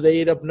field goal, but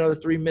they ate up another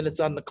 3 minutes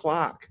on the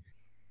clock.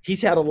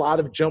 He's had a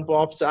lot of jump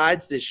off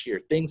sides this year,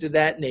 things of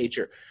that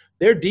nature.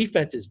 Their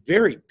defense is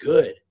very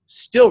good,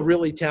 still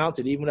really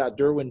talented, even without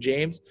Derwin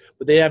James,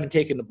 but they haven't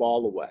taken the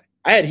ball away.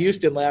 I had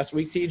Houston last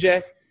week,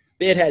 TJ.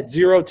 They had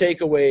 0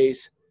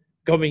 takeaways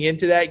coming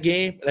into that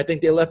game, and I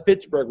think they left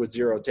Pittsburgh with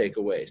 0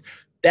 takeaways.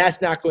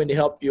 That's not going to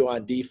help you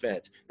on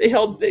defense. They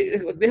held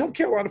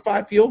Carolina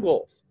 5 field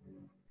goals.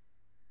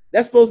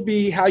 That's supposed to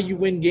be how you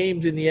win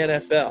games in the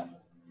NFL.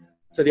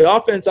 So the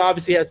offense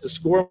obviously has to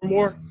score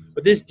more,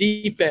 but this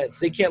defense,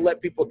 they can't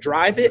let people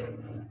drive it,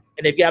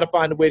 and they've got to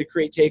find a way to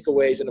create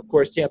takeaways, and, of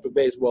course, Tampa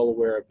Bay is well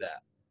aware of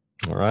that.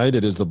 All right,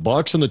 it is the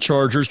Bucs and the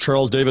Chargers.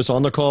 Charles Davis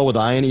on the call with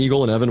Ian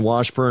Eagle and Evan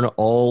Washburn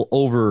all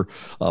over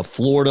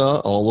Florida,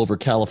 all over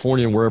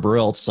California, and wherever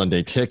else.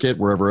 Sunday Ticket,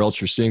 wherever else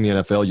you're seeing the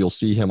NFL, you'll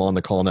see him on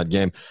the call in that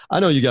game. I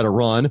know you got to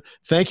run.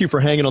 Thank you for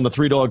hanging on the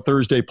 3 Dog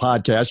Thursday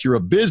podcast. You're a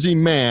busy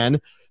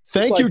man.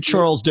 Thank you,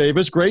 Charles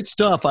Davis. Great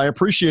stuff. I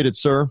appreciate it,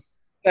 sir.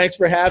 Thanks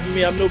for having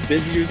me. I'm no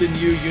busier than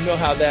you. You know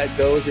how that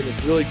goes, and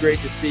it's really great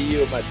to see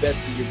you, and my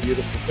best to your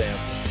beautiful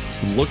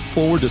family. Look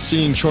forward to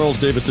seeing Charles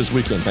Davis this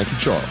weekend. Thank you,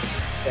 Charles.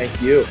 Thank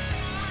you.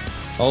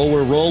 Oh,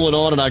 we're rolling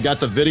on, and I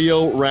got the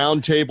video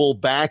roundtable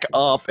back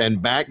up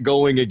and back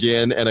going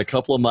again, and a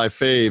couple of my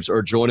faves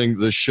are joining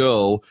the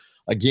show.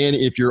 Again,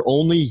 if you're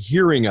only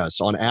hearing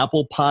us on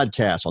Apple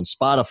Podcasts, on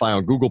Spotify,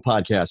 on Google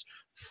Podcasts,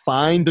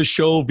 find the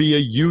show via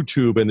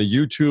YouTube and the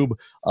YouTube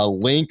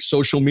link,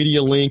 social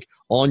media link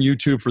on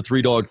YouTube for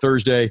Three Dog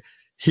Thursday.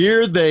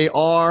 Here they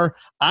are.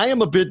 I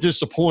am a bit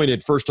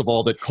disappointed, first of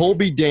all, that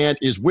Colby Dant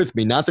is with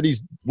me. Not that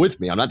he's with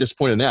me. I'm not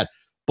disappointed in that.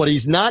 But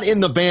he's not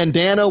in the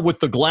bandana with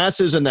the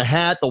glasses and the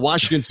hat, the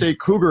Washington State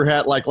Cougar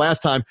hat like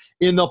last time,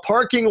 in the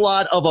parking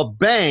lot of a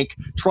bank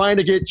trying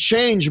to get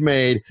change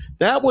made.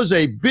 That was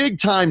a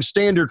big-time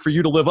standard for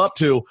you to live up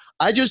to.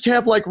 I just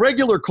have like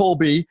regular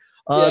Colby,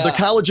 the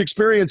college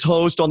experience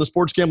host on the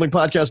Sports Gambling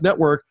Podcast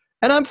Network,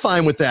 and I'm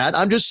fine with that.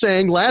 I'm just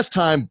saying last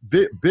time,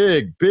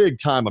 big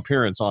time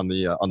appearance on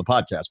the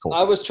podcast, Colby.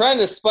 I was trying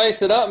to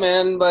spice it up,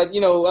 man, but,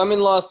 you know, I'm in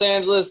Los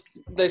Angeles.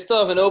 They still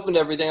haven't opened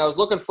everything. I was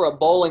looking for a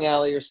bowling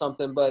alley or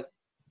something, but,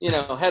 you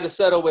know, had to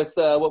settle with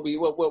what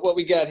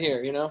we got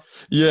here, you know?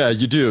 Yeah,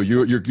 you do.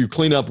 You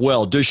clean up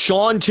well.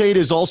 Deshaun Tate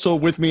is also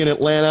with me in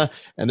Atlanta,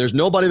 and there's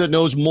nobody that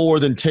knows more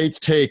than Tate's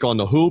take on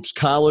the hoops,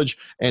 college,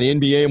 and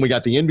NBA, and we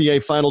got the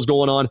NBA Finals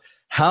going on.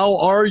 How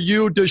are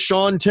you,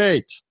 Deshaun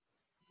Tate?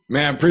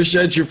 Man,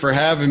 appreciate you for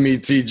having me,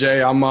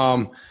 TJ.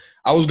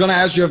 I was going to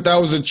ask you if that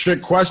was a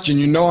trick question.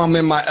 You know I'm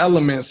in my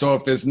element, so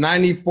if it's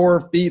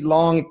 94 feet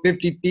long,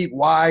 50 feet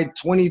wide,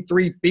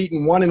 23 feet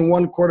and 1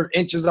 1/4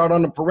 inches out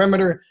on the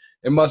perimeter,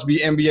 it must be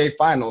NBA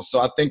Finals.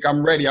 So I think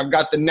I'm ready. I've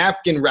got the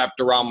napkin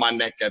wrapped around my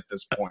neck at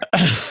this point.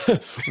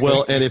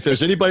 Well, and if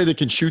there's anybody that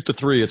can shoot the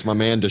three, it's my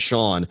man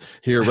Deshaun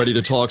here, ready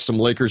to talk some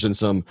Lakers and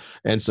some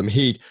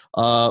Heat.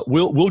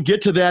 We'll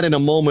get to that in a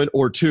moment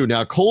or two.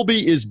 Now,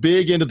 Colby is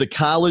big into the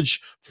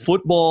college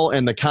football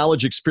and the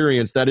college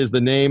experience. That is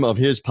the name of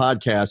his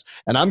podcast.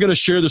 And I'm going to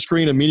share the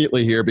screen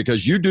immediately here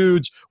because you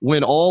dudes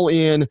went all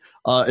in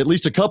at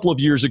least a couple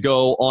of years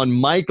ago on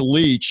Mike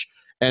Leach.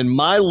 And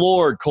my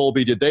Lord,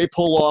 Colby, did they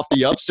pull off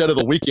the upset of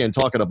the weekend,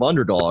 talking of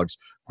underdogs.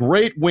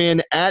 Great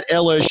win at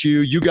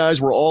LSU. You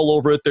guys were all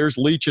over it. There's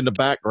Leach in the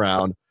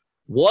background.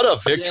 What a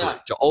victory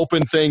to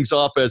open things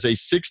up as a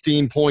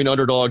 16-point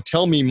underdog.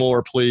 Tell me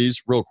more,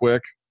 please, real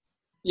quick.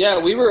 Yeah,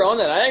 we were on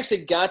that. I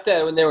actually got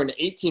that when they were an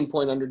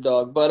 18-point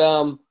underdog. But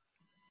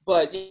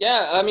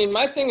yeah, I mean,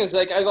 my thing is,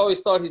 like, I've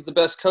always thought he's the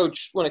best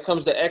coach when it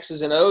comes to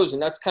X's and O's,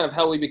 and that's kind of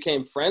how we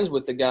became friends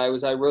with the guy.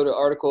 I wrote an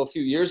article a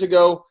few years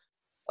ago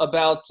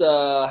about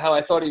how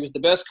I thought he was the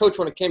best coach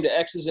when it came to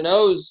X's and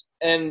O's.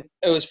 And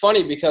it was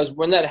funny because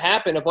when that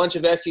happened, a bunch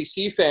of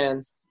SEC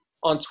fans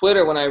on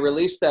Twitter, when I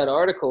released that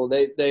article,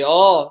 they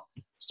all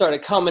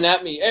started coming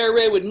at me. Air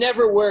Raid would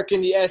never work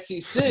in the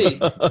SEC,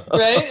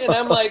 right? And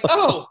I'm like,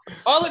 oh,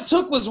 all it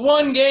took was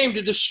one game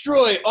to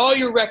destroy all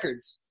your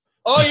records.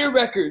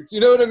 You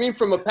know what I mean?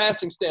 From a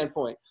passing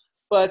standpoint.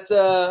 But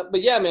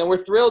yeah, man, we're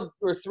thrilled.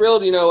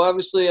 You know,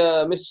 obviously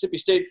Mississippi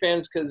State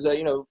fans because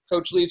you know,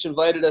 Coach Leach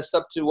invited us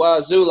up to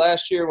Wazoo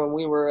last year when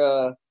we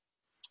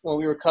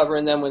were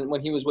covering them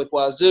when he was with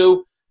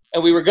Wazoo,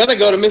 and we were gonna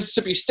go to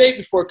Mississippi State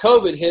before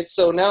COVID hit.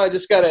 So now I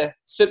just gotta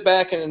sit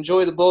back and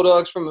enjoy the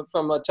Bulldogs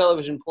from a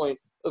television point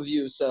of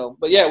view. So,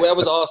 but yeah, that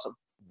was awesome.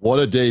 What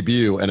a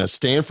debut, and a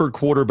Stanford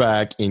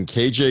quarterback in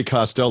KJ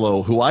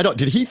Costello, who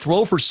did he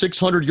throw for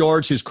 600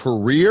 yards his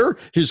career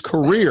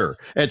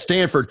at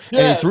Stanford,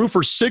 and he threw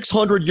for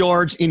 600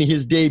 yards in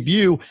his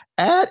debut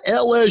at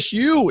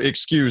LSU,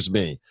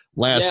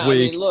 last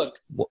week. I mean, look,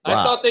 wow.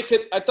 I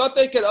thought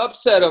they could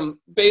upset him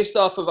based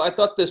off of,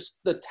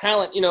 the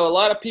talent, you know, a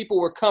lot of people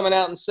were coming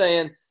out and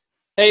saying,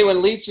 hey,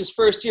 when Leach's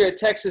first year at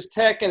Texas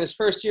Tech and his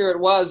first year at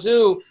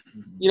Wazoo,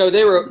 you know,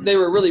 they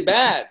were really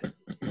bad.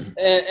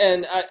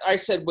 And I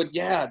said, but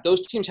yeah,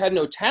 those teams had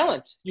no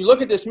talent. You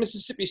look at this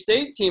Mississippi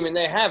State team and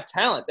they have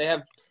talent. They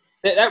have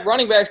that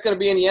running back's going to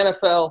be in the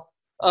NFL.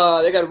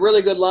 They got a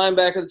really good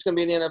linebacker that's going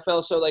to be in the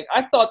NFL. So, like,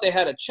 I thought they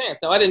had a chance.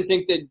 Now, I didn't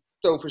think they'd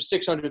throw for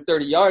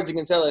 630 yards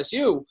against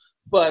LSU,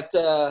 but,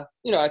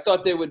 you know, I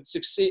thought they would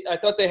succeed. I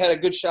thought they had a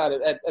good shot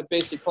at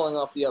basically pulling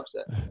off the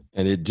upset.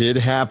 And it did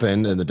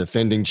happen, and the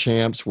defending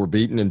champs were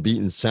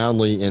beaten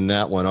soundly in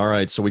that one. All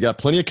right, so we got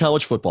plenty of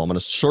college football. I'm going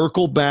to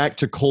circle back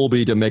to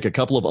Colby to make a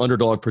couple of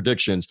underdog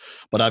predictions,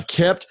 but I've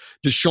kept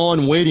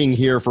Deshaun waiting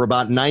here for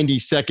about 90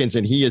 seconds,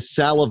 and he is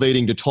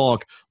salivating to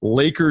talk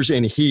Lakers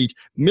and Heat.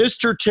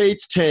 Mr.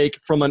 Tate's take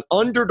from an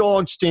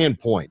underdog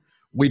standpoint.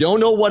 We don't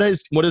know what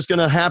is going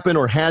to happen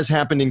or has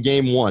happened in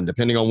game one,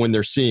 depending on when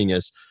they're seeing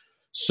us.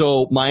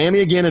 So Miami,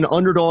 again, an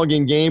underdog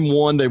in game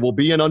one. They will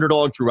be an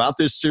underdog throughout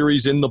this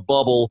series in the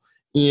bubble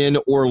in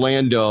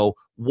Orlando.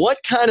 What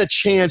kind of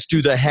chance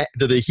do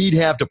the Heat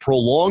have to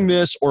prolong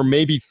this or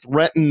maybe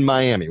threaten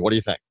Miami? What do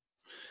you think?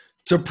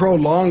 To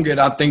prolong it,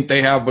 I think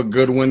they have a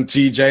good one,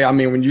 TJ. I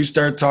mean, when you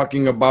start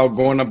talking about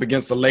going up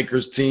against the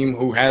Lakers team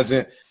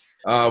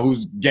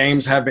whose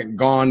games haven't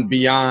gone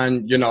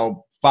beyond,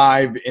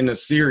 5 in a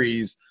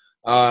series,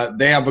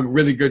 They have a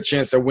really good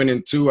chance at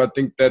winning 2. I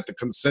think that the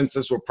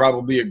consensus will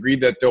probably agree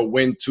that they'll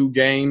win 2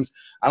 games.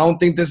 I don't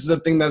think this is a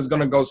thing that's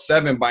going to go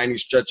 7 by any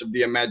stretch of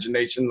the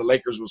imagination. The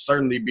Lakers will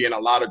certainly be in a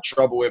lot of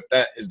trouble if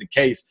that is the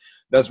case.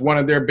 That's one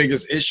of their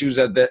biggest issues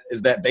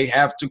is that they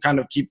have to kind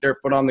of keep their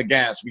foot on the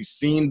gas. We've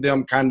seen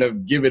them kind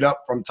of give it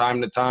up from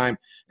time to time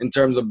in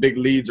terms of big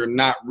leads or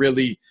not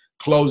really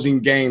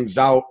closing games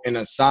out in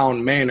a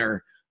sound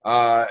manner.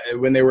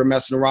 When they were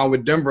messing around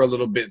with Denver a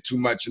little bit too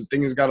much, and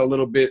things got a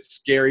little bit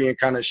scary and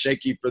kind of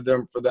shaky for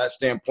them for that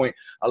standpoint.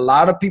 A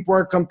lot of people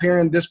are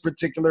comparing this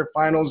particular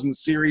finals and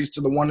series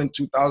to the one in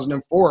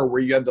 2004,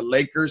 where you had the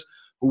Lakers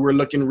who were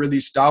looking really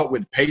stout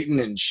with Peyton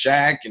and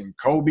Shaq and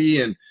Kobe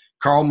and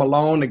Karl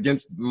Malone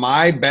against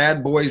my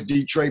bad boys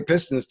Detroit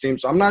Pistons team.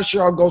 So I'm not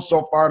sure I'll go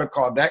so far to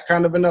call that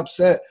kind of an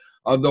upset,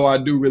 although I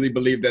do really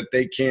believe that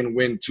they can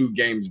win 2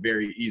 games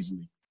very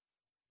easily.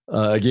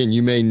 Again,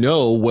 you may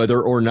know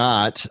whether or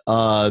not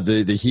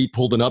the Heat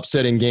pulled an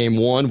upset in Game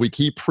 1. We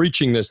keep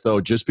preaching this, though.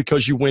 Just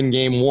because you win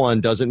Game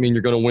 1 doesn't mean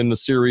you're going to win the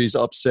series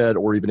upset,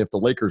 or even if the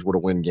Lakers were to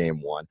win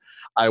Game 1.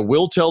 I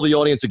will tell the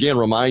audience again,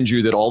 remind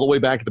you that all the way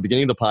back at the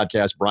beginning of the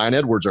podcast, Brian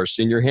Edwards, our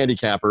senior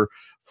handicapper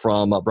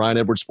from Brian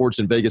Edwards Sports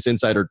and Vegas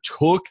Insider,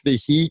 took the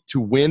Heat to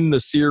win the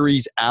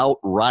series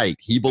outright.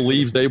 He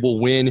believes they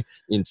will win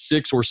in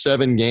 6 or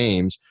 7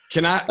 games.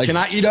 Can I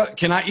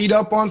eat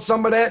up on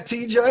some of that,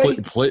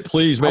 TJ?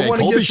 Please, man.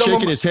 Colby's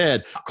shaking his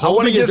head. I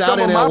want to get some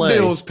of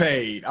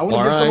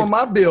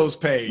my bills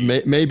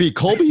paid. Maybe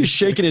Colby is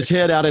shaking his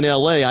head out in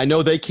L.A. I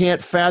know they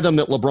can't fathom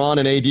that LeBron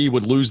and AD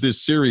would lose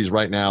this series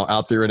right now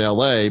out there in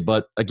L.A.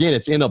 But again,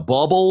 it's in a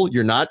bubble.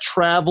 You're not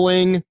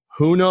traveling.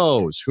 Who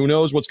knows? Who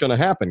knows what's going to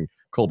happen,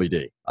 Colby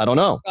D? I don't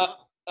know.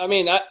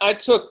 I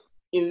took.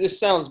 This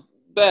sounds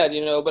bad,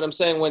 but I'm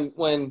saying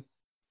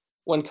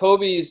when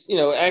Kobe's,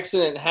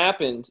 accident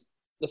happened,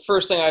 the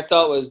first thing I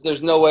thought was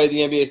there's no way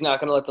the NBA is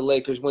not going to let the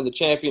Lakers win the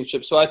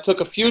championship. So I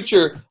took a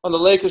future on the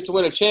Lakers to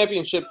win a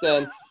championship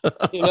then.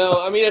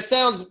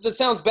 That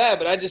sounds bad,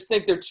 but I just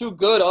think they're too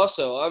good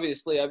also,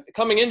 obviously.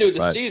 Coming into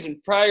the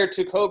season prior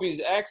to Kobe's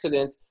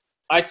accident,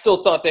 I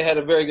still thought they had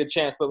a very good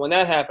chance. But when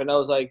that happened, I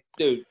was like,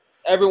 dude,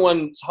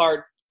 everyone's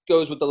heart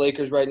goes with the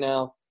Lakers right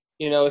now.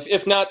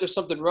 If not, there's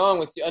something wrong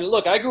with you. And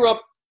look, I grew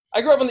up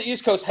on the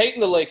East Coast hating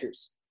the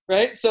Lakers.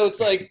 Right. So it's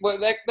like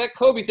that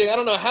Kobe thing. I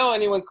don't know how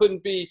anyone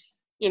couldn't be,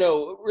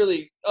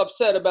 really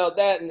upset about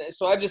that. And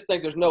so I just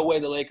think there's no way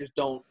the Lakers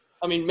don't.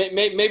 I mean,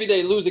 maybe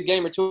they lose a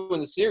game or 2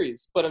 in the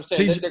series, but I'm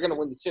saying they're going to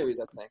win the series,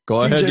 I think.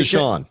 Go ahead,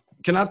 Deshaun.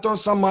 Can I throw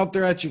something out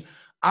there at you?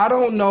 I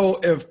don't know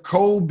if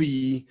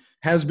Kobe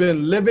has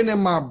been living in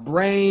my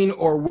brain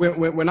or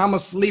when I'm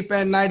asleep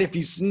at night, if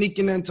he's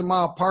sneaking into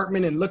my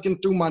apartment and looking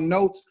through my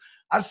notes.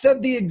 I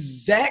said the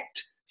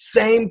exact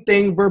same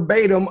thing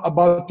verbatim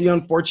about the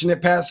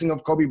unfortunate passing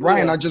of Kobe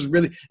Bryant. Yeah. I just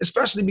really,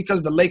 especially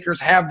because the Lakers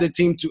have the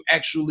team to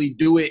actually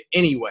do it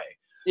anyway.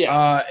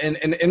 Yeah. And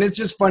it's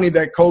just funny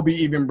that Kobe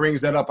even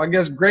brings that up. I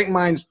guess great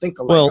minds think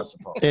alike, I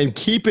suppose. And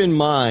keep in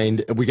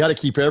mind, we got to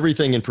keep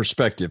everything in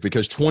perspective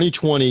because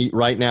 2020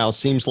 right now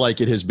seems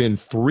like it has been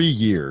 3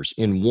 years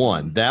in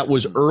one. That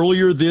was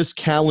earlier this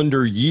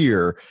calendar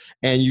year,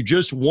 and you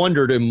just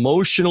wondered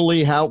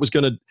emotionally how it was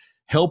going to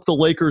help the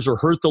Lakers or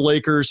hurt the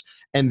Lakers.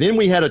 And then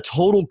we had a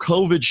total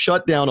COVID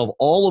shutdown of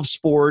all of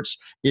sports.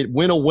 It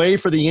went away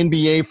for the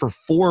NBA for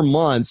 4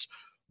 months.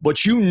 But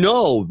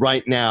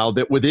right now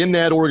that within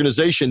that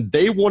organization,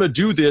 they want to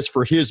do this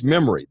for his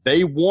memory.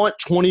 They want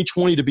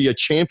 2020 to be a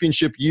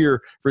championship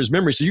year for his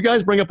memory. So you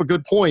guys bring up a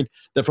good point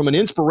that from an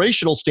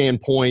inspirational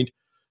standpoint,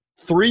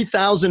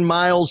 3,000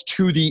 miles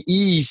to the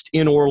east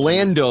in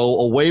Orlando,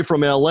 away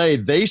from LA,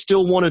 they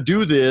still want to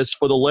do this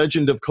for the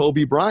legend of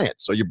Kobe Bryant.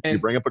 So you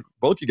bring up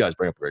both you guys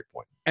bring up a great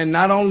point. And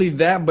not only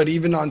that, but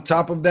even on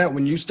top of that,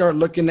 when you start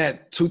looking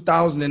at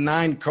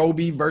 2009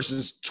 Kobe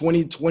versus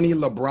 2020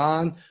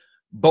 LeBron,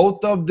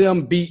 both of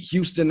them beat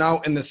Houston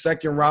out in the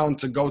second round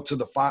to go to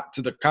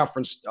the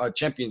conference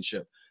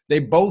championship. They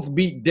both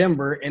beat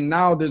Denver, and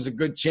now there's a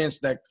good chance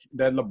that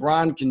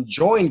LeBron can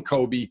join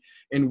Kobe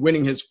in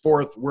winning his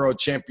 4th world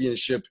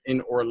championship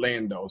in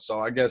Orlando. So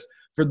I guess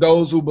for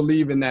those who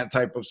believe in that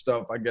type of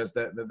stuff, I guess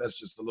that's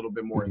just a little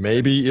bit more insane.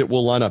 Maybe it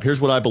will line up. Here's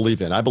what I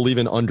believe in. I believe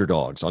in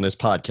underdogs on this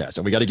podcast,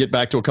 and we got to get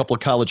back to a couple of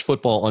college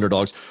football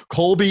underdogs.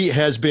 Colby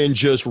has been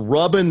just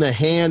rubbing the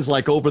hands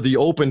like over the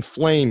open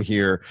flame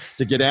here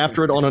to get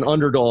after it on an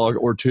underdog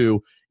or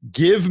two.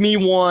 Give me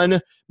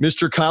one,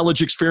 Mr.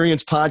 College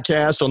Experience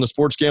Podcast on the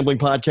Sports Gambling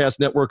Podcast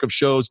Network of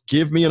shows.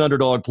 Give me an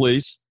underdog,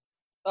 please.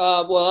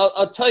 Well,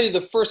 I'll tell you the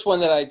first one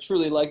that I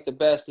truly like the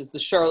best is the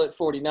Charlotte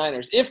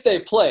 49ers. If they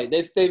play,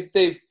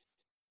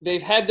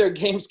 they've had their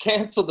games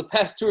canceled the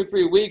past 2 or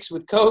 3 weeks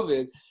with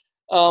COVID.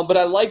 But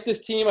I like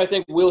this team. I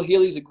think Will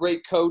Healy's a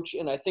great coach,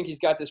 and I think he's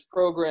got this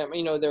program.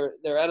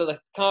 They're out of the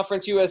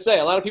Conference USA.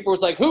 A lot of people were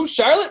like, "Who's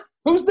Charlotte?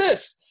 Who's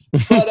this?"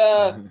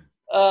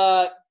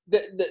 But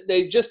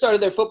they just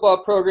started their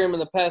football program in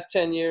the past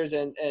 10 years,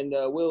 and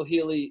Will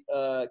Healy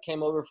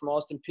came over from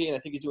Austin Peay, and I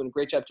think he's doing a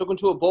great job. Took him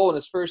to a bowl in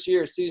his first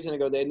year a season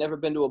ago. They had never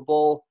been to a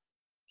bowl.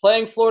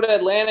 Playing Florida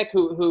Atlantic,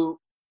 who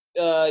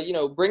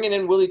bringing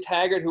in Willie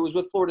Taggart, who was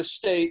with Florida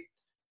State.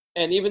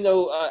 And even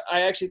though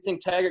I actually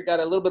think Taggart got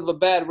a little bit of a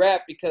bad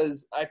rap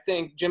because I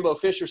think Jimbo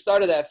Fisher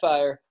started that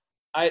fire,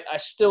 I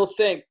still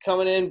think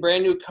coming in,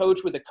 brand new coach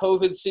with a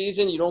COVID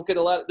season, you don't get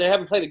a lot. They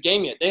haven't played a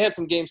game yet. They had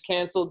some games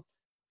canceled.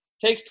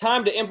 Takes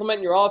time to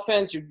implement your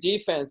offense, your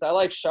defense. I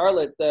like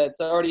Charlotte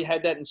that's already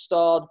had that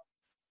installed.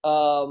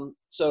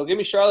 So give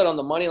me Charlotte on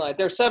the money line.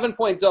 They're a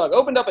 7-point dog.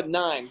 Opened up at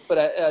 9, but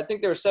I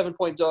think they're a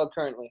 7-point dog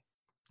currently.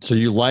 So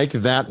you like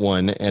that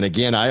one. And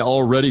again, I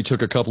already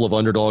took a couple of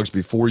underdogs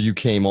before you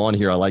came on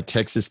here. I like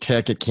Texas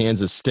Tech at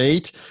Kansas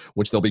State,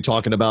 which they'll be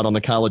talking about on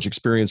the College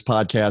Experience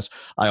podcast.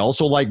 I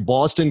also like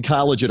Boston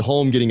College at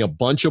home getting a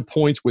bunch of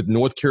points with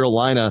North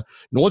Carolina.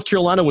 North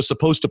Carolina was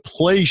supposed to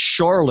play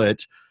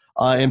Charlotte,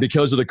 and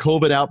because of the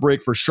COVID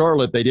outbreak for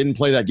Charlotte, they didn't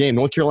play that game.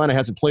 North Carolina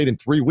hasn't played in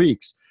 3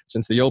 weeks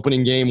since the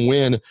opening game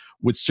win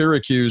with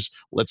Syracuse.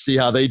 Let's see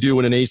how they do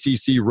in an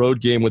ACC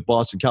road game with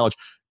Boston College.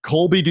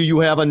 Colby, do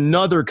you have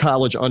another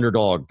college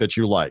underdog that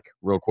you like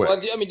real quick? Well,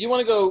 do you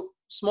want to go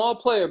small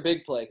play or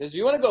big play? Because if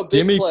you want to go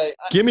play.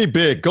 Give me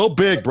big. Go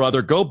big,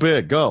 brother. Go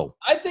big. Go.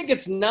 I think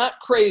it's not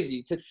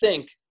crazy to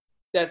think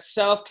that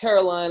South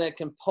Carolina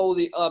can pull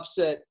the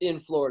upset in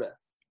Florida.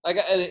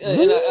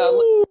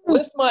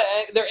 List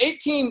they're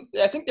 18.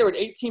 I think they're an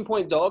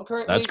 18-point dog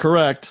currently. That's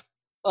correct.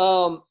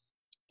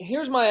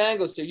 Here's my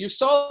angles here. You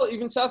saw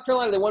even South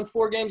Carolina, they won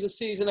 4 games a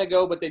season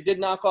ago, but they did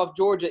knock off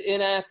Georgia in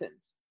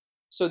Athens.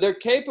 So they're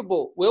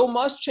capable. Will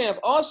Muschamp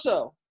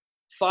also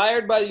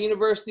fired by the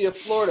University of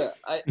Florida,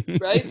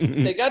 right?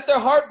 They got their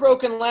heart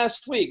broken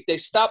last week. They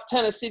stopped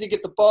Tennessee to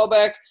get the ball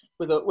back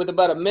with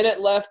about a minute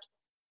left,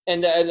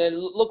 and it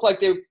looked like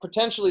they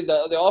potentially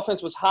the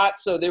offense was hot,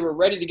 so they were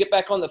ready to get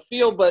back on the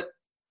field, but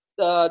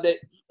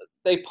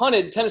they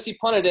punted. Tennessee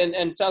punted,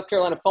 and South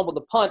Carolina fumbled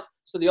the punt,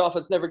 so the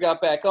offense never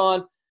got back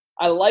on.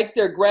 I like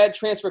their grad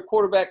transfer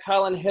quarterback,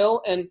 Colin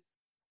Hill, and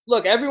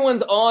look,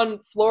 everyone's on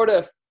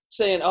Florida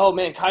saying, oh,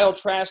 man, Kyle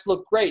Trask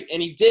looked great,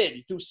 and he did.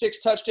 He threw 6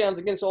 touchdowns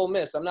against Ole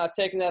Miss. I'm not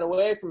taking that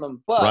away from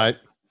him. But right.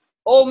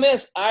 Ole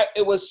Miss,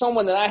 it was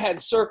someone that I had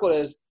circled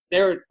as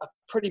they're a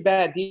pretty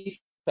bad defense,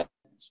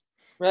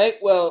 right?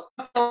 Well,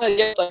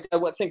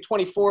 I think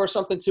 24 or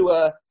something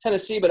to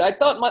Tennessee, but I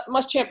thought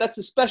Muschamp, that's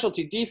his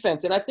specialty,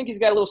 defense, and I think he's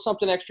got a little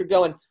something extra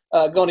going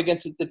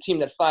against the team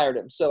that fired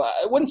him. So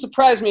it wouldn't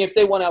surprise me if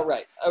they won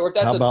outright, or if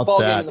that's a ball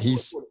game in the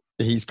fourth quarter.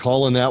 He's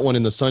calling that one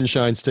in the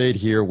Sunshine State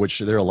here, which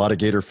there are a lot of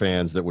Gator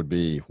fans that would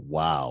be,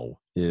 wow,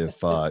 if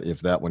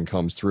that one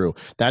comes through.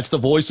 That's the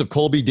voice of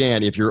Colby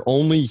Dan. If you're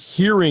only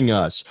hearing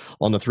us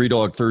on the Three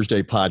Dog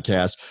Thursday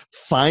podcast,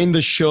 find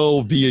the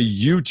show via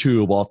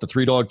YouTube off the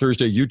Three Dog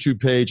Thursday YouTube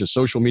page, a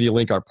social media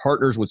link. Our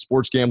partners with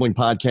Sports Gambling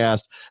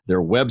Podcast,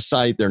 their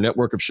website, their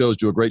network of shows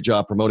do a great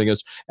job promoting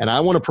us. And I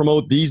want to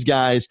promote these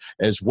guys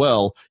as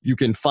well. You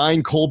can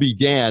find Colby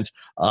Dant.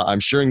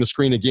 I'm sharing the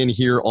screen again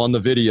here on the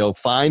video.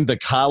 Find the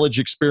College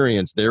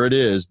Experience. There it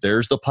is.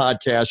 There's the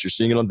podcast. You're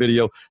seeing it on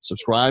video.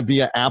 Subscribe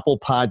via Apple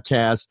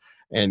Podcasts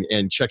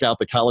and check out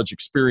the College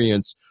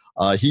Experience.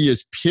 He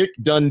is Pick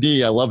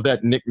Dundee. I love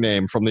that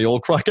nickname from the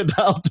old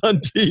Crocodile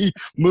Dundee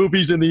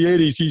movies in the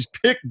 80s. He's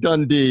Pick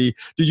Dundee.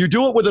 Do you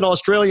do it with an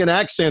Australian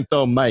accent,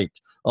 though,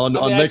 mate? On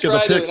making the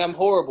picks. I'm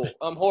horrible.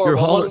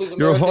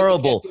 You're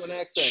horrible.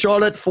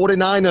 Charlotte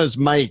 49ers,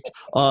 mate,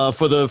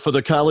 for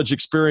the College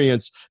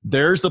Experience.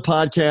 There's the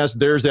podcast.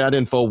 There's that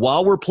info.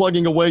 While we're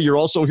plugging away, you're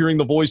also hearing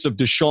the voice of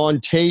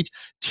Deshaun Tate.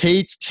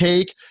 Tate's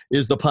Take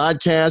is the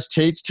podcast.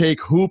 Tate's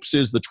Take Hoops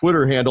is the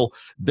Twitter handle.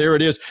 There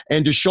it is.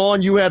 And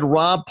Deshaun, you had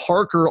Rob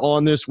Parker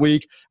on this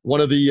week, one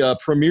of the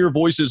premier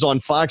voices on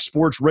Fox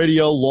Sports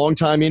Radio,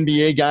 longtime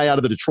NBA guy out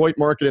of the Detroit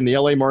market and the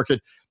LA market.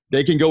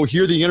 They can go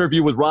hear the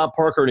interview with Rob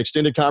Parker, an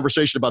extended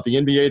conversation about the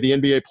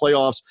NBA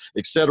playoffs,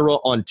 etc.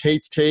 on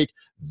Tate's Take.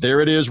 There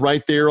it is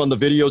right there on the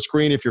video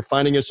screen. If you're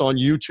finding us on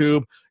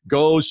YouTube,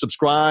 go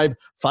subscribe,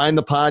 find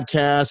the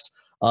podcast.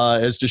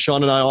 As Deshaun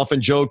and I often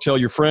joke, tell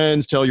your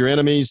friends, tell your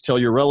enemies, tell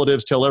your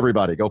relatives, tell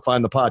everybody. Go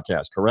find the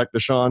podcast. Correct,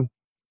 Deshaun?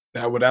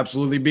 That would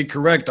absolutely be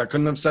correct. I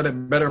couldn't have said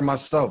it better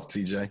myself,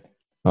 TJ.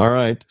 All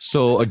right.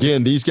 So,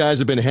 again, these guys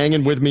have been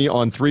hanging with me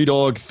on Three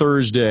Dog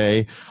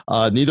Thursday.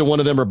 Neither one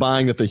of them are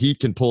buying that the Heat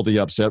can pull the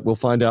upset. We'll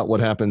find out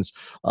what happens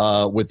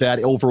with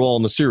that overall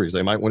in the series.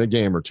 They might win a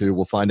game or two.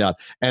 We'll find out.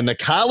 And the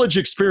College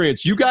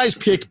Experience, you guys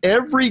pick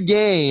every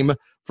game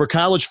for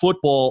college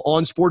football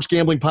on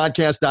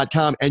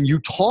sportsgamblingpodcast.com, and you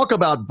talk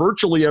about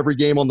virtually every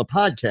game on the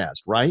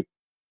podcast, right?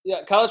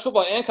 Yeah, college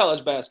football and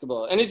college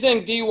basketball.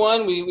 Anything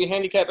D1, we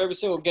handicap every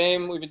single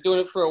game. We've been doing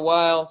it for a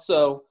while,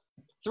 so –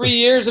 3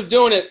 years of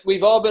doing it,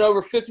 we've all been over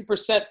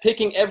 50%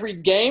 picking every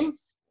game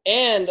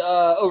and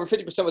over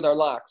 50% with our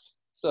locks.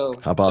 So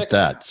how about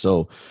that?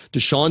 So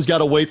Deshaun's got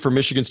to wait for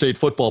Michigan State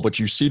football, but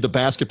you see the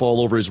basketball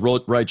over his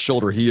right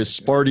shoulder. He is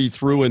Sparty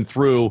through and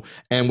through,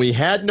 and we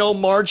had no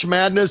March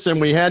Madness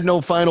and we had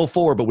no Final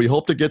Four, but we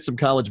hope to get some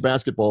college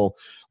basketball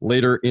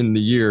later in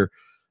the year.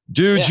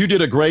 Dudes, you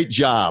did a great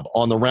job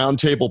on the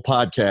Roundtable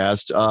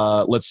podcast.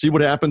 Let's see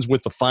what happens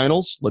with the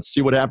finals. Let's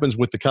see what happens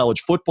with the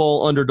college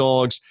football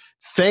underdogs.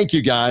 Thank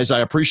you, guys.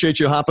 I appreciate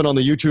you hopping on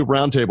the YouTube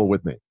Roundtable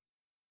with me.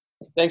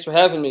 Thanks for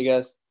having me,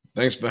 guys.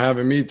 Thanks for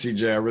having me,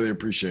 TJ. I really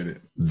appreciate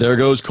it. There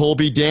goes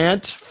Colby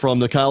Dant from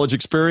the College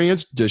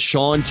Experience.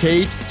 Deshaun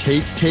Tate,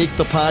 Tate's Take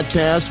the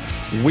podcast.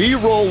 We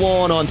roll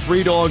on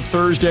 3 Dog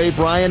Thursday.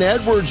 Brian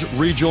Edwards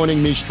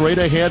rejoining me straight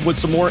ahead with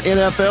some more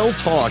NFL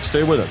talk.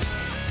 Stay with us.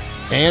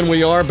 And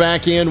we are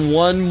back in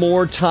one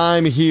more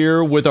time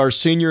here with our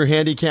senior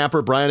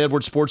handicapper,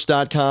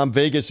 BrianEdwardsSports.com,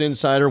 Vegas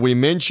Insider. We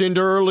mentioned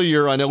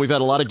earlier, I know we've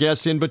had a lot of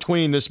guests in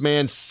between. This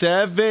man,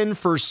 7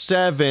 for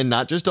 7,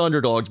 not just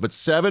underdogs, but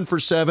 7 for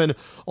 7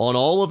 on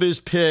all of his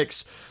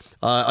picks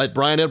at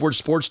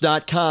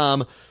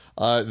BrianEdwardsSports.com.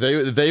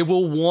 They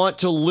will want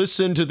to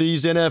listen to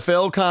these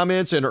NFL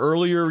comments, and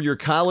earlier your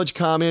college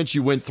comments.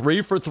 You went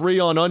 3 for 3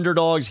 on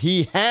underdogs.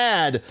 He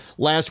had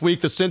last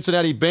week the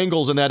Cincinnati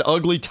Bengals in that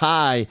ugly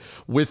tie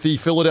with the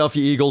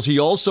Philadelphia Eagles. He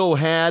also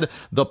had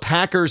the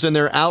Packers in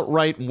their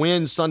outright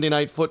win Sunday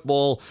Night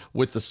Football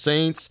with the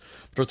Saints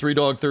for 3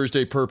 Dog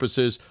Thursday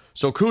purposes.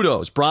 So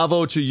kudos,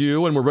 bravo to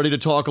you, and we're ready to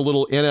talk a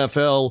little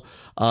NFL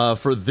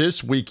for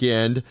this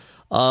weekend.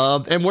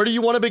 And where do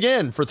you want to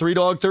begin for 3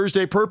 Dog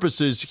Thursday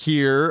purposes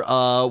here?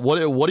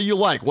 What do you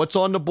like? What's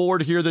on the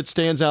board here that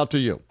stands out to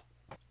you?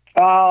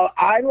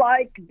 I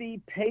like the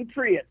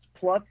Patriots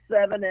 +7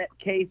 at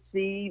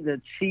KC.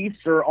 The Chiefs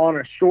are on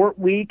a short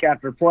week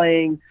after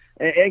playing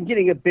and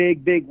getting a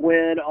big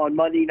win on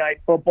Monday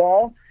Night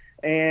Football.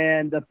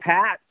 And the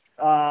Pats,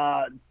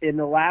 in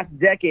the last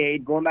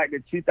decade, going back to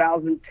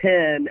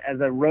 2010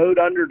 as a road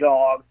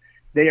underdog,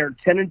 they are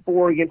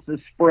 10-4 against the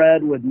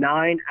spread with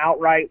 9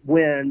 outright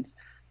wins.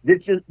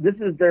 This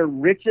is their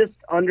richest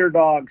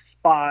underdog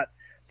spot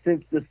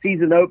since the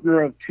season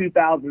opener of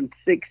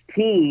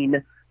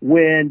 2016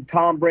 when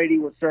Tom Brady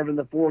was serving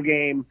the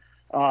 4-game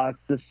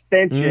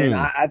suspension.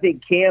 I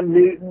think Cam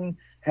Newton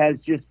has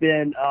just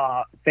been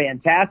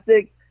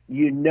fantastic.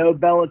 You know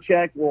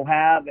Belichick will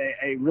have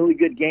a really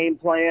good game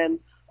plan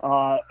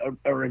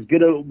or as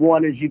good a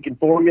one as you can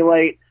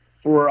formulate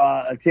for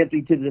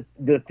attempting to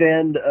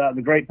defend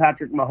the great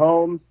Patrick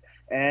Mahomes.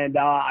 And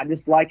I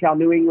just like how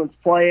New England's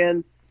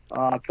playing.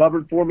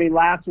 Covered for me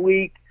last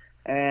week,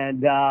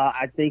 and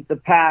I think the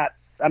Pats,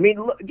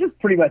 just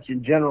pretty much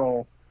in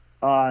general,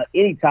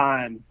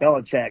 anytime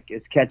Belichick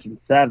is catching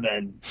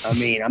 7,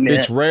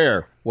 it's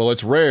rare. Well,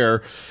 it's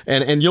rare.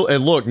 And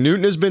look,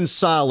 Newton has been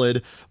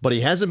solid, but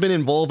he hasn't been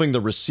involving the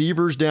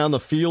receivers down the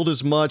field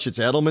as much. It's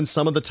Edelman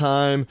some of the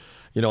time,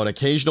 an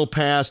occasional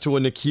pass to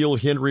a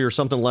N'Keal Henry or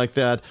something like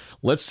that.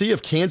 Let's see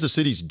if Kansas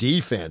City's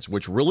defense,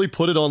 which really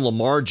put it on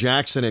Lamar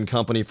Jackson and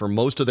company for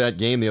most of that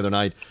game the other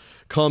night,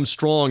 come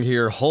strong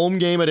here. Home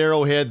game at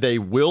Arrowhead. They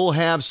will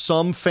have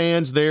some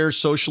fans there,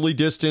 socially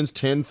distanced,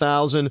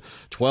 10,000,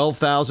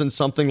 12,000,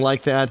 something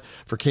like that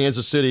for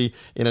Kansas City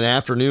in an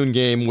afternoon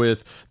game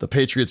with the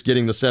Patriots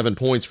getting the 7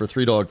 points for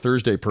 3 Dog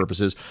Thursday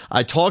purposes.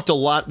 I talked a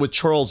lot with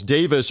Charles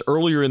Davis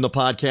earlier in the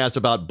podcast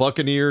about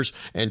Buccaneers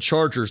and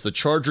Chargers. The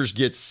Chargers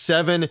get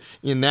 7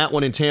 in that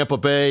one in Tampa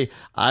Bay.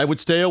 I would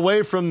stay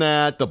away from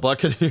that. The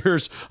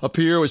Buccaneers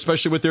appear,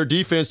 especially with their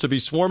defense, to be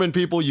swarming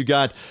people. You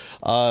got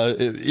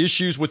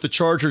issues with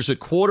the Chargers at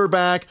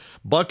quarterback.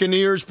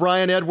 Buccaneers,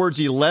 Brian Edwards,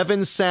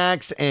 11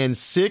 sacks and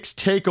 6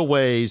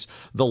 takeaways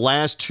the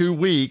last 2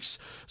 weeks.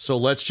 So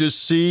let's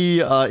just see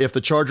if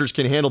the Chargers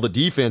can handle the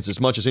defense as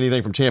much as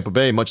anything from Tampa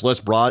Bay, much less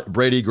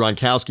Brady,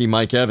 Gronkowski,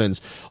 Mike Evans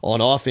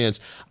on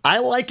offense. I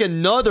like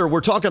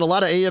we're talking a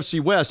lot of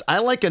AFC West. I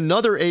like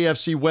another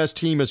AFC West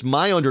team as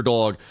my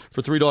underdog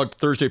for 3 Dog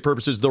Thursday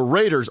purposes. The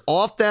Raiders,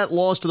 off that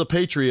loss to the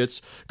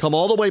Patriots, come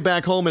all the way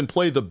back home and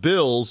play the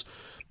Bills.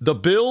 The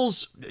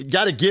Bills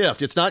got a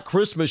gift. It's not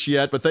Christmas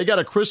yet, but they got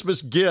a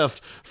Christmas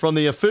gift from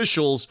the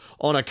officials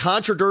on a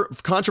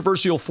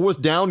controversial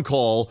 4th down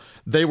call.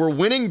 They were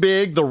winning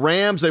big. The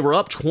Rams, they were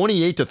up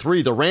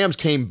 28-3. The Rams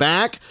came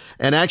back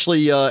and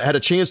actually had a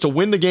chance to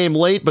win the game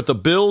late, but the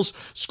Bills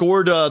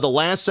scored the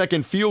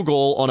last-second field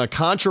goal on a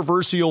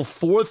controversial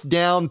 4th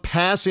down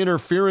pass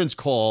interference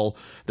call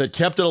that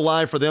kept it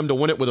alive for them to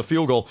win it with a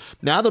field goal.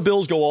 Now the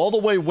Bills go all the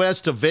way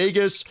west to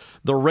Vegas.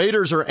 The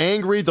Raiders are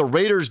angry. The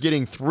Raiders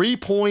getting 3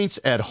 points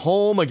at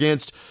home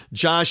against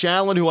Josh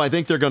Allen, who I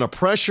think they're going to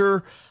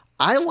pressure.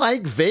 I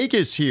like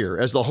Vegas here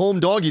as the home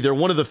doggy. They're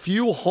one of the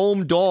few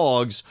home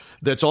dogs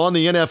that's on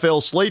the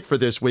NFL slate for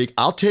this week.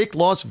 I'll take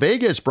Las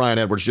Vegas, Brian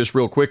Edwards, just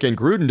real quick, and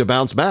Gruden to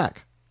bounce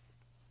back.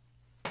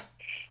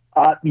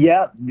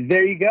 Yeah,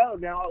 there you go.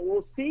 Now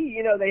we'll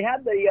see. They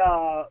had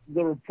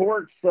the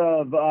reports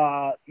of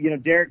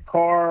Derek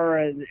Carr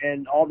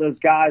and all those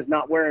guys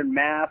not wearing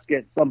masks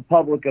at some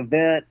public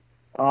event.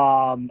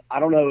 I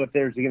don't know if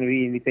there's going to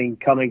be anything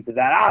coming to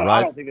that.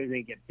 I don't think there's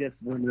going to get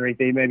disciplined or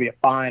anything, maybe a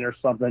fine or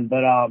something.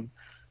 But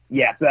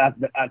Yeah, so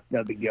that's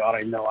no big deal. I don't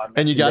even know.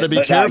 And you got to be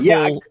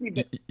careful.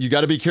 You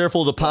got to be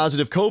careful of the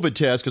positive COVID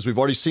test because we've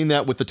already seen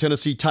that with the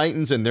Tennessee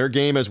Titans, and their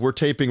game, as we're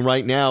taping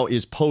right now,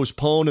 is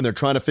postponed, and they're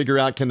trying to figure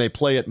out, can they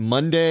play it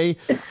Monday?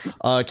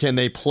 Can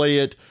they play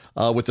it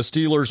with the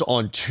Steelers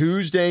on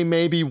Tuesday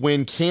maybe?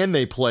 When can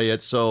they play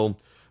it? So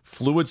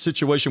fluid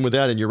situation with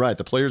that, and you're right.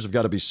 The players have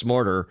got to be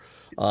smarter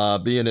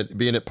being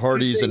at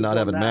parties and not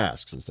having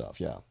masks and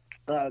stuff. Yeah.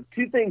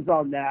 Two things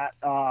on that.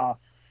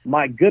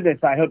 My goodness,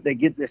 I hope they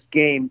get this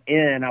game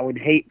in. I would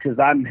hate, because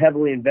I'm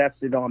heavily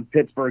invested on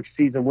Pittsburgh's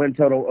season win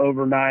total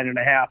over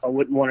 9.5. I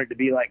wouldn't want it to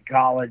be like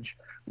college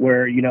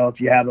where, if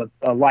you have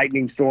a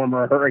lightning storm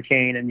or a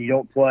hurricane and you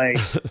don't play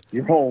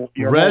your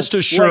Rest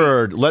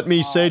assured, let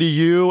me say to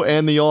you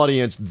and the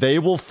audience, they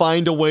will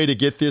find a way to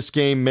get this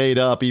game made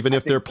up, even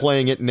if they're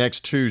playing it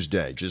next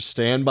Tuesday. Just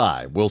stand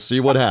by. We'll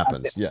see what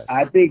happens. Yes.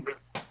 I think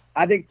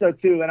so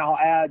too. And I'll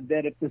add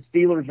that if the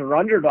Steelers are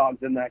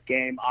underdogs in that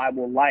game, I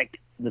will like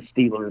the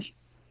Steelers.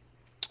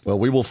 Well,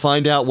 we will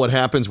find out what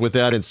happens with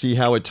that and see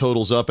how it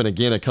totals up. And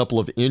again, a couple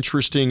of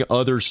interesting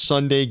other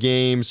Sunday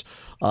games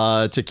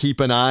to keep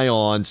an eye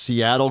on.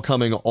 Seattle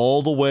coming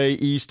all the way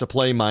east to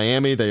play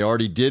Miami. They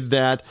already did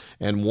that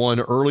and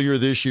won earlier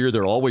this year.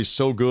 They're always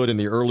so good in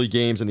the early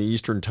games in the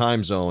Eastern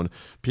time zone.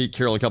 Pete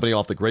Carroll and company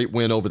off the great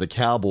win over the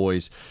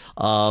Cowboys.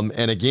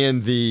 And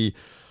again, the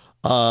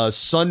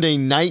Sunday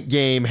night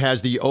game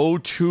has the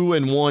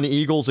 0-2-1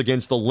 Eagles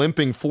against the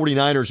limping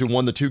 49ers, who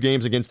won the 2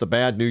 games against the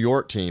bad New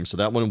York team. So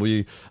that one will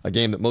be a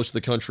game that most of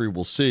the country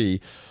will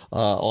see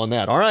on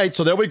that. All right,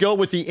 so there we go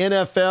with the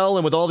NFL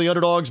and with all the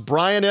underdogs.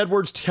 Brian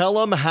Edwards, tell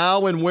them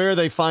how and where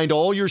they find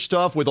all your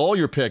stuff with all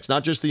your picks,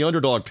 not just the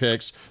underdog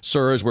picks,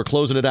 sir, as we're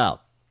closing it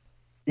out.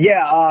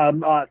 Yeah,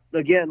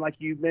 again, like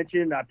you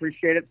mentioned, I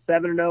appreciate it.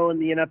 7-0 in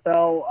the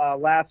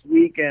NFL last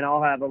week, and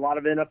I'll have a lot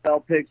of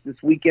NFL picks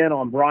this weekend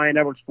on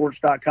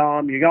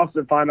BrianEdwardsSports.com. You can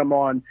also find them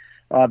on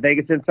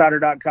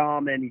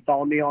VegasInsider.com, and you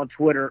follow me on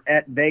Twitter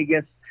at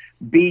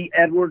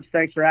VegasBEdwards.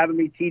 Thanks for having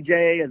me,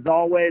 TJ. As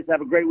always,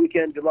 have a great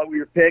weekend. Good luck with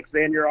your picks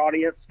and your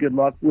audience. Good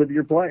luck with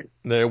your play.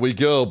 There we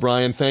go,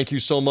 Brian. Thank you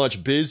so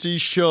much. Busy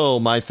show.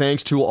 My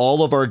thanks to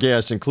all of our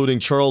guests, including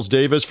Charles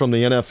Davis from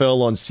the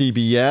NFL on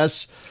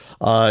CBS.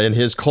 In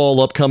his call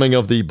upcoming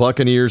of the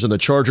Buccaneers and the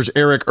Chargers.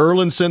 Eric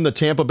Erlinson, the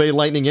Tampa Bay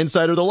Lightning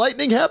insider. The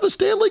Lightning have a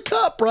Stanley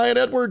Cup, Brian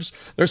Edwards.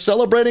 They're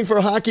celebrating for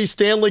hockey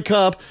Stanley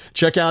Cup.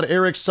 Check out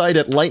Eric's site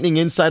at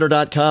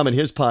lightninginsider.com and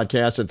his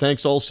podcast. And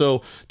thanks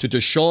also to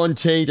Deshaun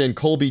Tate and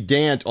Colby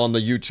Dant on the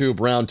YouTube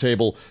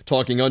Roundtable,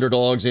 talking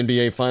underdogs,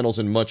 NBA Finals,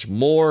 and much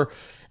more.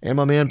 And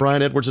my man,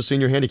 Brian Edwards, a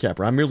senior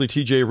handicapper. I'm merely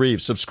TJ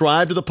Reeves.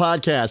 Subscribe to the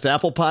podcast,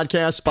 Apple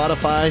Podcasts,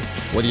 Spotify,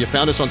 whether you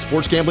found us on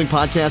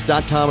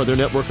sportsgamblingpodcast.com or their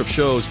network of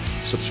shows.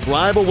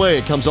 Subscribe away.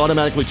 It comes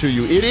automatically to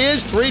you. It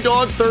is 3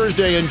 Dog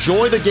Thursday.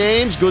 Enjoy the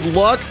games. Good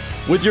luck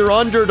with your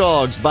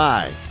underdogs.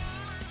 Bye.